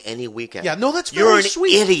book him any weekend. Yeah, no, that's You're very an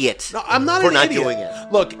sweet. idiot. No, I'm not for an not idiot. doing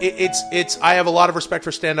it. Look, it's. I have a lot of respect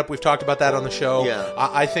for stand-up. We've talked about that on the show. Yeah.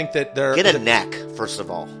 I think that they're... Get a neck, first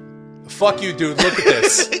of all. Fuck you, dude. Look at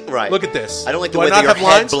this. Right. Look at this. I don't like the Do way not that your have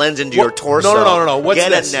head lines? blends into your torso. No. What's Get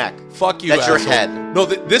this? a neck. Fuck you, That's your asshole. head. No,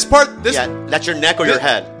 this part... This, Yeah, that's your neck or your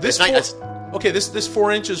head. This It's not- Okay, this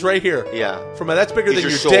 4 inches right here. Yeah. That's bigger than your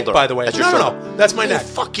your shoulder. dick, by the way. That's your No. shoulder. That's my Yeah, neck.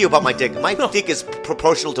 Fuck you about my dick. My dick is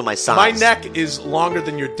proportional to my size. My neck is longer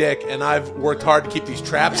than your dick, and I've worked hard to keep these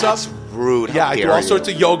traps That's up. rude. How Yeah, I do dare all you. sorts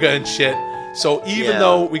of yoga and shit. So even Yeah.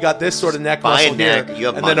 though we got this sort of neck Buy a muscle neck, here, you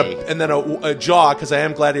have and money. then a jaw, because I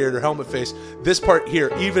am Gladiator helmet face, this part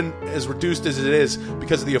here, even as reduced as it is,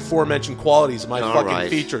 because of the aforementioned qualities of my All fucking right.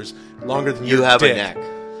 features, longer than You your have a dick. neck.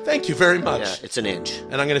 Thank you very much. Yeah, it's an inch.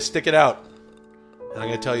 And I'm going to stick it out. And I'm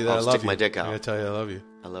going to tell you that I'll I love stick you. my dick out. I'm going to tell you I love you.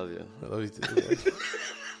 I love you. I love you too.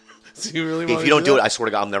 So you really want If me you don't to do it, that? I swear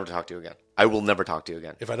to God, I'll never talk to you again. I will never talk to you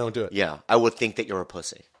again. If I don't do it. Yeah, I would think that you're a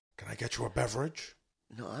pussy. Can I get you a beverage?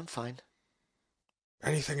 No, I'm fine.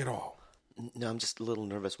 Anything at all? No, I'm just a little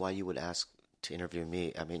nervous why you would ask to interview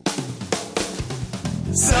me. I mean,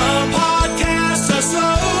 Some podcasts are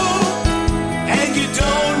slow, and you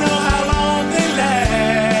don't know how long they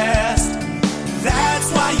last.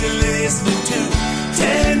 That's why you're listening to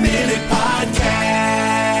 10-Minute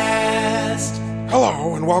Podcast.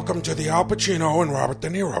 Hello, and welcome to the Al Pacino and Robert De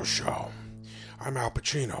Niro show. I'm Al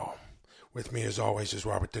Pacino. With me, as always, is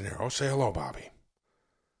Robert De Niro. Say hello, Bobby.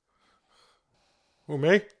 Who,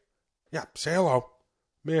 me? Yeah, say hello.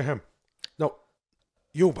 Me or him? No,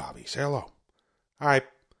 you, Bobby. Say hello. All right.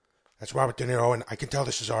 That's Robert De Niro, and I can tell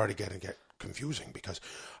this is already getting confusing because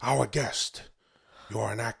our guest, you're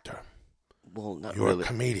an actor. well, not You're really. a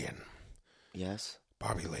comedian. Yes,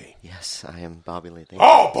 Bobby Lee. yes, I am Bobby Lee. Thank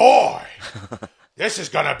Oh, boy! This is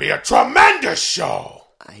going to be a tremendous show!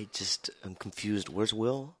 you. I just am confused. Where's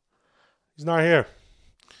Will? He's not here.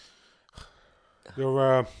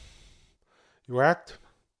 You act?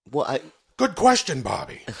 Well, Good question,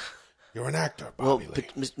 Bobby. You're an actor, well, Bobby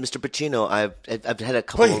Lee. Mr. Pacino, I've had a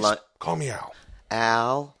couple of Please, lines. call me Al.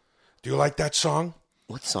 Al, Do you like that song?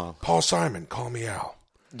 what song? Paul Simon, Call Me Al.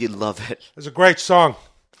 You love it. It's a great song.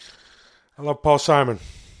 I love Paul Simon.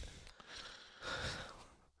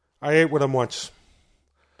 I ate with him once.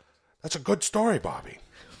 That's a good story, Bobby.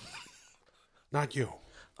 Not you.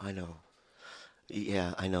 I know.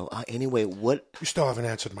 Yeah, I know. Anyway, what You still haven't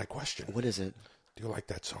answered my question. is it? Do you like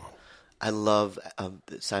that song? I love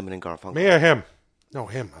Simon and Garfunkel. Me or him? No,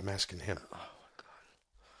 him. I'm asking him. Oh, my God.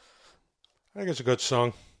 I think it's a good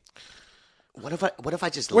song. What if I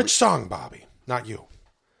just Which song, Bobby? Not you.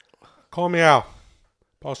 Call Me Al.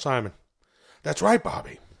 Paul Simon. That's right,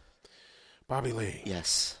 Bobby. Bobby Lee.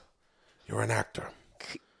 Yes. You're an actor.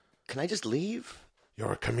 Can I just leave?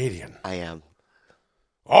 You're a comedian. I am.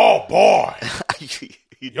 Oh, boy.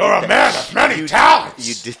 You're a man of many talents.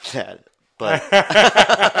 You did that. But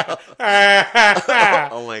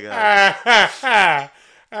oh my God.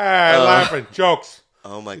 Laughing. Jokes.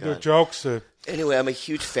 Oh my You do God. jokes. Anyway, I'm a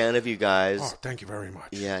huge fan of you guys. Oh, thank you very much.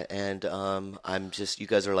 Yeah, and I'm just you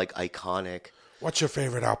guys are like iconic. What's your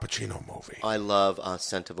favorite Al Pacino movie? I love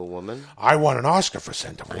Scent of a Woman. I won an Oscar for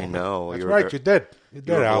Scent of a I Woman. know. That's You were right. ver- You did. You You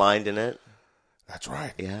did, were Al. blind in it. That's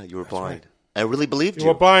right. Yeah, you were That's blind. right. I really believed You you.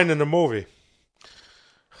 were blind in the movie.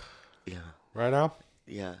 Yeah, Right, Al?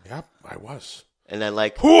 yeah. Yep, I was. And I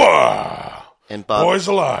like Hooah! and Bob Boys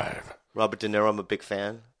alive. Robert De Niro. I'm a big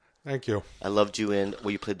fan. Thank you. I loved you in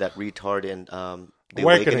you played that retard in The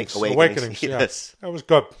Awakenings. Awakenings. Yeah. Yes. That was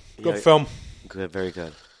good. Good Yeah. film. Good, very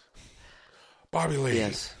good. Bobby Lee.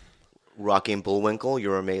 Yes. Rocky and Bullwinkle,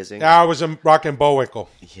 you're amazing. Yeah, I was in Rockin' Bullwinkle.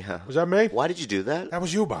 Yeah. Was that me? Why did you do that? That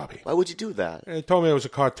was you, Bobby. Why would you do that? They told me it was a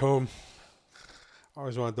cartoon. I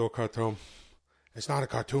always wanted to do a cartoon. It's not a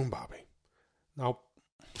cartoon, Bobby. Nope.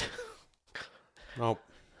 Nope.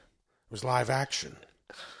 It was live action.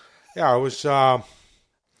 Yeah, it was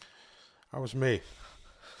me.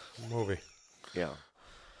 The movie. Yeah.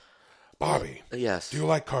 Bobby, Yes. do you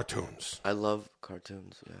like cartoons? I love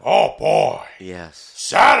cartoons. Yeah. Oh, boy. Yes.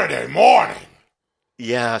 Saturday morning.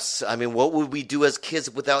 Yes. I mean, what would we do as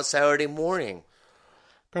kids without Saturday morning?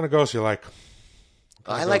 What kind of girls you like?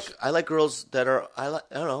 I like girls that are I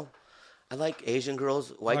don't know. I like Asian girls.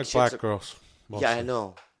 White I like chicks. black are- girls. Mostly. Yeah, I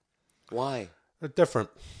know. Why? They're different.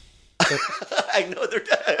 I know they're.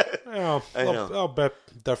 I know. A bit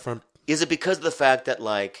different. Is it because of the fact that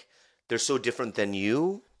like they're so different than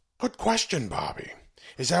you? Good question, Bobby.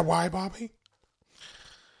 Is that why, Bobby?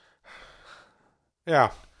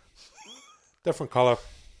 Yeah. Different color.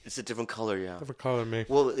 It's a different color, yeah. Different color than me.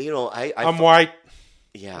 Well, you know, I'm white.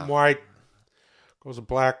 Yeah. I'm white. Goes to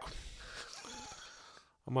black.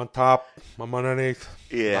 I'm on top. I'm underneath.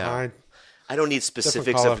 Yeah. Behind. I don't need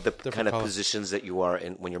specifics color, of the different kind of color. positions that you are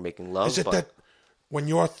in when you're making love. Is it but that when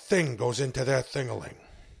your thing goes into their thingaling?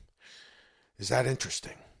 Is that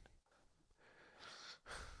interesting?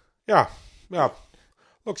 Yeah.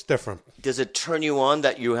 Looks different. does it turn you on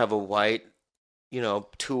that you have a white,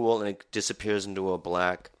 tool and it disappears into a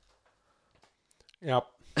black? Yep.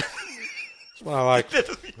 That's what I like.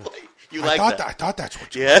 You like that? I thought that's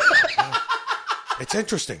what you Yeah. It's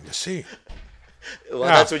interesting to see. Well, Yeah.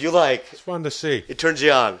 that's what you like. It's fun to see. It turns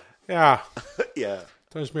you on. Yeah. Yeah.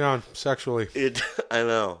 Turns me on sexually. I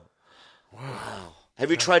know. Wow.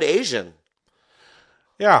 Have you tried Asian?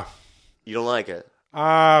 Yeah. You don't like it?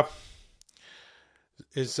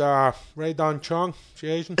 Is Ray Don Chung, she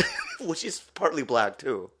Asian? Well, she's partly black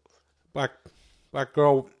too. Black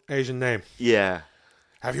girl, Asian name. Yeah.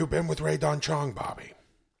 Have you been with Ray Don Chung, Bobby?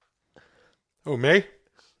 Oh, me?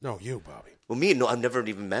 No, you, Bobby. Well, me, no, I've never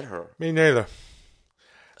even met her. Me neither.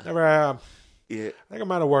 Never, Yeah. I think I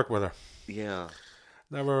might have worked with her. Yeah.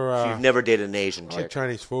 Never, You've never dated an Asian I chick. like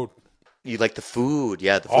Chinese food. You like the food.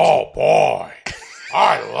 Yeah, the food. Oh, boy.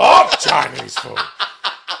 I love Chinese food.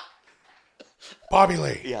 Bobby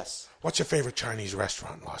Lee. Yes. What's your favorite Chinese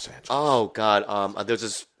restaurant in Los Angeles? Oh, God. There's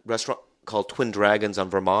this restaurant called Twin Dragons on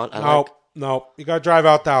Vermont. No. You got to drive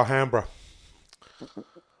out to Alhambra.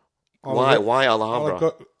 Why? Why All Alhambra?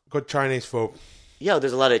 the good Chinese food. Yeah,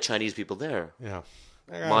 there's a lot of Chinese people there. Yeah.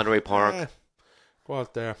 Monterey Park. Go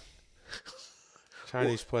out there.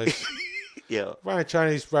 Chinese place. Yeah. Find a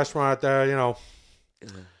Chinese restaurant out there,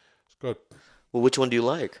 It's good. Well, which one do you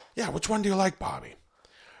like? Yeah, which one do you like, Bobby?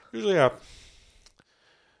 Usually,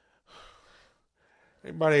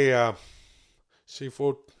 anybody,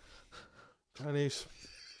 seafood, Chinese.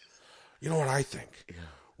 You know what I think? Yeah.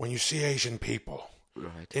 When you see Asian people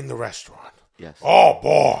in the restaurant. Yes. Oh,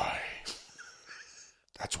 boy.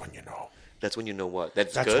 That's when you know. That's when you know what?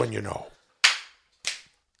 That's That's good? when you know.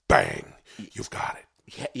 Bang. You've got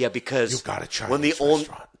it. Yeah, because You've got a Chinese when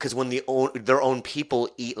restaurant. because when their own people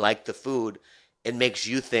eat like the food, it makes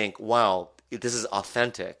you think, "Wow, this is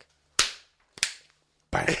authentic."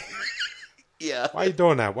 Bang. Yeah. Why are you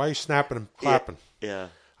doing that? Why are you snapping and clapping? Yeah.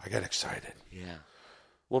 I get excited. Yeah.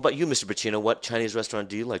 What about you, Mr. Pacino? What Chinese restaurant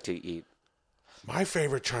do you like to eat? My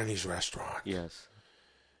favorite Chinese restaurant Yes.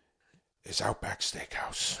 is Outback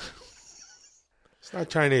Steakhouse. It's not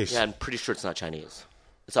Chinese. Yeah, I'm pretty sure it's not Chinese.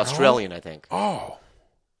 It's Australian, I think. Oh.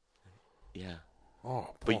 Yeah.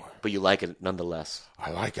 Oh, boy. But you like it nonetheless.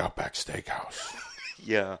 I like Outback Steakhouse.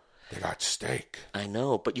 Yeah. They got steak. I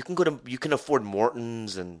know, but you can afford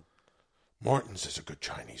Morton's and Morton's is a good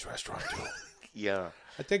Chinese restaurant, too. yeah.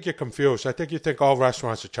 I think you're confused. I think you think all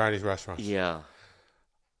restaurants are Chinese restaurants. Yeah.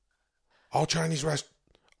 All Chinese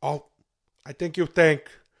I think you think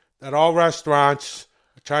that all restaurants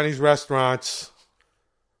are Chinese restaurants.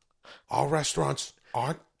 All restaurants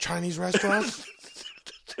aren't Chinese restaurants?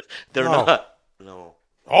 They're No. not. No.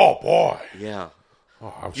 Oh, boy. Yeah.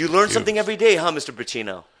 Oh, I was You learn confused. something every day, huh, Mr.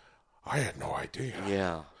 Pacino? I had no idea.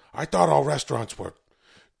 Yeah. I thought all restaurants were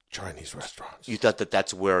Chinese restaurants. You thought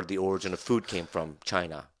that's where the origin of food came from,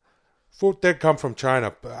 China. Food did come from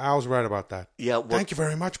China. But Al's right about that. Yeah. Well, Thank you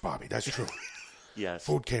very much, Bobby. That's true. Yes.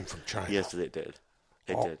 Food came from China. Yes, it did.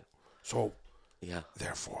 It Oh, did. So, Yeah.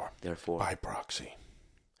 therefore, Therefore. by proxy,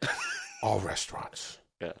 all restaurants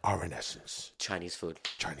Yeah. are, in essence, Chinese food.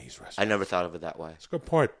 Chinese restaurants. I never thought of it that way. It's a good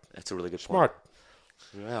point. That's a really good Smart.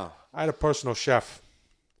 point. Yeah. I had a personal chef.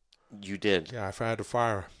 You did. Yeah, if I had to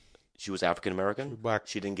fire her. She was African American? Black.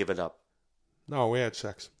 She didn't give it up. No, we had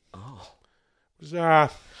sex. Oh. It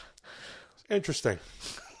was interesting.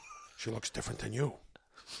 She looks different than you.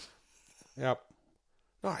 Yep.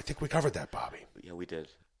 No, I think we covered that, Bobby. Yeah, we did.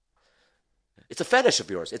 It's a fetish of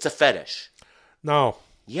yours. It's a fetish. No,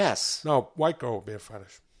 Yes. no, white girl would be a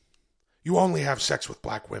fetish. You only have sex with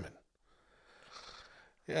black women.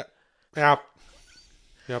 Yeah. Yep.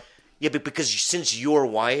 Yep. Yeah, but because since you're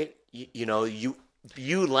white,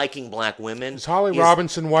 you liking black women. Is Holly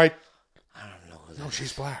Robinson white? I don't know. No,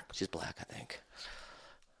 she's black. She's black, I think.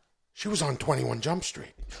 She was on 21 Jump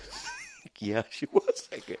Street. Yeah, she was.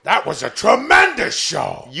 That was a tremendous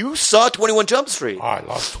show. You saw 21 Jump Street. Oh, I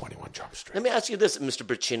love 21 Jump Street. Let me ask you this, Mr.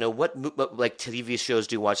 Pacino. What like TV shows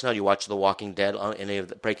do you watch now? Do you watch The Walking Dead, on any of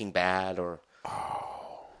the Breaking Bad, or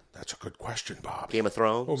That's a good question, Bob. Game of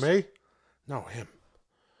Thrones? Oh, me? No, him.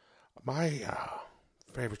 My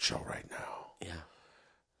favorite show right now, Yeah.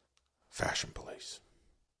 Fashion Police.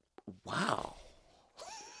 Wow.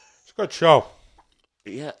 It's a good show.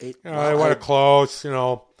 Yeah. They wear clothes,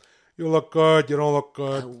 you look good, you don't look I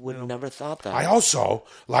good. would have never thought that. I also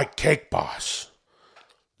like Cake Boss.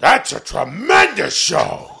 That's a tremendous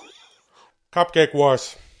show. Cupcake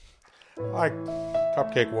Wars. I like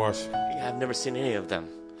Cupcake Wars. Yeah, I've never seen any of them.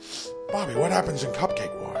 Bobby, what happens in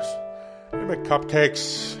Cupcake Wars? They make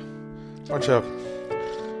cupcakes, bunch of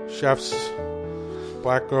chefs,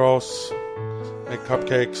 black girls make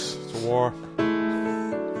cupcakes. It's a war.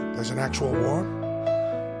 There's an actual war?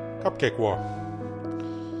 Cupcake War.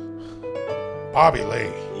 Bobby Lee,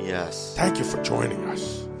 Yes. thank you for joining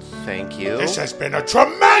us. Thank you. This has been a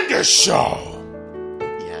tremendous show.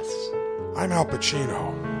 Yes. I'm Al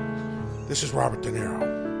Pacino. This is Robert De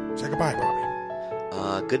Niro. Say goodbye,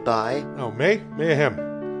 Bobby. Goodbye. No, me? Me or him?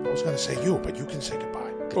 I was going to say you, but you can say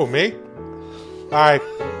goodbye. Oh, me? Bye.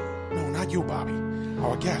 No, not you, Bobby.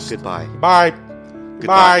 Our guest. Goodbye. Bye.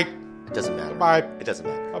 Goodbye. It doesn't matter. Bye. It doesn't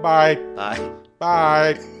matter. Bye-bye. Bye.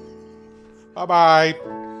 Bye. Bye-bye.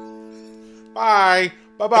 Bye.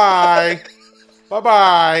 Bye-bye.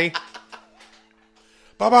 Bye-bye.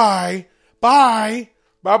 Bye-bye. Bye.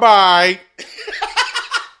 Bye-bye.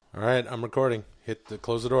 All right, I'm recording.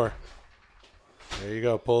 Close the door. There you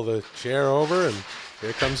go. Pull the chair over, and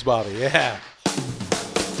here comes Bobby. Yeah.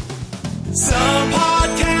 Some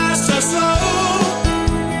podcasts are slow,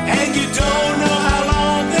 and you don't know how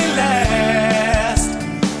long they last.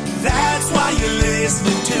 That's why you're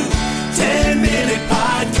listening to 10-Minute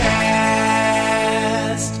Podcast.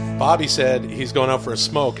 Bobby said he's going out for a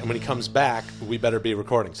smoke, and when he comes back, we better be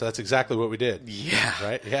recording. So that's exactly what we did. Yeah.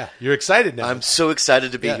 Right? Yeah. You're excited now. I'm so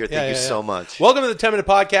excited to be here. Thank you so much. Welcome to the 10 Minute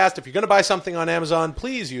Podcast. If you're going to buy something on Amazon,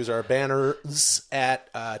 please use our banners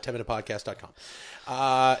at 10minutepodcast.com.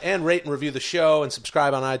 And rate and review the show and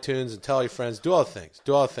subscribe on iTunes and tell your friends. Do all the things.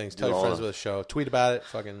 Tell your friends about the show. Tweet about it.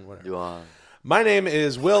 Fucking whatever. My name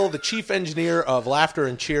is Will, the chief engineer of Laughter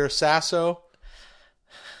and Cheer Sasso.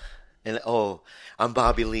 And I'm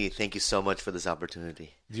Bobby Lee. Thank you so much for this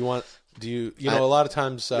opportunity. A lot of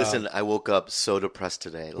times... Listen, I woke up so depressed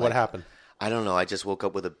today. What happened? I don't know. I just woke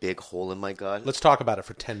up with a big hole in my gut. Let's talk about it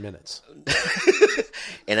for 10 minutes.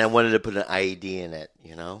 And I wanted to put an IED in it,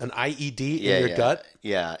 An IED in your gut?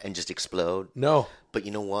 Yeah, and just explode. No. But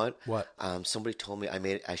you know what? What? Somebody told me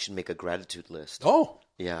I should make a gratitude list. Oh.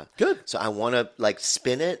 Yeah. Good. So I want to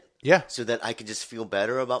spin it. Yeah. So that I can just feel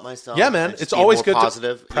better about myself. Yeah, man. and It's be always more good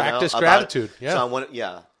positive, to practice about gratitude. it. Yeah. So I want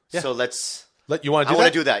Yeah. So let's. You want to do that? I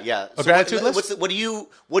want to do that. Yeah. A gratitude list? What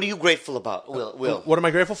are you grateful about, Will? What am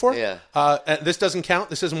I grateful for? Yeah. And this doesn't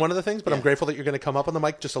count. This isn't one of the things, but I'm grateful that you're going to come up on the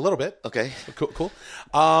mic just a little bit. Okay. Cool.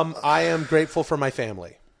 I am grateful for my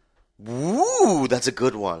family. Ooh, that's a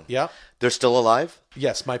good one. Yeah. They're still alive?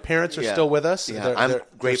 Yes, my parents are Yeah. still with us. Yeah, I'm they're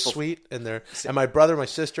grateful. sweet, and my brother, my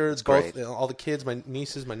sister, both, great. all the kids, my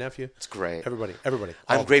nieces, my nephew. It's great. Everybody.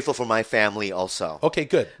 I'm grateful for my family also. Okay,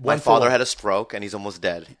 good. My father had a stroke and he's almost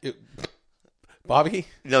dead. Bobby?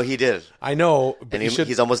 No, he did. I know, but And you should,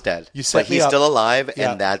 he's almost dead. You set but me he's up. still alive,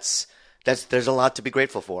 Yeah. and there's a lot to be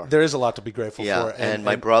grateful for. There is a lot to be grateful Yeah, for. and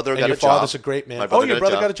my brother got your a job. father's a great man. My brother your got a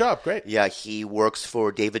brother job. got a job. Great. Yeah, he works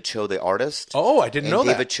for David Cho, the artist. Oh, I didn't know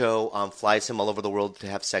that. David Cho flies him all over the world to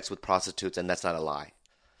have sex with prostitutes, and that's not a lie.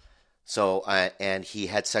 So, and he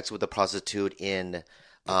had sex with a prostitute in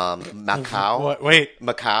Macau. What? Wait.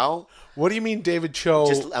 Macau. What do you mean, David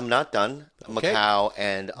Cho? I'm not done. Okay. Macau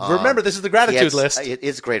and Remember, this is the gratitude list. It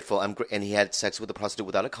is grateful. And he had sex with a prostitute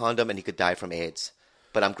without a condom, and he could die from AIDS.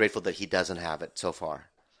 But I'm grateful that he doesn't have it so far.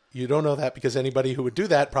 You don't know that because anybody who would do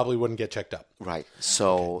that probably wouldn't get checked up. Right.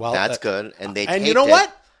 So Well, that's good. And they taped and you know it.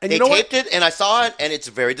 what? And they you know taped it, and I saw it, and it's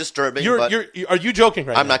very disturbing. but Are you joking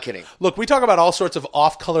right now? I'm not kidding. Look, we talk about all sorts of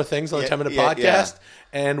off-color things on the 10-minute podcast, yeah.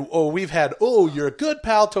 and we've had, you're a good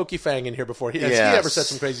pal, Toki Fang, in here before. Has he Yes. ever said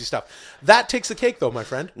some crazy stuff? That takes the cake, though, my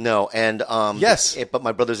friend. No, and Yes. but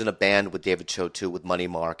my brother's in a band with David Cho too, with Money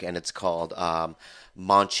Mark, and it's called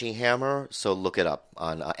Monchi Hammer. So look it up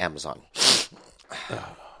on Amazon.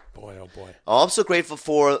 Boy, oh boy. I'm so grateful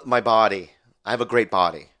for my body. I have a great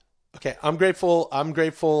body. Okay, I'm grateful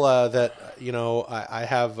that I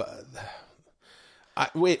have.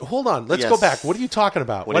 Wait, hold on. Let's Yes. go back. What are you talking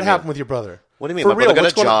about? What What do you happened mean? with your brother? What do you mean? For My real, brother got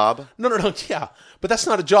what's a going on? job. No. Yeah, but that's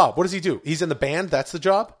not a job. What does he do? He's in the band. That's the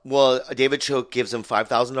job. Well, David Choate gives him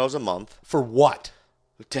 $5,000 a month For what?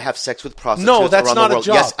 to have sex with prostitutes No, that's around not the a world.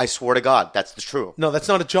 job. Yes, I swear to God, that's the truth. No, that's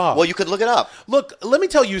not a job. Well, you could look it up. Look, let me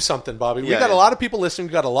tell you something, Bobby. We Yeah, got a yeah. lot of people listening.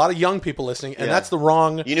 We got a lot of young people listening, and Yeah. that's the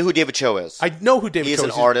wrong. You know who David Choate is? I know who David He's Choate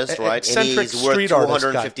an is. artist, A- right? And Eccentric he's worth street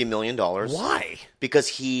artist guy. $250 million. Why? Because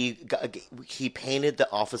he painted the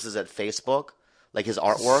offices at Facebook, like his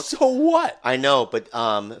artwork. So what? I know, but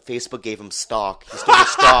Facebook gave him stock. He stole the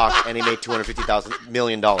stock, and he made $250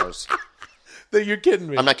 million. You're kidding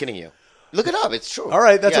me. I'm not kidding you. Look it up. It's true. All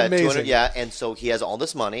right, that's Yeah, amazing. 200 Yeah, and so he has all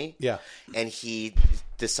this money. Yeah. And he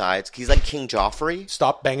decides he's like King Joffrey.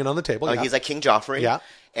 Stop banging on the table. Yeah. He's like King Joffrey. Yeah.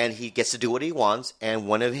 And he gets to do what he wants. And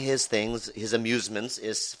one of his things, his amusements,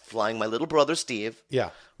 is flying my little brother Steve.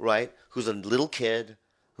 Yeah. Right? Who's a little kid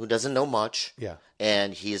who doesn't know much. Yeah.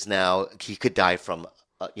 And he could die from,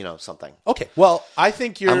 something. Okay. Well, I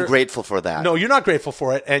think you're. I'm grateful for that. No, you're not grateful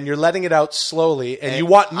for it, and you're letting it out slowly. And you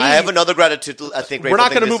want me. I have another gratitude. I think We're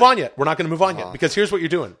not going to move on yet. We're not going to move on yet because here's what you're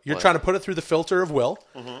doing. You're trying to put it through the filter of Will,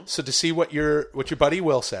 so to see what your buddy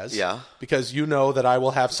Will says. Yeah. Because you know that I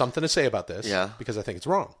will have something to say about this. Yeah. Because I think it's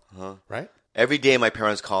wrong. Right. Every day my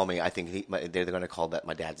parents call me, I think they're going to call that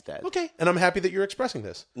my dad's dead. Okay. And I'm happy that you're expressing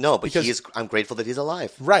this. No, but because I'm grateful that he's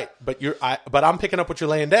alive. Right. But but I'm picking up what you're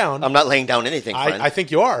laying down. I'm not laying down anything, friend. I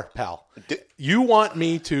think you are, pal. You want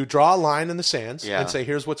me to draw a line in the sands Yeah. and say,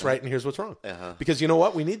 here's what's right and here's what's wrong. Because you know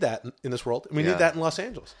what? We need that in this world. We need that in Los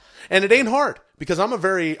Angeles. And it ain't hard because I'm a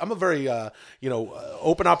very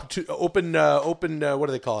open, what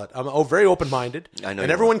do they call it? I'm very open-minded. I know and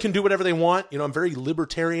you everyone can do whatever they want. You know, I'm very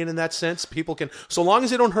libertarian in that sense. People can, so long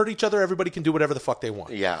as they don't hurt each other, everybody can do whatever the fuck they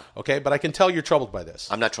want. Yeah. Okay? But I can tell you're troubled by this.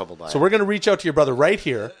 I'm not troubled by it. So we're going to reach out to your brother right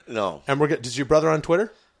here. No. And is your brother on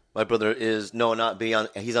Twitter? My brother is he's on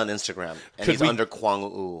Instagram, and he's under Kwang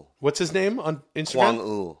U. What's his name on Instagram? Kwang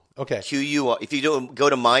U. Okay. QU. If you do go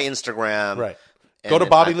to my Instagram, Right. and Go to then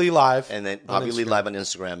Bobby Lee Live. and then on Bobby Lee Instagram. Live on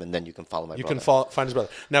Instagram, and then you can follow my You brother. can find his brother.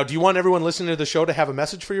 Now, do you want everyone listening to the show to have a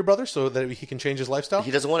message for your brother so that he can change his lifestyle?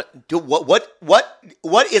 He doesn't want to do what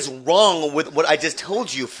is wrong with what I just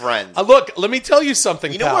told you, friend? Look, let me tell you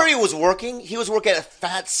something, You know pal. where he was working? He was working at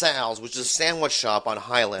Fat Sal's, which is a sandwich shop on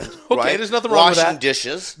Highland. Okay, right? there's nothing wrong with Washing that.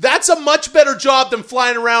 dishes. That's a much better job than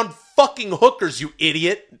flying around fucking hookers, you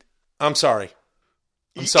idiot. I'm sorry.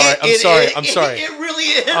 I'm sorry. I'm sorry. It really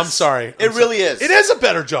is. I'm sorry. It really is. It is a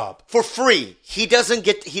better job. For free. He doesn't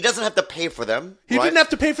have to pay for them. He right? didn't have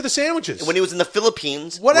to pay for the sandwiches. When he was in the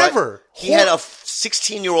Philippines, Whatever. right, he had a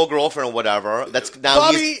 16-year-old girlfriend or whatever. That's now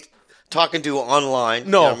Bobby, he's talking to online. No.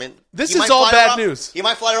 You know what I mean? This He is might all fly her bad out. news. He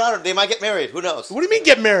might fly her out, or they might get married. Who knows? what do you mean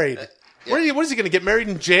get married? What is he going to get married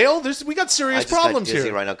in jail? We got I serious just problems got dizzy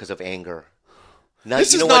here. right now because of anger. Now,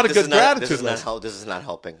 This you is know not what? a good gratitude This list. is not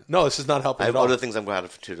helping. No, this is not helping I have at all. other things I'm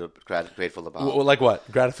grateful about. Well, like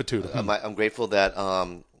what? Gratitude. I'm grateful that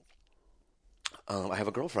I have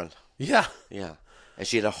a girlfriend. Yeah. Yeah, and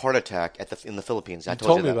she had a heart attack in the Philippines. I You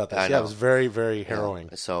told me that. about this. I Yeah, know. it was very, very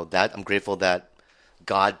harrowing. So I'm grateful that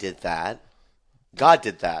God did that. God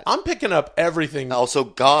did that. I'm picking up everything. Also,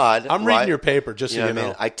 God. I'm right? reading your paper, just so You know you what I know.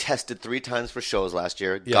 mean? I tested 3 times for shows last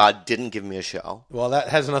year. God didn't give me a show. Well, that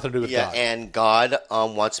has nothing to do with Yeah, God. and God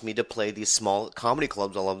wants me to play these small comedy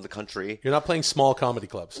clubs all over the country. You're not playing small comedy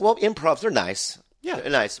clubs. Well, improvs, they're nice. Yeah.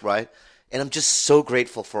 They're nice, right? And I'm just so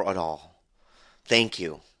grateful for it all. Thank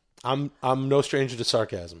you. I'm no stranger to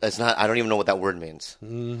sarcasm. It's not. I don't even know what that word means.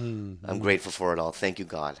 Mm-hmm. I'm grateful for it all. Thank you,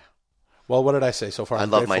 God. Well, what did I say so far? I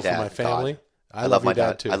I'm love grateful my dad, for my family. God. I love my your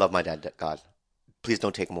dad too. I love my dad, God. Please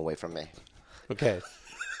don't take him away from me. Okay.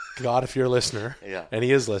 God, if you're a listener, Yeah. and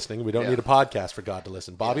he is listening, we don't Yeah. need a podcast for God to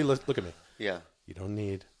listen. Bobby, look at me. Yeah. You don't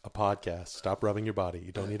need a podcast. Stop rubbing your body.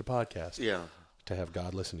 You don't need a podcast Yeah. to have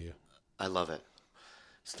God listen to you. I love it.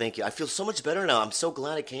 So thank you. I feel so much better now. I'm so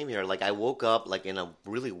glad I came here. Like I woke up like in a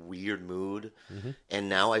really weird mood, and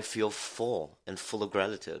now I feel full of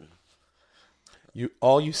gratitude.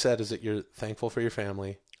 All you said is that you're thankful for your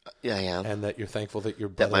family. Yeah, I am. And that you're thankful that your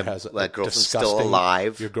brother has a girlfriend's disgusting... still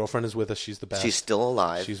alive. Your girlfriend is with us. She's the best. She's still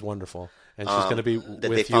alive. She's wonderful. And she's going to be that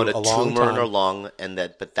with they found you a a long tumor in her time. lung,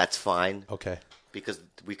 but that's fine Okay. because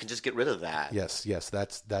we can just get rid of that. Yes.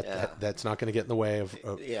 That's not going to get in the way of...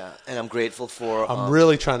 Yeah, and I'm grateful for. I'm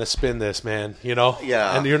really trying to spin this, man. You know?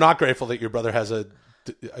 Yeah. And you're not grateful that your brother has a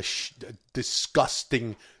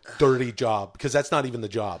disgusting, dirty job because that's not even the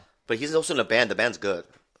job. But he's also in a band. The band's good.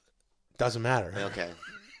 Doesn't matter. Okay.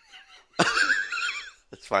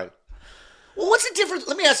 That's fine. Well, what's the difference?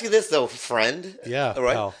 Let me ask you this, though, friend. Yeah, All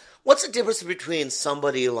right. pal. What's the difference between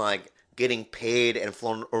somebody like getting paid and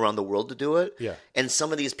flown around the world to do it. Yeah. And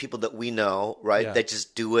some of these people that we know, right, Yeah. that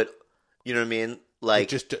just do it, you know what I mean? Like,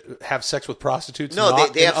 Just have sex with prostitutes. no,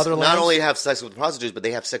 not they in have other not lands? only have sex with prostitutes, but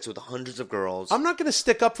they have sex with hundreds of girls. I'm not going to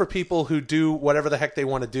stick up for people who do whatever the heck they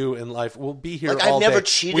want to do in life. We'll be here Like, all I've never day.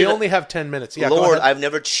 cheated We on- only have 10 minutes. Yeah, go Lord, ahead. I've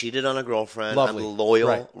never cheated on a girlfriend. Lovely. I'm loyal,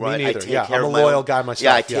 Right. Me right? neither. I take Yeah, care I'm of a my loyal own, guy myself,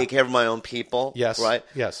 Yeah, I yeah. take care of my own people. Yes, right.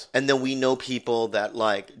 yes. And then we know people that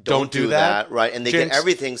like Don't do that. right? And they Jinx. get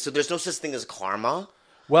everything. So there's no such thing as karma.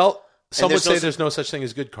 Well, some would there's say no- there's no such thing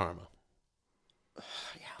as good karma.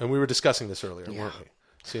 And we were discussing this earlier, weren't we?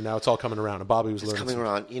 See, now it's all coming around, and Bobby was learning Coming something.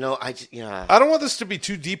 around, you know, yeah. I don't want this to be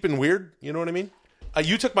too deep and weird. You know what I mean?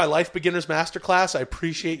 You took my Life Beginners Masterclass. I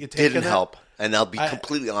appreciate you taking Didn't that. help, and I'll be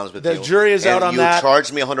completely honest with the you. jury is And out on you that. You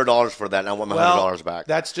charged me $100 for that, and I want my $100 back.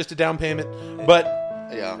 That's just a down payment. But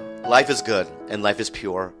Yeah, life is good, and life is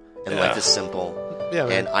pure, and life is simple. Yeah,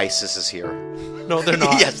 man. and ISIS is here. no, they're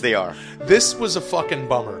not. Yes, they are. This was a fucking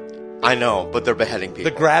bummer. I know, but they're beheading people.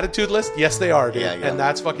 The gratitude list, yes, they are, dude, Yeah, yeah. and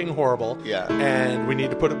that's fucking horrible. Yeah. and we need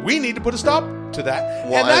to put a stop to that.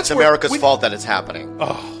 well, and that's it's where America's we- fault that it's happening.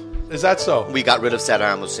 Is that so? We got rid of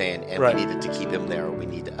Saddam Hussein, and Right. we needed to keep him there. We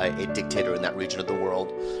need a dictator in that region of the world.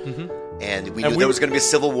 Mm-hmm. And we And knew we- there was going to be a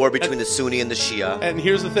civil war between the Sunni and the Shia. And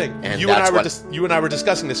here's the thing: And you and I that's were you and I were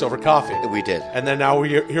discussing this over coffee. We did. And then now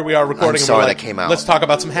here we are recording. I'm sorry and we're that like, came out. Let's talk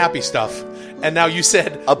about some happy stuff. And now you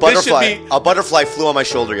said A butterfly, This should be, a butterfly flew on my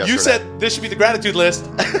shoulder yesterday. you said this should be the gratitude list,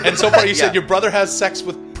 and so far you Yeah. said your brother has sex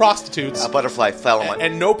with prostitutes a butterfly fell on my.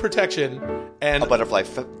 and no protection, and a butterfly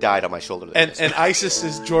died on my shoulder. and ISIS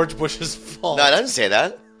is George Bush's fault. No, I didn't say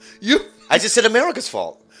that. You Said America's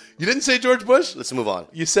fault. you didn't say George Bush. Let's move on.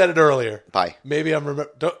 You said it earlier. Bye. Maybe I'm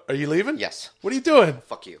Are you leaving? Yes. What are you doing?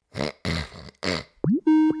 Fuck you.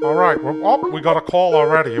 All right. Well, we got a call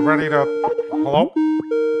already. You ready to... Hello?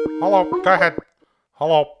 Hello? Go ahead.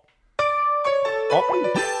 Hello? Oh.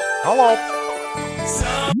 Hello?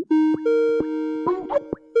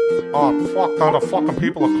 Oh, fuck. Now the fucking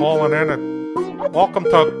people are calling in and... Welcome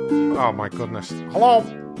to... Oh, my goodness. Hello?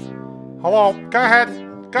 Hello? Go ahead.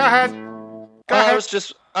 Go ahead. Go I ahead.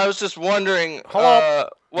 was just wondering, Hello?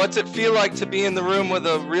 what's it feel like to be in the room with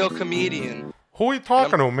a real comedian? Who are you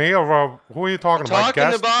talking to, me or who are you talking to? My Talking to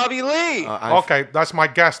guest? Bobby Lee. Okay, that's my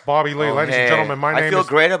guest, Bobby Lee. Ladies and gentlemen, my I name feel is...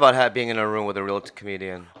 great about being in a room with a real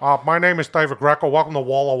comedian. My name is David Greco. Welcome to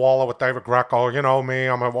Walla Walla with David Greco. You know me.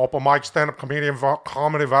 I'm an open mic stand-up comedian,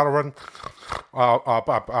 comedy veteran,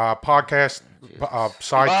 podcast, Bobby,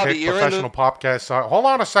 sidekick, you're in professional podcast. Hold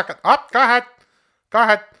on a second. Up, go ahead. Go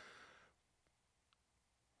ahead.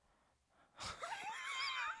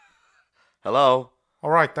 Hello. All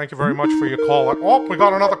right, thank you very much for your call. Oh, we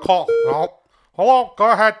got another call. Oh, hello, go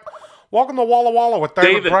ahead. Welcome to Walla Walla with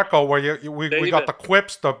David Greco, where we got the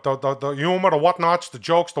quips, the humor, the whatnots, the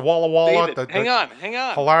jokes, the Walla Walla, David, the hang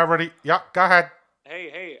on. hilarity. Yeah, go ahead.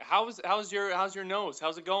 Hey, how's your nose?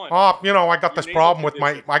 How's it going? You know, I got this nasal problem with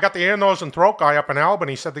condition. I got the ear, nose, and throat guy up in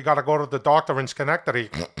Albany. He said they got to go to the doctor in Schenectady.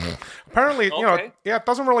 Apparently, you know, Okay. yeah, it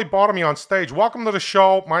doesn't really bother me on stage. Welcome to the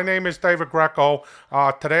show. My name is David Greco.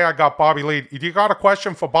 Today I got Bobby Lee. You got a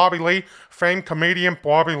question for Bobby Lee, famed comedian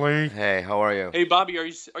Bobby Lee? Hey, how are you? Hey, Bobby, are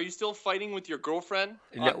you still fighting with your girlfriend?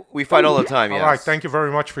 No, we fight all the time. Yes. All right, thank you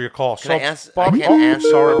very much for your call. Can I answer? Bobby, I can't answer.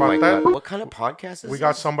 sorry Oh about my that. God. What kind of podcast is We this?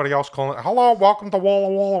 got somebody else calling. Hello, welcome to Walla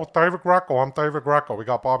Walla with David Greco. I'm David Greco. We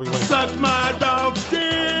got Bobby Lee. Suck my dog's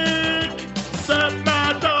dick. Suck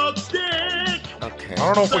my dog's dick. Okay.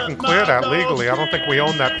 I don't know if we can clear that legally. I don't think we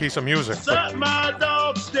own that piece of music. But, Suck my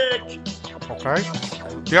dog's dick. okay.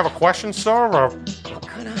 Do you have a question, sir? Or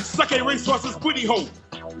Suck a racehorse's booty hole.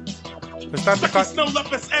 is that the Suck a kind? snow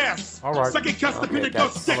leopard's ass. All right. Suck a Castapedia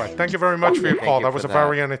that's- goat's dick. All right. Thank you very much for your Thank call. you That was for a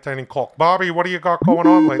very that. entertaining call. Bobby, what do you got going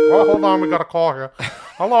on lately? Oh, hold on. We got a call here.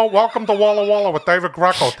 Hello. Welcome to Walla Walla with David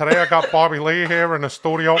Greco. Today I got Bobby Lee here in the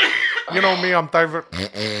studio. You know me. I'm David.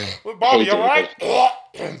 Bobby, you all right?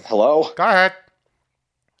 Hello, Go ahead.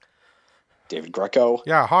 David Greco.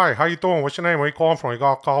 Yeah, hi. How you doing? What's your name? Where you calling from? You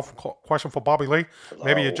got a question for Bobby Lee?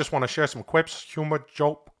 Maybe you just want to share some quips, humor,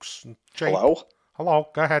 jokes. Hello. Hello.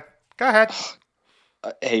 Go ahead. Go ahead.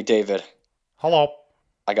 Hey, David. Hello.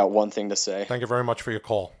 I got one thing to say. Thank you very much for your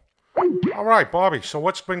call. All right, Bobby. So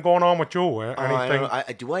what's been going on with you? Anything?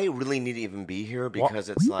 Do I really need to even be here? Because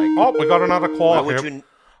it's like. Oh, we got another Why call would here. you?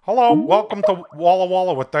 Hello, welcome to Walla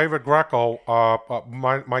Walla with David Greco.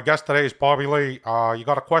 My guest today is Bobby Lee. You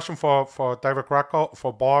got a question for David Greco,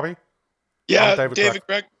 for Bobby? Yeah, David David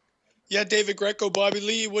Greco. Yeah, David Greco, Bobby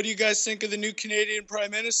Lee. What do you guys think of the new Canadian Prime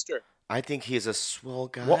Minister? I think he's a swell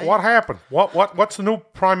guy. What happened? What's the new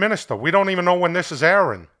prime minister? We don't even know when this is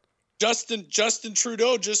airing. Justin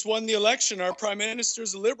Trudeau just won the election. Our prime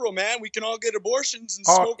minister's a liberal, man. We can all get abortions and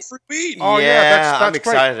smoke free weed. Oh Yeah, that's I'm great.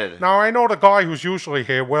 excited. Now I know the guy who's usually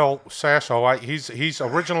here, Will Sasso. He's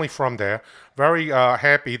originally from there. Very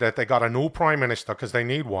happy that they got a new prime minister because they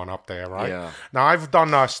need one up there, right? Yeah. Now I've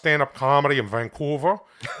done stand-up comedy in Vancouver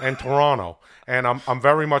and Toronto, and I'm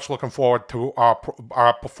very much looking forward to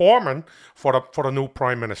performing for the new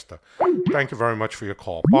prime minister. Thank you very much for your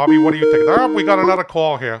call, Bobby. What do you think? Oh, we got another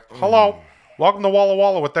call here. Hello, welcome to Walla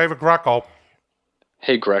Walla with David Greco.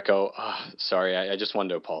 Hey, Greco. Sorry, I just wanted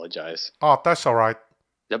to apologize. Oh, that's all right.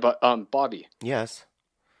 Yeah, but Bobby. Yes.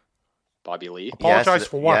 Bobby Lee. Apologize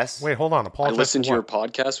for what? Yes. Wait, hold on. I Apologize listened for to your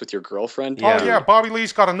what? podcast with your girlfriend. Oh yeah, Bobby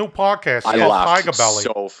Lee's got a new podcast. I called laughed Tiger Belly.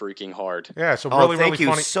 so freaking hard. Yeah, so Oh, really, thank really you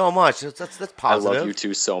funny. so much. That's I positive. love you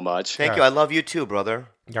two so much. Thank you. I love you too, brother.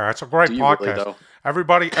 Yeah, it's a great Do you podcast. really, though?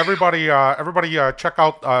 Everybody, check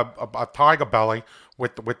out a Tiger Belly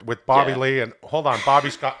with Bobby Yeah. Lee. And hold on,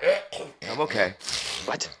 Bobby's got. I'm okay.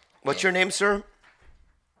 What? What's your name, sir?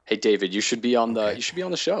 Hey, David, you should be on the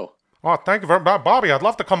show. Oh, thank you very much, Bobby. I'd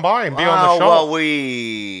love to come by and be on Oh, the show. well,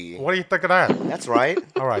 we. What do you think of that? That's right.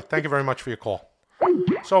 All right, thank you very much for your call.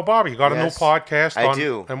 So, Bobby, you got a new Yes, podcast. I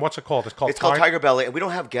do. And what's it called? It's called Tiger Belly, and we don't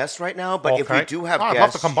have guests right now. But if we Okay. do have I'd guests,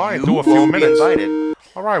 love to come by and you do a few will be minutes. invited.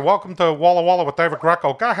 All right, welcome to Walla Walla with David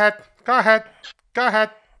Greco. Go ahead. Go ahead. Go ahead.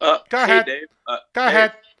 Go Hey, ahead. Dave. Go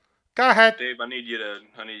ahead. Go ahead. Dave, I need you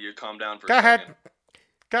to calm down for Go a ahead. second.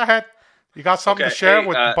 Go ahead. You got something Okay, to share hey,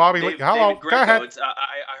 with Bobby Lee? Dave, Hello. David Go Greco, ahead.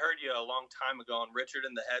 I heard you a long time ago on Richard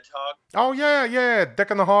and the Hedgehog. Oh yeah,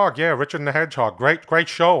 Dick and the Hog. Yeah, Richard and the Hedgehog. Great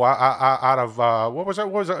show. Out of what was it?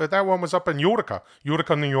 What was it? That one was up in Utica,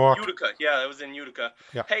 New York. Utica, yeah, it was in Utica.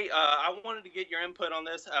 Yeah. Hey, I wanted to get your input on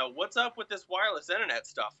this. What's up with this wireless internet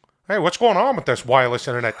stuff? Hey, what's going on with this wireless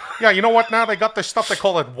internet? Yeah, you know what? Now they got this stuff, they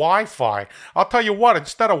call it Wi-Fi. I'll tell you what,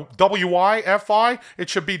 instead of W-I-F-I, it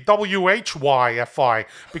should be W-H-Y-F-I.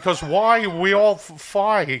 Because why we all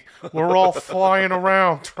fly? We're all flying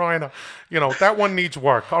around trying to, that one needs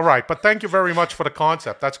work. All right, but thank you very much for the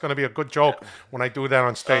concept. That's going to be a good joke when I do that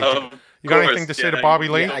on stage. You got anything to say to Bobby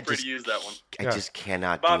Lee? Feel free to use that one. I just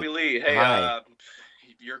cannot. Bobby Lee, hey, Hi.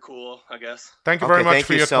 you're cool, I guess. Thank you very much thank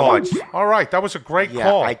for you your so call. much. All right, that was a great Yeah,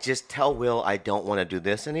 call. I just tell Will I don't want to do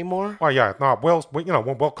this anymore. Oh yeah, no. Will, when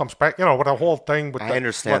Will comes back, with the whole thing. With I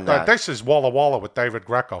understand with, that. This is Walla Walla with David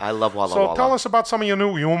Greco. I love Walla So Walla. tell us about some of your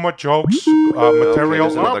new humor, jokes, material.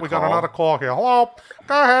 there's another We got call. another call here. Hello.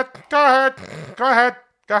 Go ahead. Go ahead. Go ahead.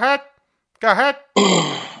 Go ahead. Go ahead.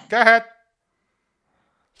 Go ahead.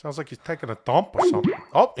 Sounds like he's taking a dump or something.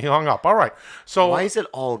 Oh, he hung up. All right. So Why is it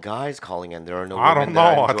all guys calling in? There are no I women don't know.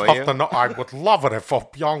 that I'd enjoy love you? to know. I would love it if a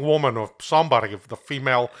young woman or somebody of the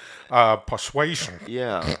female persuasion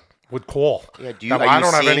Yeah. would call. Yeah, do you- Now, are I you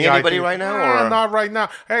don't have seeing any anybody idea. right now, or- Not right now.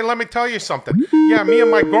 Hey, let me tell you something. Yeah, me and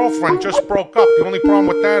my girlfriend just broke up. The only problem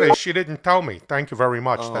with that is she didn't tell me. Thank you very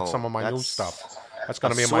much. Oh, That's some of my new that's stuff. That's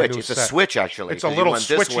going to be a in my switch. new It's set. a switch, actually. It's a 'cause you little went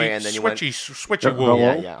this switchy, way and then you went- switchy woo.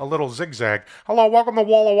 Yeah, yeah. A little zigzag. Hello, welcome to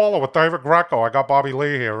Walla Walla with David Greco. I got Bobby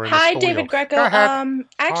Lee here in Hi, the studio. David Greco. Go ahead. I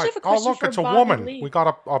actually have a Oh, question look, for it's a Bobby woman. Lee. We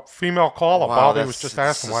got a female caller. Wow, Bobby that's was just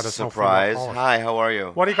asking why there's no surprise. female caller. Hi, how are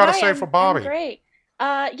you? What do you got to Hi, say I'm- for Bobby? I'm great.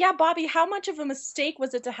 Yeah, Bobby, how much of a mistake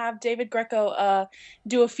was it to have David Greco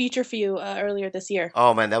do a feature for you earlier this year?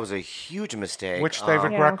 Oh man, that was a huge mistake. Which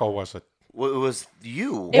David Yeah. Greco was it? Well, it was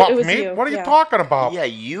you. It was me? you, What are you yeah. talking about? Yeah,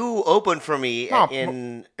 you opened for me No,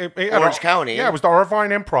 in It- Orange County. Yeah, it was the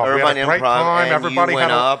Irvine Improv. We had Irvine a great Improv, time. and Everybody you had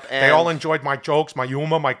went up, they all and- enjoyed my jokes, my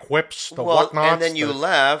humor, my quips, the well, whatnots. and then you the-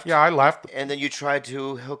 left. Yeah, I left. And then you tried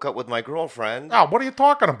to hook up with my girlfriend. Oh, what are you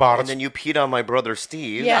talking about? And then you peed on my brother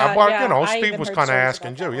Steve. Yeah. Well, I Steve even was heard kind of stories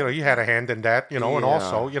asking about you. that He had a hand in that, and Yeah.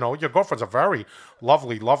 also, your girlfriend's a very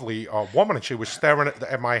lovely woman, and she was staring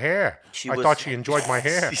at my hair. I thought she enjoyed my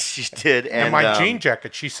hair. She did. And my jean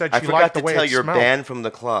jacket. She said I she forgot liked the to way tell it you're smelled. banned from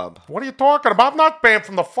the club. What are you talking about? I'm not banned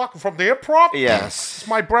from the improv. Yes. It's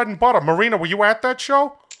my bread and butter. Marina, were you at that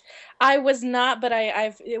show? I was not, but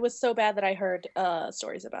it was so bad that I heard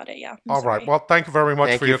stories about it. Yeah. I'm All right. sorry. Well, thank you very much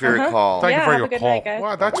Thank for you your for your call. Thank Yeah, you for have your a good call. night, guys.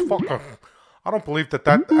 Wow, that's fucking. I don't believe that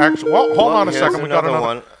actually. Well, hold on a here's second. We got another another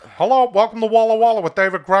one. Hello, welcome to Walla Walla with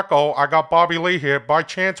David Greco. I got Bobby Lee here. By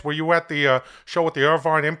chance, were you at the show at the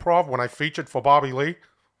Irvine Improv when I featured for Bobby Lee?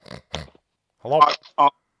 Hello.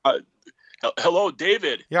 Hello,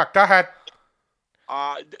 David. Yeah, go ahead.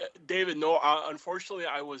 David, no, unfortunately,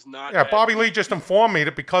 I was not. Yeah, Bobby Lee just informed me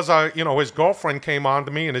that because his girlfriend came on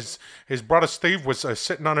to me and his brother Steve was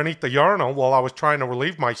sitting underneath the urinal while I was trying to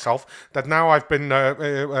relieve myself. That now I've been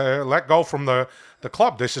let go from the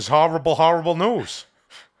club. This is horrible, horrible news.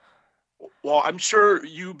 Well, I'm sure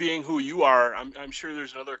you being who you are, I'm sure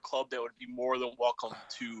there's another club that would be more than welcome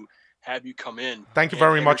to have you come in. Thank you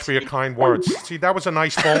very much for your kind words. See, that was a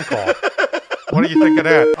nice phone call. What do you think of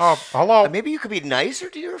that? Hello. Maybe you could be nicer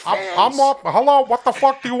to your fans. I'm up. Hello. What the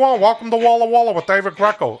fuck do you want? Welcome to Walla Walla with David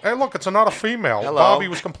Greco. Hey, look, it's another female. Hello. Bobby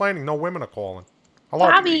was complaining. No women are calling. Hello.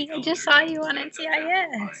 Bobby, I just saw you on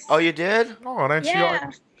NCIS. Oh, you did? Oh, on NCIS. Yeah.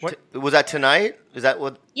 What? Was that tonight? Is that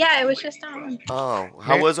what? Yeah, it was just on. Oh,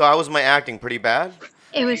 how was my acting? Pretty bad?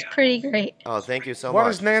 It was pretty great. Oh, thank you so What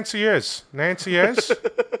much. is Nancy is? Nancy is?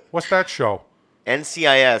 What's that show?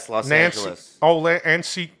 NCIS, Los Angeles. Oh,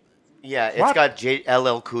 NC. Yeah, it's What? got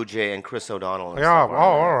LL Cool J and Chris O'Donnell. And Yeah. stuff Oh, on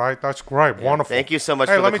there. all right. That's great. Yeah, Wonderful. thank you so much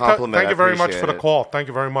Hey, for let the me compliment. thank you I very much for the appreciate it. call. Thank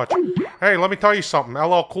you very much. Hey, let me tell you something.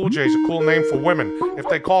 LL Cool J is a cool name for women. If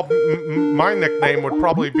they called my nickname would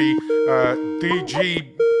probably be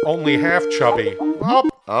DG Only Half Chubby.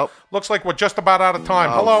 Oh. Looks like we're just about out of time.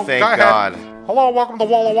 Oh, Hello. thank Go ahead. God. Hello. Welcome to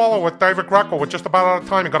Walla Walla with David Greco. We're just about out of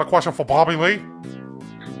time. You got a question for Bobby Lee?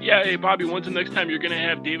 Yeah, hey Bobby, when's the next time you're gonna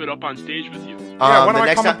have David up on stage with you? Yeah, when the am I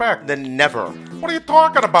next coming time, back? Then never. What are you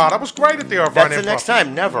talking about? I was great at the Irvine That's the Improv. next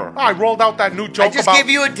time. Never. I rolled out that new joke I just about... gave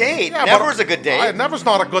you a date. Yeah, Never's a good date. Never's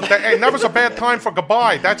not a good day. Hey, never's a bad time for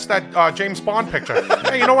goodbye. That's that James Bond picture.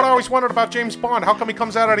 Hey, you know what I always wondered about James Bond? How come he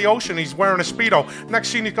comes out of the ocean, he's wearing a Speedo? Next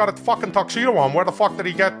scene, he's got a fucking tuxedo on. Where the fuck did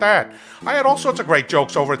he get that? I had all sorts of great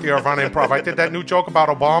jokes over at the Irvine Improv. I did that new joke about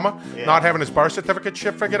Obama not having his birth certificate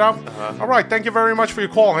shit figured out. All right, thank you very much for your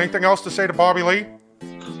call. Anything else to say to Bobby Lee?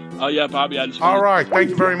 Oh yeah, Bobby, I just All right,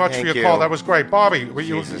 thank you very much Thank for your you. call. That was great, Bobby.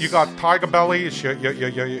 You got Tiger Belly. It's your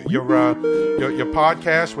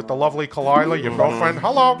podcast with the lovely Kalila, your girlfriend.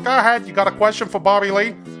 Hello, go ahead. You got a question for Bobby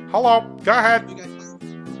Lee? Hello, go ahead.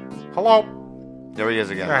 Hello. There he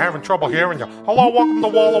is again. I'm having trouble hearing you. Hello, welcome to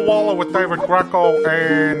Walla Walla with David Greco,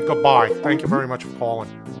 and goodbye. Thank you very much for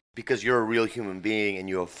calling. Because you're a real human being and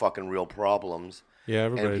you have fucking real problems. Yeah,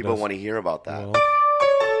 everybody And people does. want to hear about that. Well.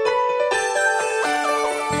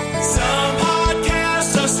 Some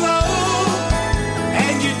podcasts are slow,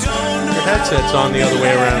 and you don't know Your headset's on the other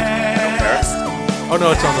way around. Oh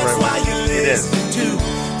no, it's on the right one. It is.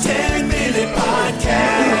 10-minute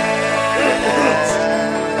podcast.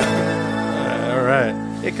 All right.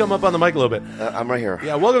 Hey, come up on the mic a little bit. I'm right here.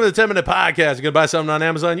 Yeah, welcome to the 10-Minute Podcast. You're going to buy something on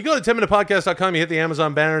Amazon. You go to 10minutepodcast.com, you hit the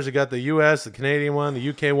Amazon banners. You got the U.S., the Canadian one, the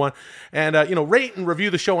UK one. And, rate and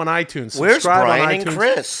review the show on iTunes. Where's Subscribe Brian on and iTunes.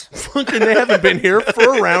 Chris? Fucking, they haven't been here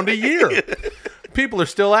for around a year. People are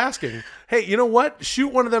still asking. Hey, you know what? Shoot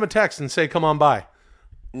one of them a text and say, come on by.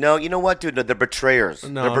 No, you know what, dude? They're betrayers.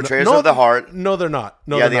 No, they're betrayers no, of the heart. No, they're not.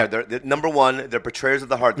 No, yeah, they're they not. are. They're number one. They're betrayers of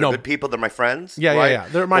the heart. They're No. good people. They're my friends. Yeah, right? yeah.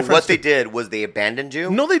 They're my But friends what they too. did was they abandoned you.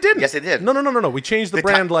 No, they didn't. Yes, they did. No. We changed the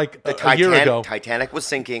brand like the a year ago. Titanic was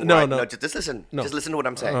sinking. No, right? no. Just listen. No. Just listen to what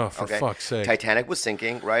I'm saying. Oh, for okay? fuck's sake. Titanic was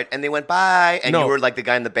sinking, right? And they went bye, and No. you were like the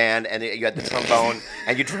guy in the band, and you had the trombone,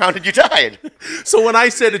 and you drowned and you died. So when I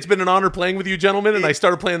said it's been an honor playing with you, gentlemen, and I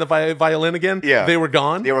started playing the violin again, Yeah. they were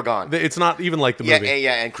gone. They were gone. It's not even like the Yeah, movie.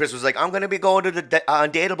 yeah. And Chris was like, "I'm going to be going to the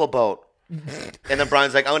undateable boat," and then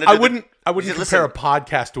Brian's like, "I'm going to." I wouldn't He said, compare "Listen." a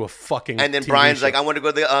podcast to a fucking. And then TV Brian's show. like, "I want to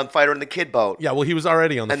go to the Fighter and the Kid boat." Yeah, well, he was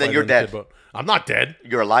already on the. And then Fighter you're and the dead. Kid boat. I'm not dead.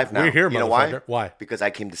 You're alive now. We're here, You know why? motherfucker. Why? Because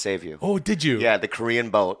I came to save you. Oh, did you? Yeah, the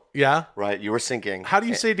Korean boat. Yeah. Right, you were sinking. How do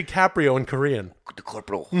you say DiCaprio in Korean? The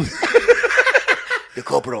corporal. The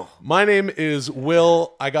corporal. My name is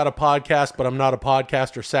Will. I got a podcast, but I'm not a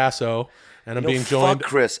podcaster, Sasso, and I'm being joined. Fuck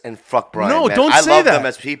Chris and fuck Brian. No, man. don't I say love that. them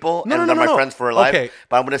as people, No, and no, they're no, my no. friends for life. Okay.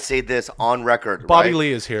 But I'm going to say this on record. Bobby right?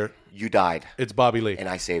 Lee is here. You died. It's Bobby Lee. And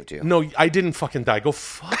I saved you. No, I didn't fucking die. Go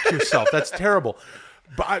fuck yourself. That's terrible.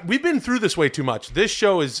 But we've been through this way too much. This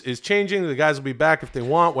show is changing. The guys will be back if they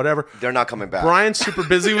want, whatever. They're not coming back. Brian's super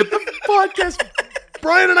busy with the podcast.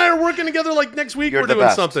 Brian and I are working together like next week. You're we're the doing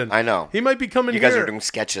best. something. I know. He might be coming You here. guys are doing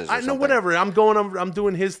sketches or I know, something. whatever. I'm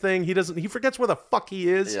doing his thing. He forgets where the fuck he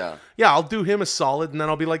is. Yeah. Yeah, I'll do him a solid, and then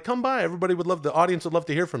I'll be like, come by. Everybody the audience would love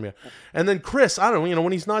to hear from you. And then Chris, I don't know,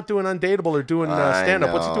 when he's not doing Undateable or doing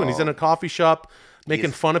stand-up, what's he doing? He's in a coffee shop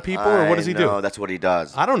making fun of people, or what does he do? No, that's what he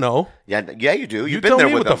does. I don't know. Yeah, you do. You You've been tell there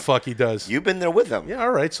me with what him. the fuck he does. You've been there with him. Yeah,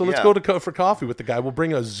 all right. So let's Yeah. go for coffee with the guy. We'll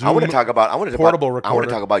bring a Zoom. I want to talk about. portable recorder. I want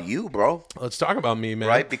to talk about you, bro. Let's talk about me, man.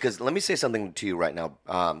 Right? Because let me say something to you right now.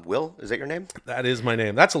 Will, is that your name? That is my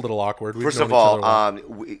name. That's a little awkward. We've First known of each other all, a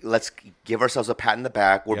while. let's give ourselves a pat in the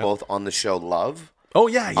back. We're Yeah. both on the show Love. Oh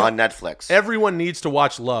yeah, on Netflix. Everyone needs to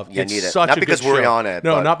watch Love. You it's need it. such Not a because good we're show. on it,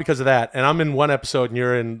 No, but- not because of that. And I'm in one episode, and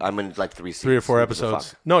you're in. I'm in like 3 or 4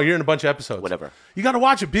 episodes. No, you're in a bunch of episodes. Whatever. You got to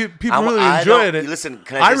watch it. People I'm- really I enjoyed don't- it. listen,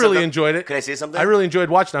 can I say really something? enjoyed it. Can I say something? I really enjoyed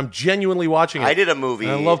watching it. I'm genuinely watching it. I did a movie.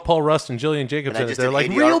 And I love Paul Rust and Jillian Jacobs And I in it. just They're did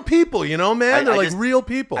like ADR. real people, you know, man. They're I like just- real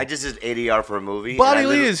people. I just did ADR for a movie. Bobby and I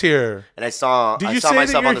Lee literally- is here. And I saw Did you saw say that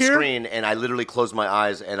myself you're on the here? screen, and I literally closed my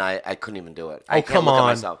eyes, and I couldn't even do it. Oh, I can't come look on.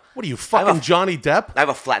 at myself. What are you, I have fucking a- Johnny Depp? I have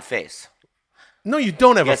a flat face. No, you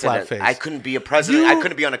don't have Yes, a I flat did. face. I couldn't be a president. You- I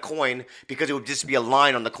couldn't be on a coin because it would just be a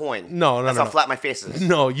line on the coin. No, That's no. how flat my face is.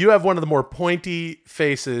 No, you have one of the more pointy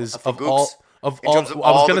faces of gooks? all. Of In all, terms of I was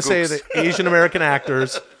all going to the say gooks. the Asian American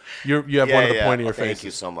actors. You have one of the pointier Oh, faces. thank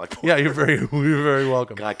you so much. Yeah, you're very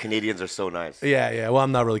welcome. God, Canadians are so nice. Yeah. Well,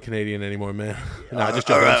 I'm not really Canadian anymore, man. No,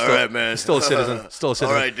 just all joking. right, I'm still, all right, man. Still a citizen. Still a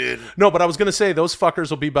citizen. All right, dude. No, but I was gonna say those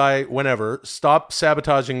fuckers will be by whenever. Stop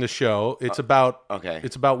sabotaging the show. It's about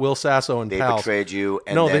It's about Will Sasso and They pals. betrayed you,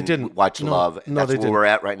 and no, then they didn't. watch No, Love. No, That's they where didn't. we're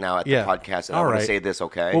at right now at Yeah. the podcast. And All I'm going right. to say this,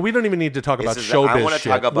 okay? Well, we don't even need to talk This about is- showbiz I wanna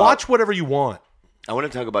shit. talk about- Watch whatever you want. I want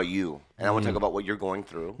to talk about you, and I want to talk about what you're going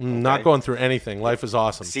through. Not okay? going through anything. Life is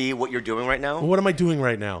awesome. See what you're doing right now? What am I doing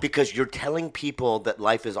right now? Because you're telling people that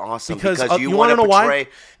life is awesome. Because, you you wanna want to know why?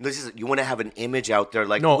 portray. You want to have an image out there.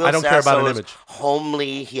 Like No, Will I don't care about an Sasso's image.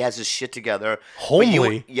 Homely, he has his shit together. But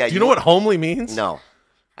Homely? Yeah. Do you know what homely means? No,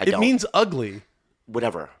 I It don't. means ugly.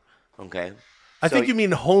 Whatever. Okay. I think you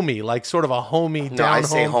mean homey, like sort of a homey No, down I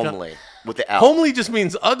say home. homely with the L. Homely just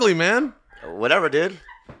means ugly, man. Whatever, dude.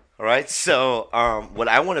 All right. So, what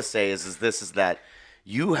I want to say is that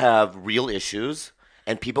you have real issues,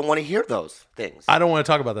 and people want to hear those things. I don't want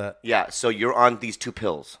to talk about that. Yeah. So you're on these 2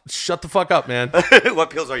 pills. Shut the fuck up, man. What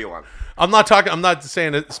pills are you on? I'm not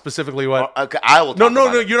saying it specifically what. Okay, I will. No, talk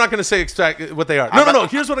about it. you're not going to say exactly what they are. I'm No.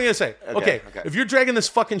 not- Here's what I'm going to say. Okay, if you're dragging this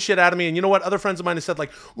fucking shit out of me, and you know what, other friends of mine have said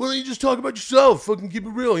like, well, you just talk about yourself, fucking keep it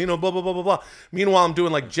real, you know, blah blah blah blah blah. Meanwhile, I'm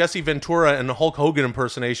doing like Jesse Ventura and Hulk Hogan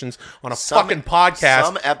impersonations on a fucking podcast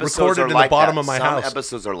Some episodes recorded are in like the bottom that. of my Some house.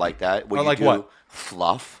 episodes are like that. Where Are you like do what?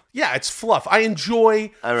 Fluff. Yeah, it's fluff. I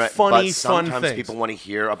enjoy All right, funny, but fun sometimes things. people want to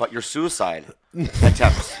hear about your suicide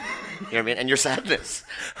attempts. You know what I mean? And your sadness.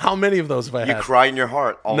 How many of those have I You had? cry in your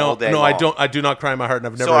heart all day No, long. I don't. I do not cry in my heart, and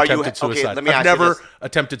I've So never are you- attempted okay, suicide. let me I've ask you never this.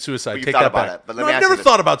 attempted suicide. You've Take thought that about back. it, but No, let me I've ask you never this.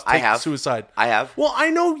 thought about I have. suicide. I have. Well, I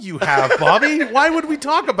know you have, Bobby. Why would we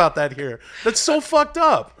talk about that here? That's so fucked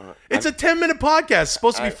up. It's a 10-minute podcast. It's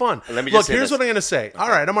supposed to be fun. Let me Look, just say here's this. what I'm going to say. All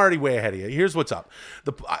right, I'm already way ahead of you. Here's what's up.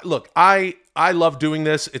 Look, I love doing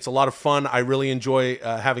this. It's a lot of fun. I really enjoy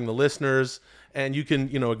having the listeners. And you can,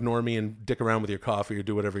 ignore me and dick around with your coffee or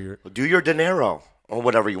do whatever you're. Do your De Niro or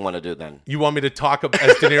whatever you want to do then. You want me to talk as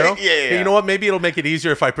De Niro? Yeah. Hey, you know what? Maybe it'll make it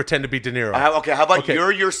easier if I pretend to be De Niro. Okay, how about you're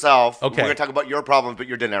yourself? Okay. We're going to talk about your problems, but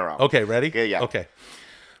you're De Niro. Okay, ready? Yeah. Okay.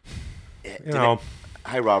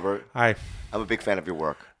 Hi, Robert. Hi. I'm a big fan of your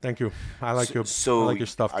work. Thank you. I like your So, I like your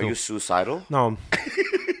stuff too. Are you suicidal? No.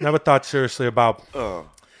 Never thought seriously about Oh.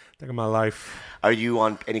 taking my life. Are you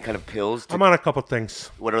on any kind of pills? I'm on a couple things.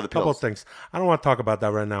 What are the Couple pills? things. I don't want to talk about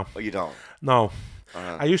that right now. Oh, you don't? No.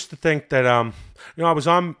 I used to think that I was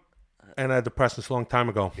on antidepressants a long time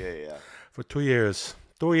ago. Yeah. For 2 years.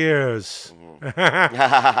 2 years.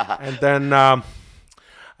 Mm-hmm. And then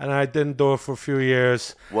and I didn't do it for a few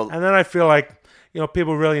years. Well- and then I feel like,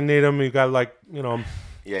 people really need them. You got like,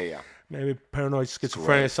 Yeah. maybe paranoid schizophrenia,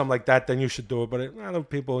 great. something like that, then you should do it. But other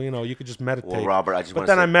people, you could just meditate. Well, Robert, I just But wanna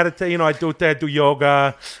then say- I meditate, I do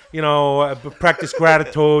yoga, practice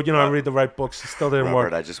gratitude, I read the right books. It still didn't Robert,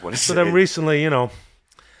 work. I just wanna So say- then recently, I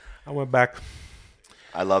went back.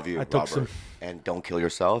 I love you, I took Robert. some- And don't kill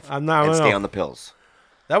yourself. I'm not- And no, stay no. on the pills.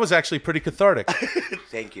 That was actually pretty cathartic.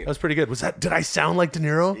 Thank you. That was pretty good. Did I sound like De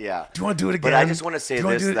Niro? Yeah. Do you want to do it again? But I just want to say Do you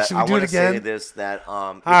wanna this. do it- That should we I do want it to say again? this. That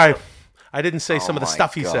Hi. I didn't say some of the my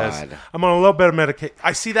stuff he says. God. I'm on a little bit of medication.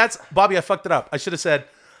 I see that's Bobby. I fucked it up. I should have said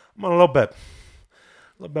I'm on a little bit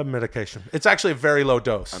of medication. It's actually a very low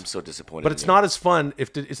dose. I'm so disappointed. But it's not as fun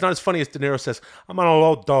if it's not as funny as De Niro says I'm on a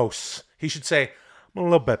low dose. He should say I'm on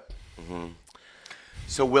a little bit. Mm-hmm.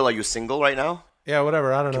 So, Will, are you single right now? Yeah,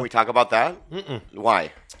 whatever. I don't know. Can we talk about that? Mm-mm.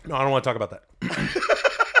 Why? No, I don't want to talk about that.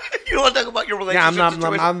 You don't want to talk about your relationship Yeah, I'm not.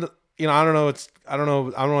 situation? I don't know. I don't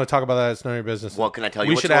know. I don't want to talk about that. It's none of your business. Well, can I tell you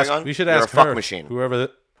we what's should going ask, on? We should You're ask a fuck her, machine. Whoever.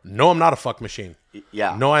 No, I'm not a fuck machine.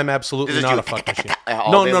 Yeah. No, I'm absolutely This is not you. a fuck machine.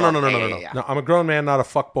 All No, day no, long. no. Yeah. No, I'm a grown man, not a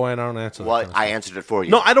fuck boy, and I don't answer. Well, that kind of I stuff. answered it for you.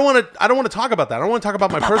 No, I don't want to. I don't want to talk about that. I don't want to talk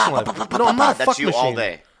about my personal life. No, I'm not a That's fuck you machine. all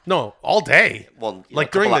day. No, all day. Well,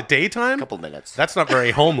 like during the daytime. couple minutes. That's not very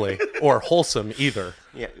homely or wholesome either.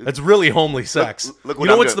 Yeah. That's really homely sex. Look you what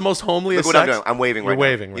know I'm what's doing. the most homeliest Look what sex? I'm doing. I'm waving You're right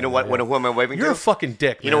waving. now. Right You know what? now, yeah. Who am I waving to? You're a fucking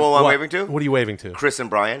dick, You know man. what I'm What? waving to? What are you waving to? Chris and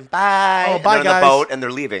Brian. Bye. Oh, And bye, they're guys. on the boat and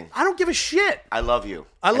they're leaving. I don't give a shit. I love you.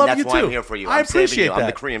 I And love that's you why too. I'm here for you. I I'm saving appreciate you. that. I'm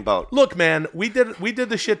the Korean boat. Look, man, we did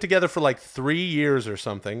the shit together for like 3 years or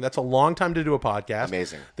something. That's a long time to do a podcast.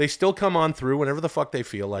 Amazing. They still come on through whenever the fuck they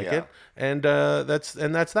feel like Yeah. it, and that's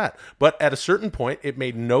that. But at a certain point, it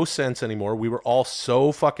made no sense anymore. We were all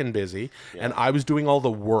so fucking busy, and I was doing all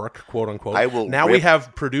the work, quote unquote. Now we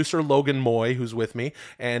have producer Logan Moy who's with me,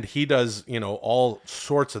 and he does all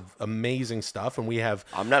sorts of amazing stuff. And we have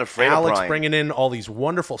I'm not afraid of Alex Brian. bringing in all these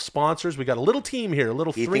wonderful sponsors. We got a little team here, a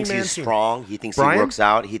little He three-man thinks he's team. strong. He thinks Brian? he works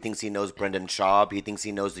out. He thinks he knows Brendan Schaub. He thinks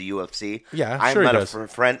he knows the UFC. Yeah, I'm sure he not does. a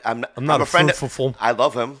friend. I'm not a a friend. fruitful- I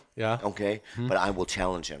love him. Yeah. Okay. But I will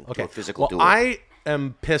challenge him to a physical well, duel. I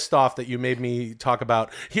am pissed off that you made me talk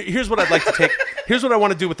about. Here's what I'd like to take. Here's what I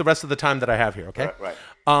want to do with the rest of the time that I have here. Okay. Right.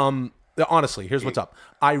 Honestly, here's what's up.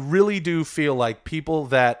 I really do feel like people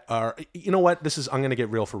that are. You know what? I'm going to get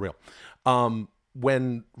real for real.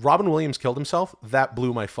 When Robin Williams killed himself, that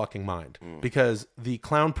blew my fucking mind because the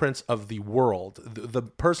clown prince of the world, the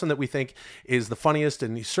person that we think is the funniest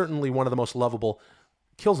and he's certainly one of the most lovable,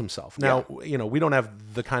 kills himself. Now, we don't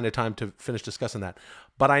have the kind of time to finish discussing that.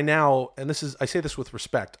 But I say this with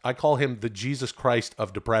respect, I call him the Jesus Christ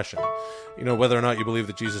of depression. Whether or not you believe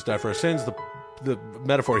that Jesus died for our sins, the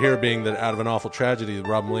metaphor here being that out of an awful tragedy,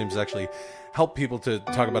 Robin Williams actually helped people to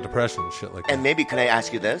talk about depression and shit like that. And maybe, can I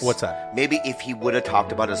ask you this? What's that? Maybe if he would have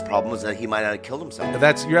talked about his problems, that he might not have killed himself.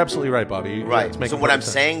 You're absolutely right, Bobby. Right. It's making So what I'm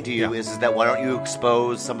perfect saying sense. to you Yeah. is that why don't you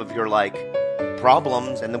expose some of your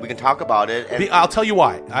problems, and then we can talk about it. And I'll tell you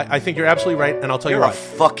why. I think you're absolutely right, and I'll tell you're you a why.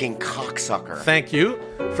 fucking cocksucker. Thank you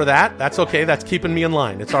for that. That's okay. That's keeping me in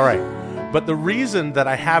line. It's all right. But the reason that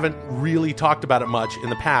I haven't really talked about it much in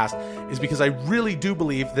the past is because I really do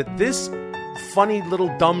believe that this funny little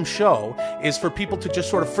dumb show is for people to just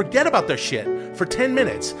sort of forget about their shit for 10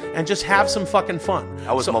 minutes and just have some fucking fun.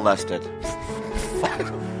 I was molested.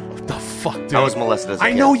 What the fuck, dude? I was molested as a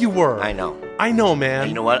I kid. know you were. I know. I know, man. And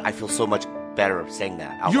you know what? I feel so much better saying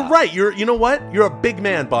that. out You're loud. right. You know what? You're a big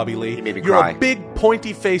man, Bobby Lee. You made me You're cry. a big,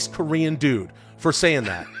 pointy-faced Korean dude for saying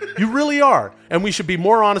that. You really are. And we should be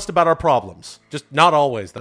more honest about our problems. Just not always, though.